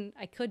 I mean,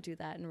 I could do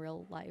that in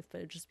real life,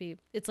 but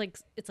it's like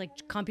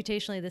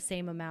computationally the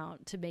same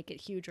amount to make it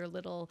huge or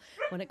little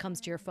when it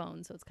comes to your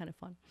phone. So it's kind of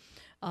fun.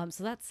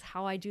 So that's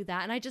how I do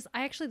that. And I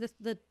actually,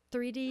 the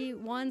 3D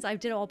ones, I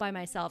did it all by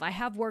myself. I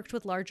have worked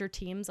with larger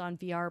teams on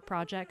VR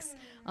projects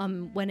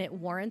when it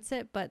warrants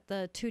it, but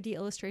the 2D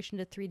illustration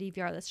to 3D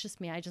VR, that's just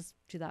me. I just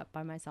do that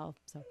by myself.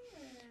 So,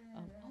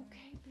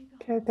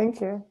 Okay, thank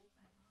you.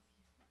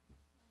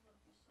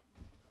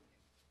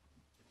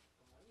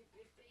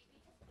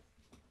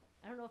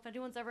 I don't know if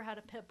anyone's ever had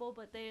a pit bull,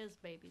 but they is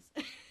babies.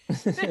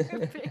 They're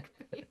big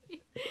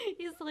babies.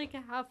 He's like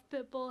a half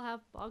pit bull,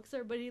 half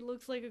boxer, but he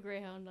looks like a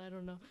greyhound. I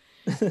don't know.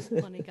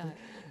 Funny guy.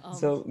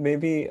 So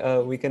maybe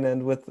we can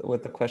end with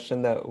the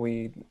question that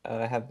we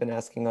have been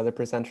asking other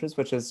presenters,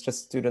 which is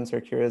just students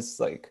are curious,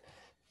 like,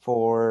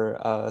 for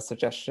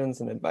suggestions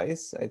and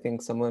advice. I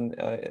think someone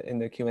in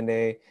the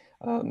Q&A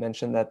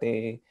mentioned that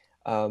they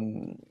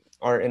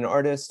are an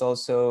artist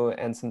also,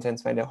 and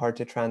sometimes find it hard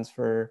to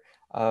transfer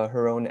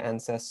her own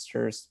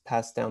ancestors'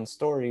 passed down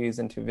stories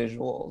into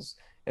visuals,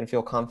 and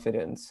feel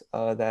confident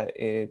that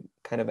it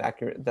kind of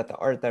that the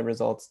art that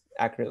results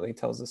accurately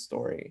tells the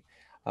story.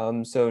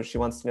 So she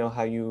wants to know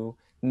how you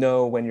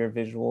know when your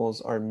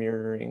visuals are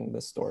mirroring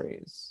the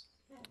stories.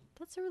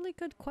 That's a really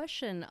good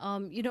question.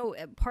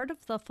 Part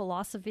of the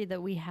philosophy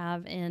that we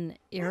have in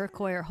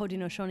Iroquois or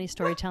Haudenosaunee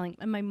storytelling,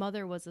 and my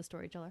mother was a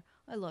storyteller.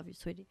 I love you,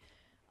 sweetie.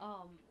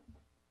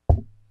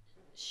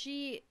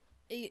 She,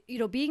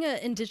 being an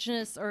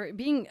indigenous or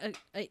being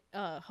a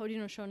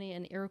Haudenosaunee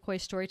and Iroquois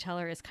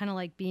storyteller is kind of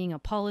like being a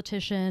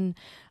politician,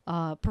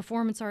 a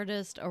performance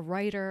artist, a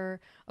writer,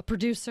 a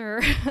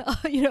producer,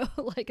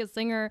 like a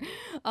singer.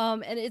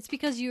 And it's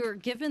because you're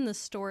given the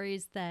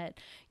stories that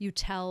you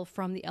tell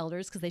from the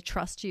elders because they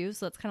trust you.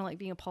 So that's kind of like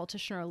being a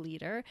politician or a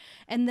leader.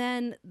 And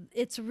then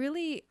it's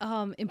really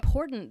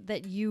important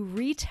that you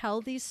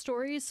retell these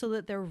stories so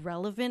that they're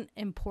relevant,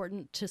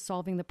 important to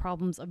solving the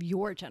problems of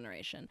your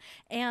generation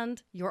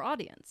and your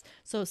audience.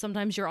 So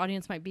sometimes your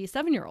audience might be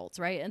 7-year-olds,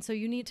 right? And so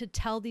you need to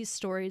tell these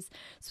stories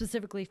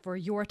specifically for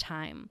your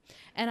time.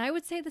 And I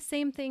would say the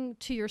same thing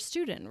to your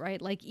student, right?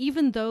 Like,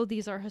 even though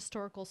these are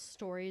historical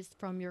stories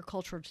from your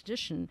cultural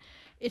tradition,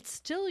 it's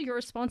still your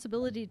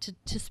responsibility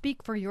to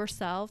speak for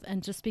yourself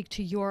and to speak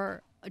to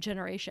your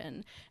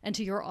generation and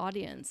to your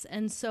audience.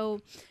 And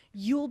so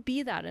you'll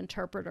be that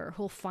interpreter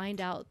who'll find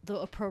out the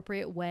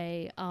appropriate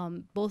way,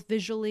 both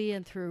visually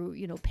and through,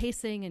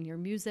 pacing and your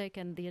music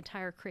and the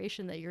entire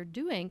creation that you're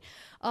doing,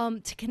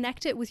 to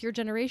connect it with your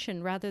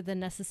generation rather than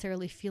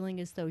necessarily feeling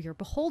as though you're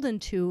beholden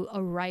to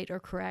a right or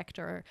correct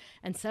or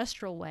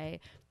ancestral way.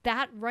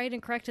 That right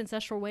and correct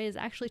ancestral way is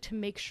actually to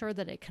make sure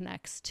that it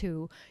connects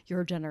to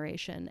your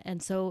generation.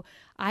 And so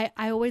I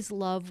always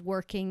love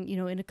working,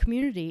 in a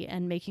community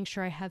and making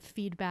sure I have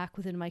feedback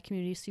within my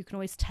community. So you can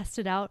always test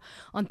it out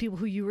on people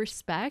who you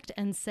respect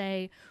and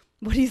say,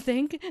 what do you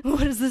think?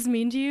 What does this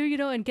mean to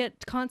you? And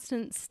get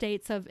constant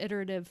states of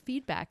iterative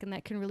feedback. And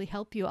that can really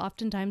help you.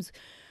 Oftentimes,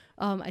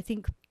 I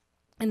think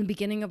in the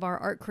beginning of our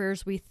art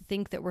careers, we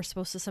think that we're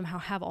supposed to somehow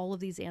have all of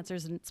these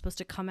answers and it's supposed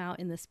to come out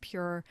in this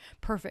pure,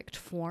 perfect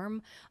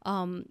form.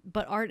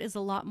 But art is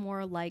a lot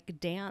more like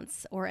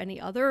dance or any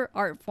other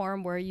art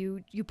form where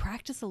you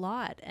practice a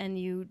lot and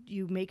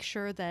you make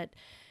sure that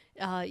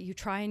you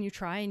try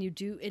and you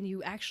do, and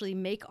you actually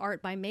make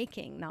art by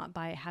making, not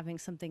by having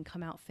something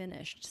come out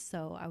finished.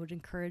 So I would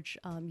encourage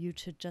you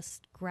to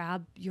just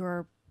grab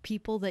your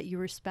people that you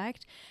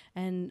respect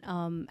and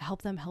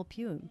help them help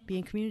you and be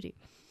in community.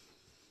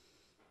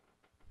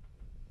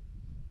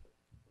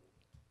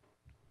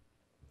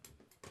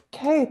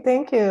 Okay,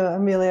 thank you,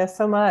 Amelia,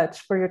 so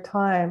much for your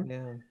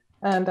time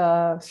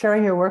and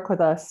sharing your work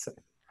with us.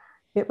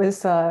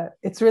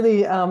 It's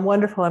really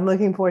wonderful. I'm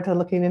looking forward to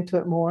looking into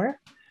it more.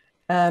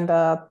 And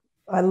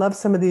I love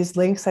some of these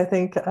links, I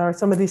think, or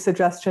some of these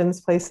suggestions,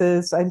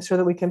 places. I'm sure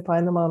that we can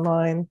find them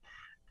online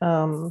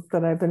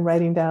that I've been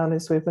writing down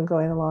as we've been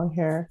going along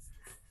here.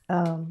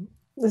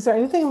 Is there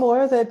anything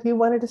more that you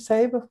wanted to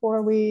say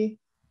before we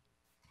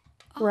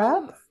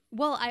wrap?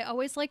 Well, I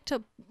always like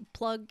to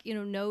plug,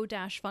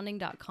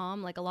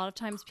 no-funding.com. Like, a lot of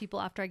times people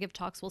after I give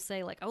talks will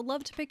say, like, I would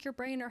love to pick your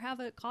brain or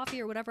have a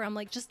coffee or whatever. I'm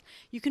like,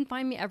 you can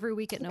find me every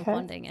week at No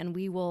Funding, and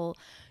we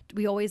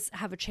always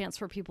have a chance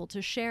for people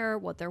to share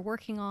what they're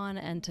working on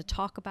and to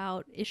talk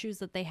about issues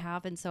that they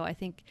have. And so I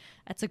think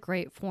that's a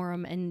great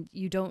forum, and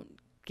you don't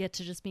get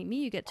to just meet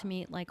me, you get to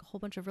meet like a whole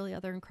bunch of really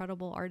other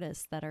incredible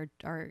artists that are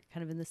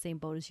kind of in the same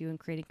boat as you in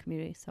creating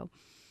community. So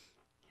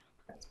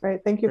that's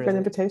great. Thank you for the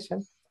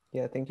invitation.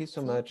 Yeah, thank you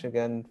so much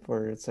again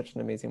for such an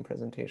amazing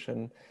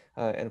presentation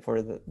and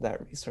for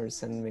that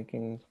resource and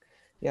making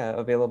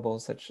available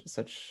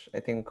such I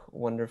think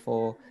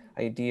wonderful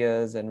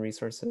ideas and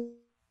resources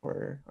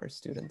for our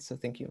students. So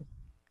thank you.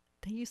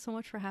 Thank you so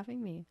much for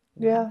having me.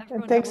 Yeah,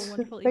 and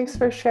thanks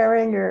for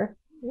sharing your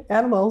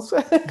animals.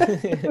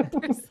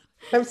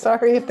 I'm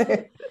sorry if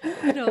it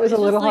was a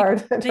little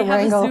hard to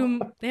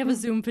wrangle. They have a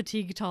Zoom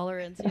fatigue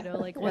tolerance,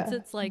 like once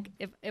it's like,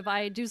 if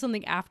I do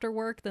something after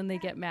work, then they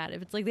get mad.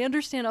 If it's like, they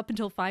understand up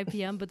until 5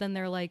 p.m., but then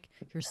they're like,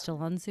 you're still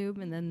on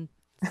Zoom, and then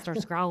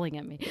starts growling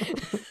at me.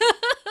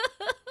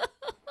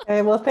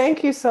 Okay, well,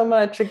 thank you so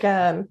much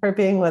again for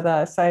being with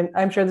us.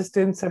 I'm sure the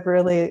students have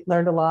really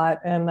learned a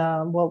lot, and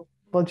we'll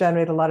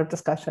generate a lot of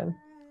discussion.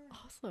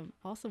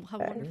 Awesome.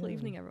 Have a wonderful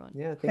evening, everyone.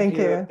 Yeah, thank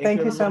you.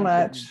 Thank you so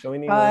much.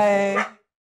 Bye.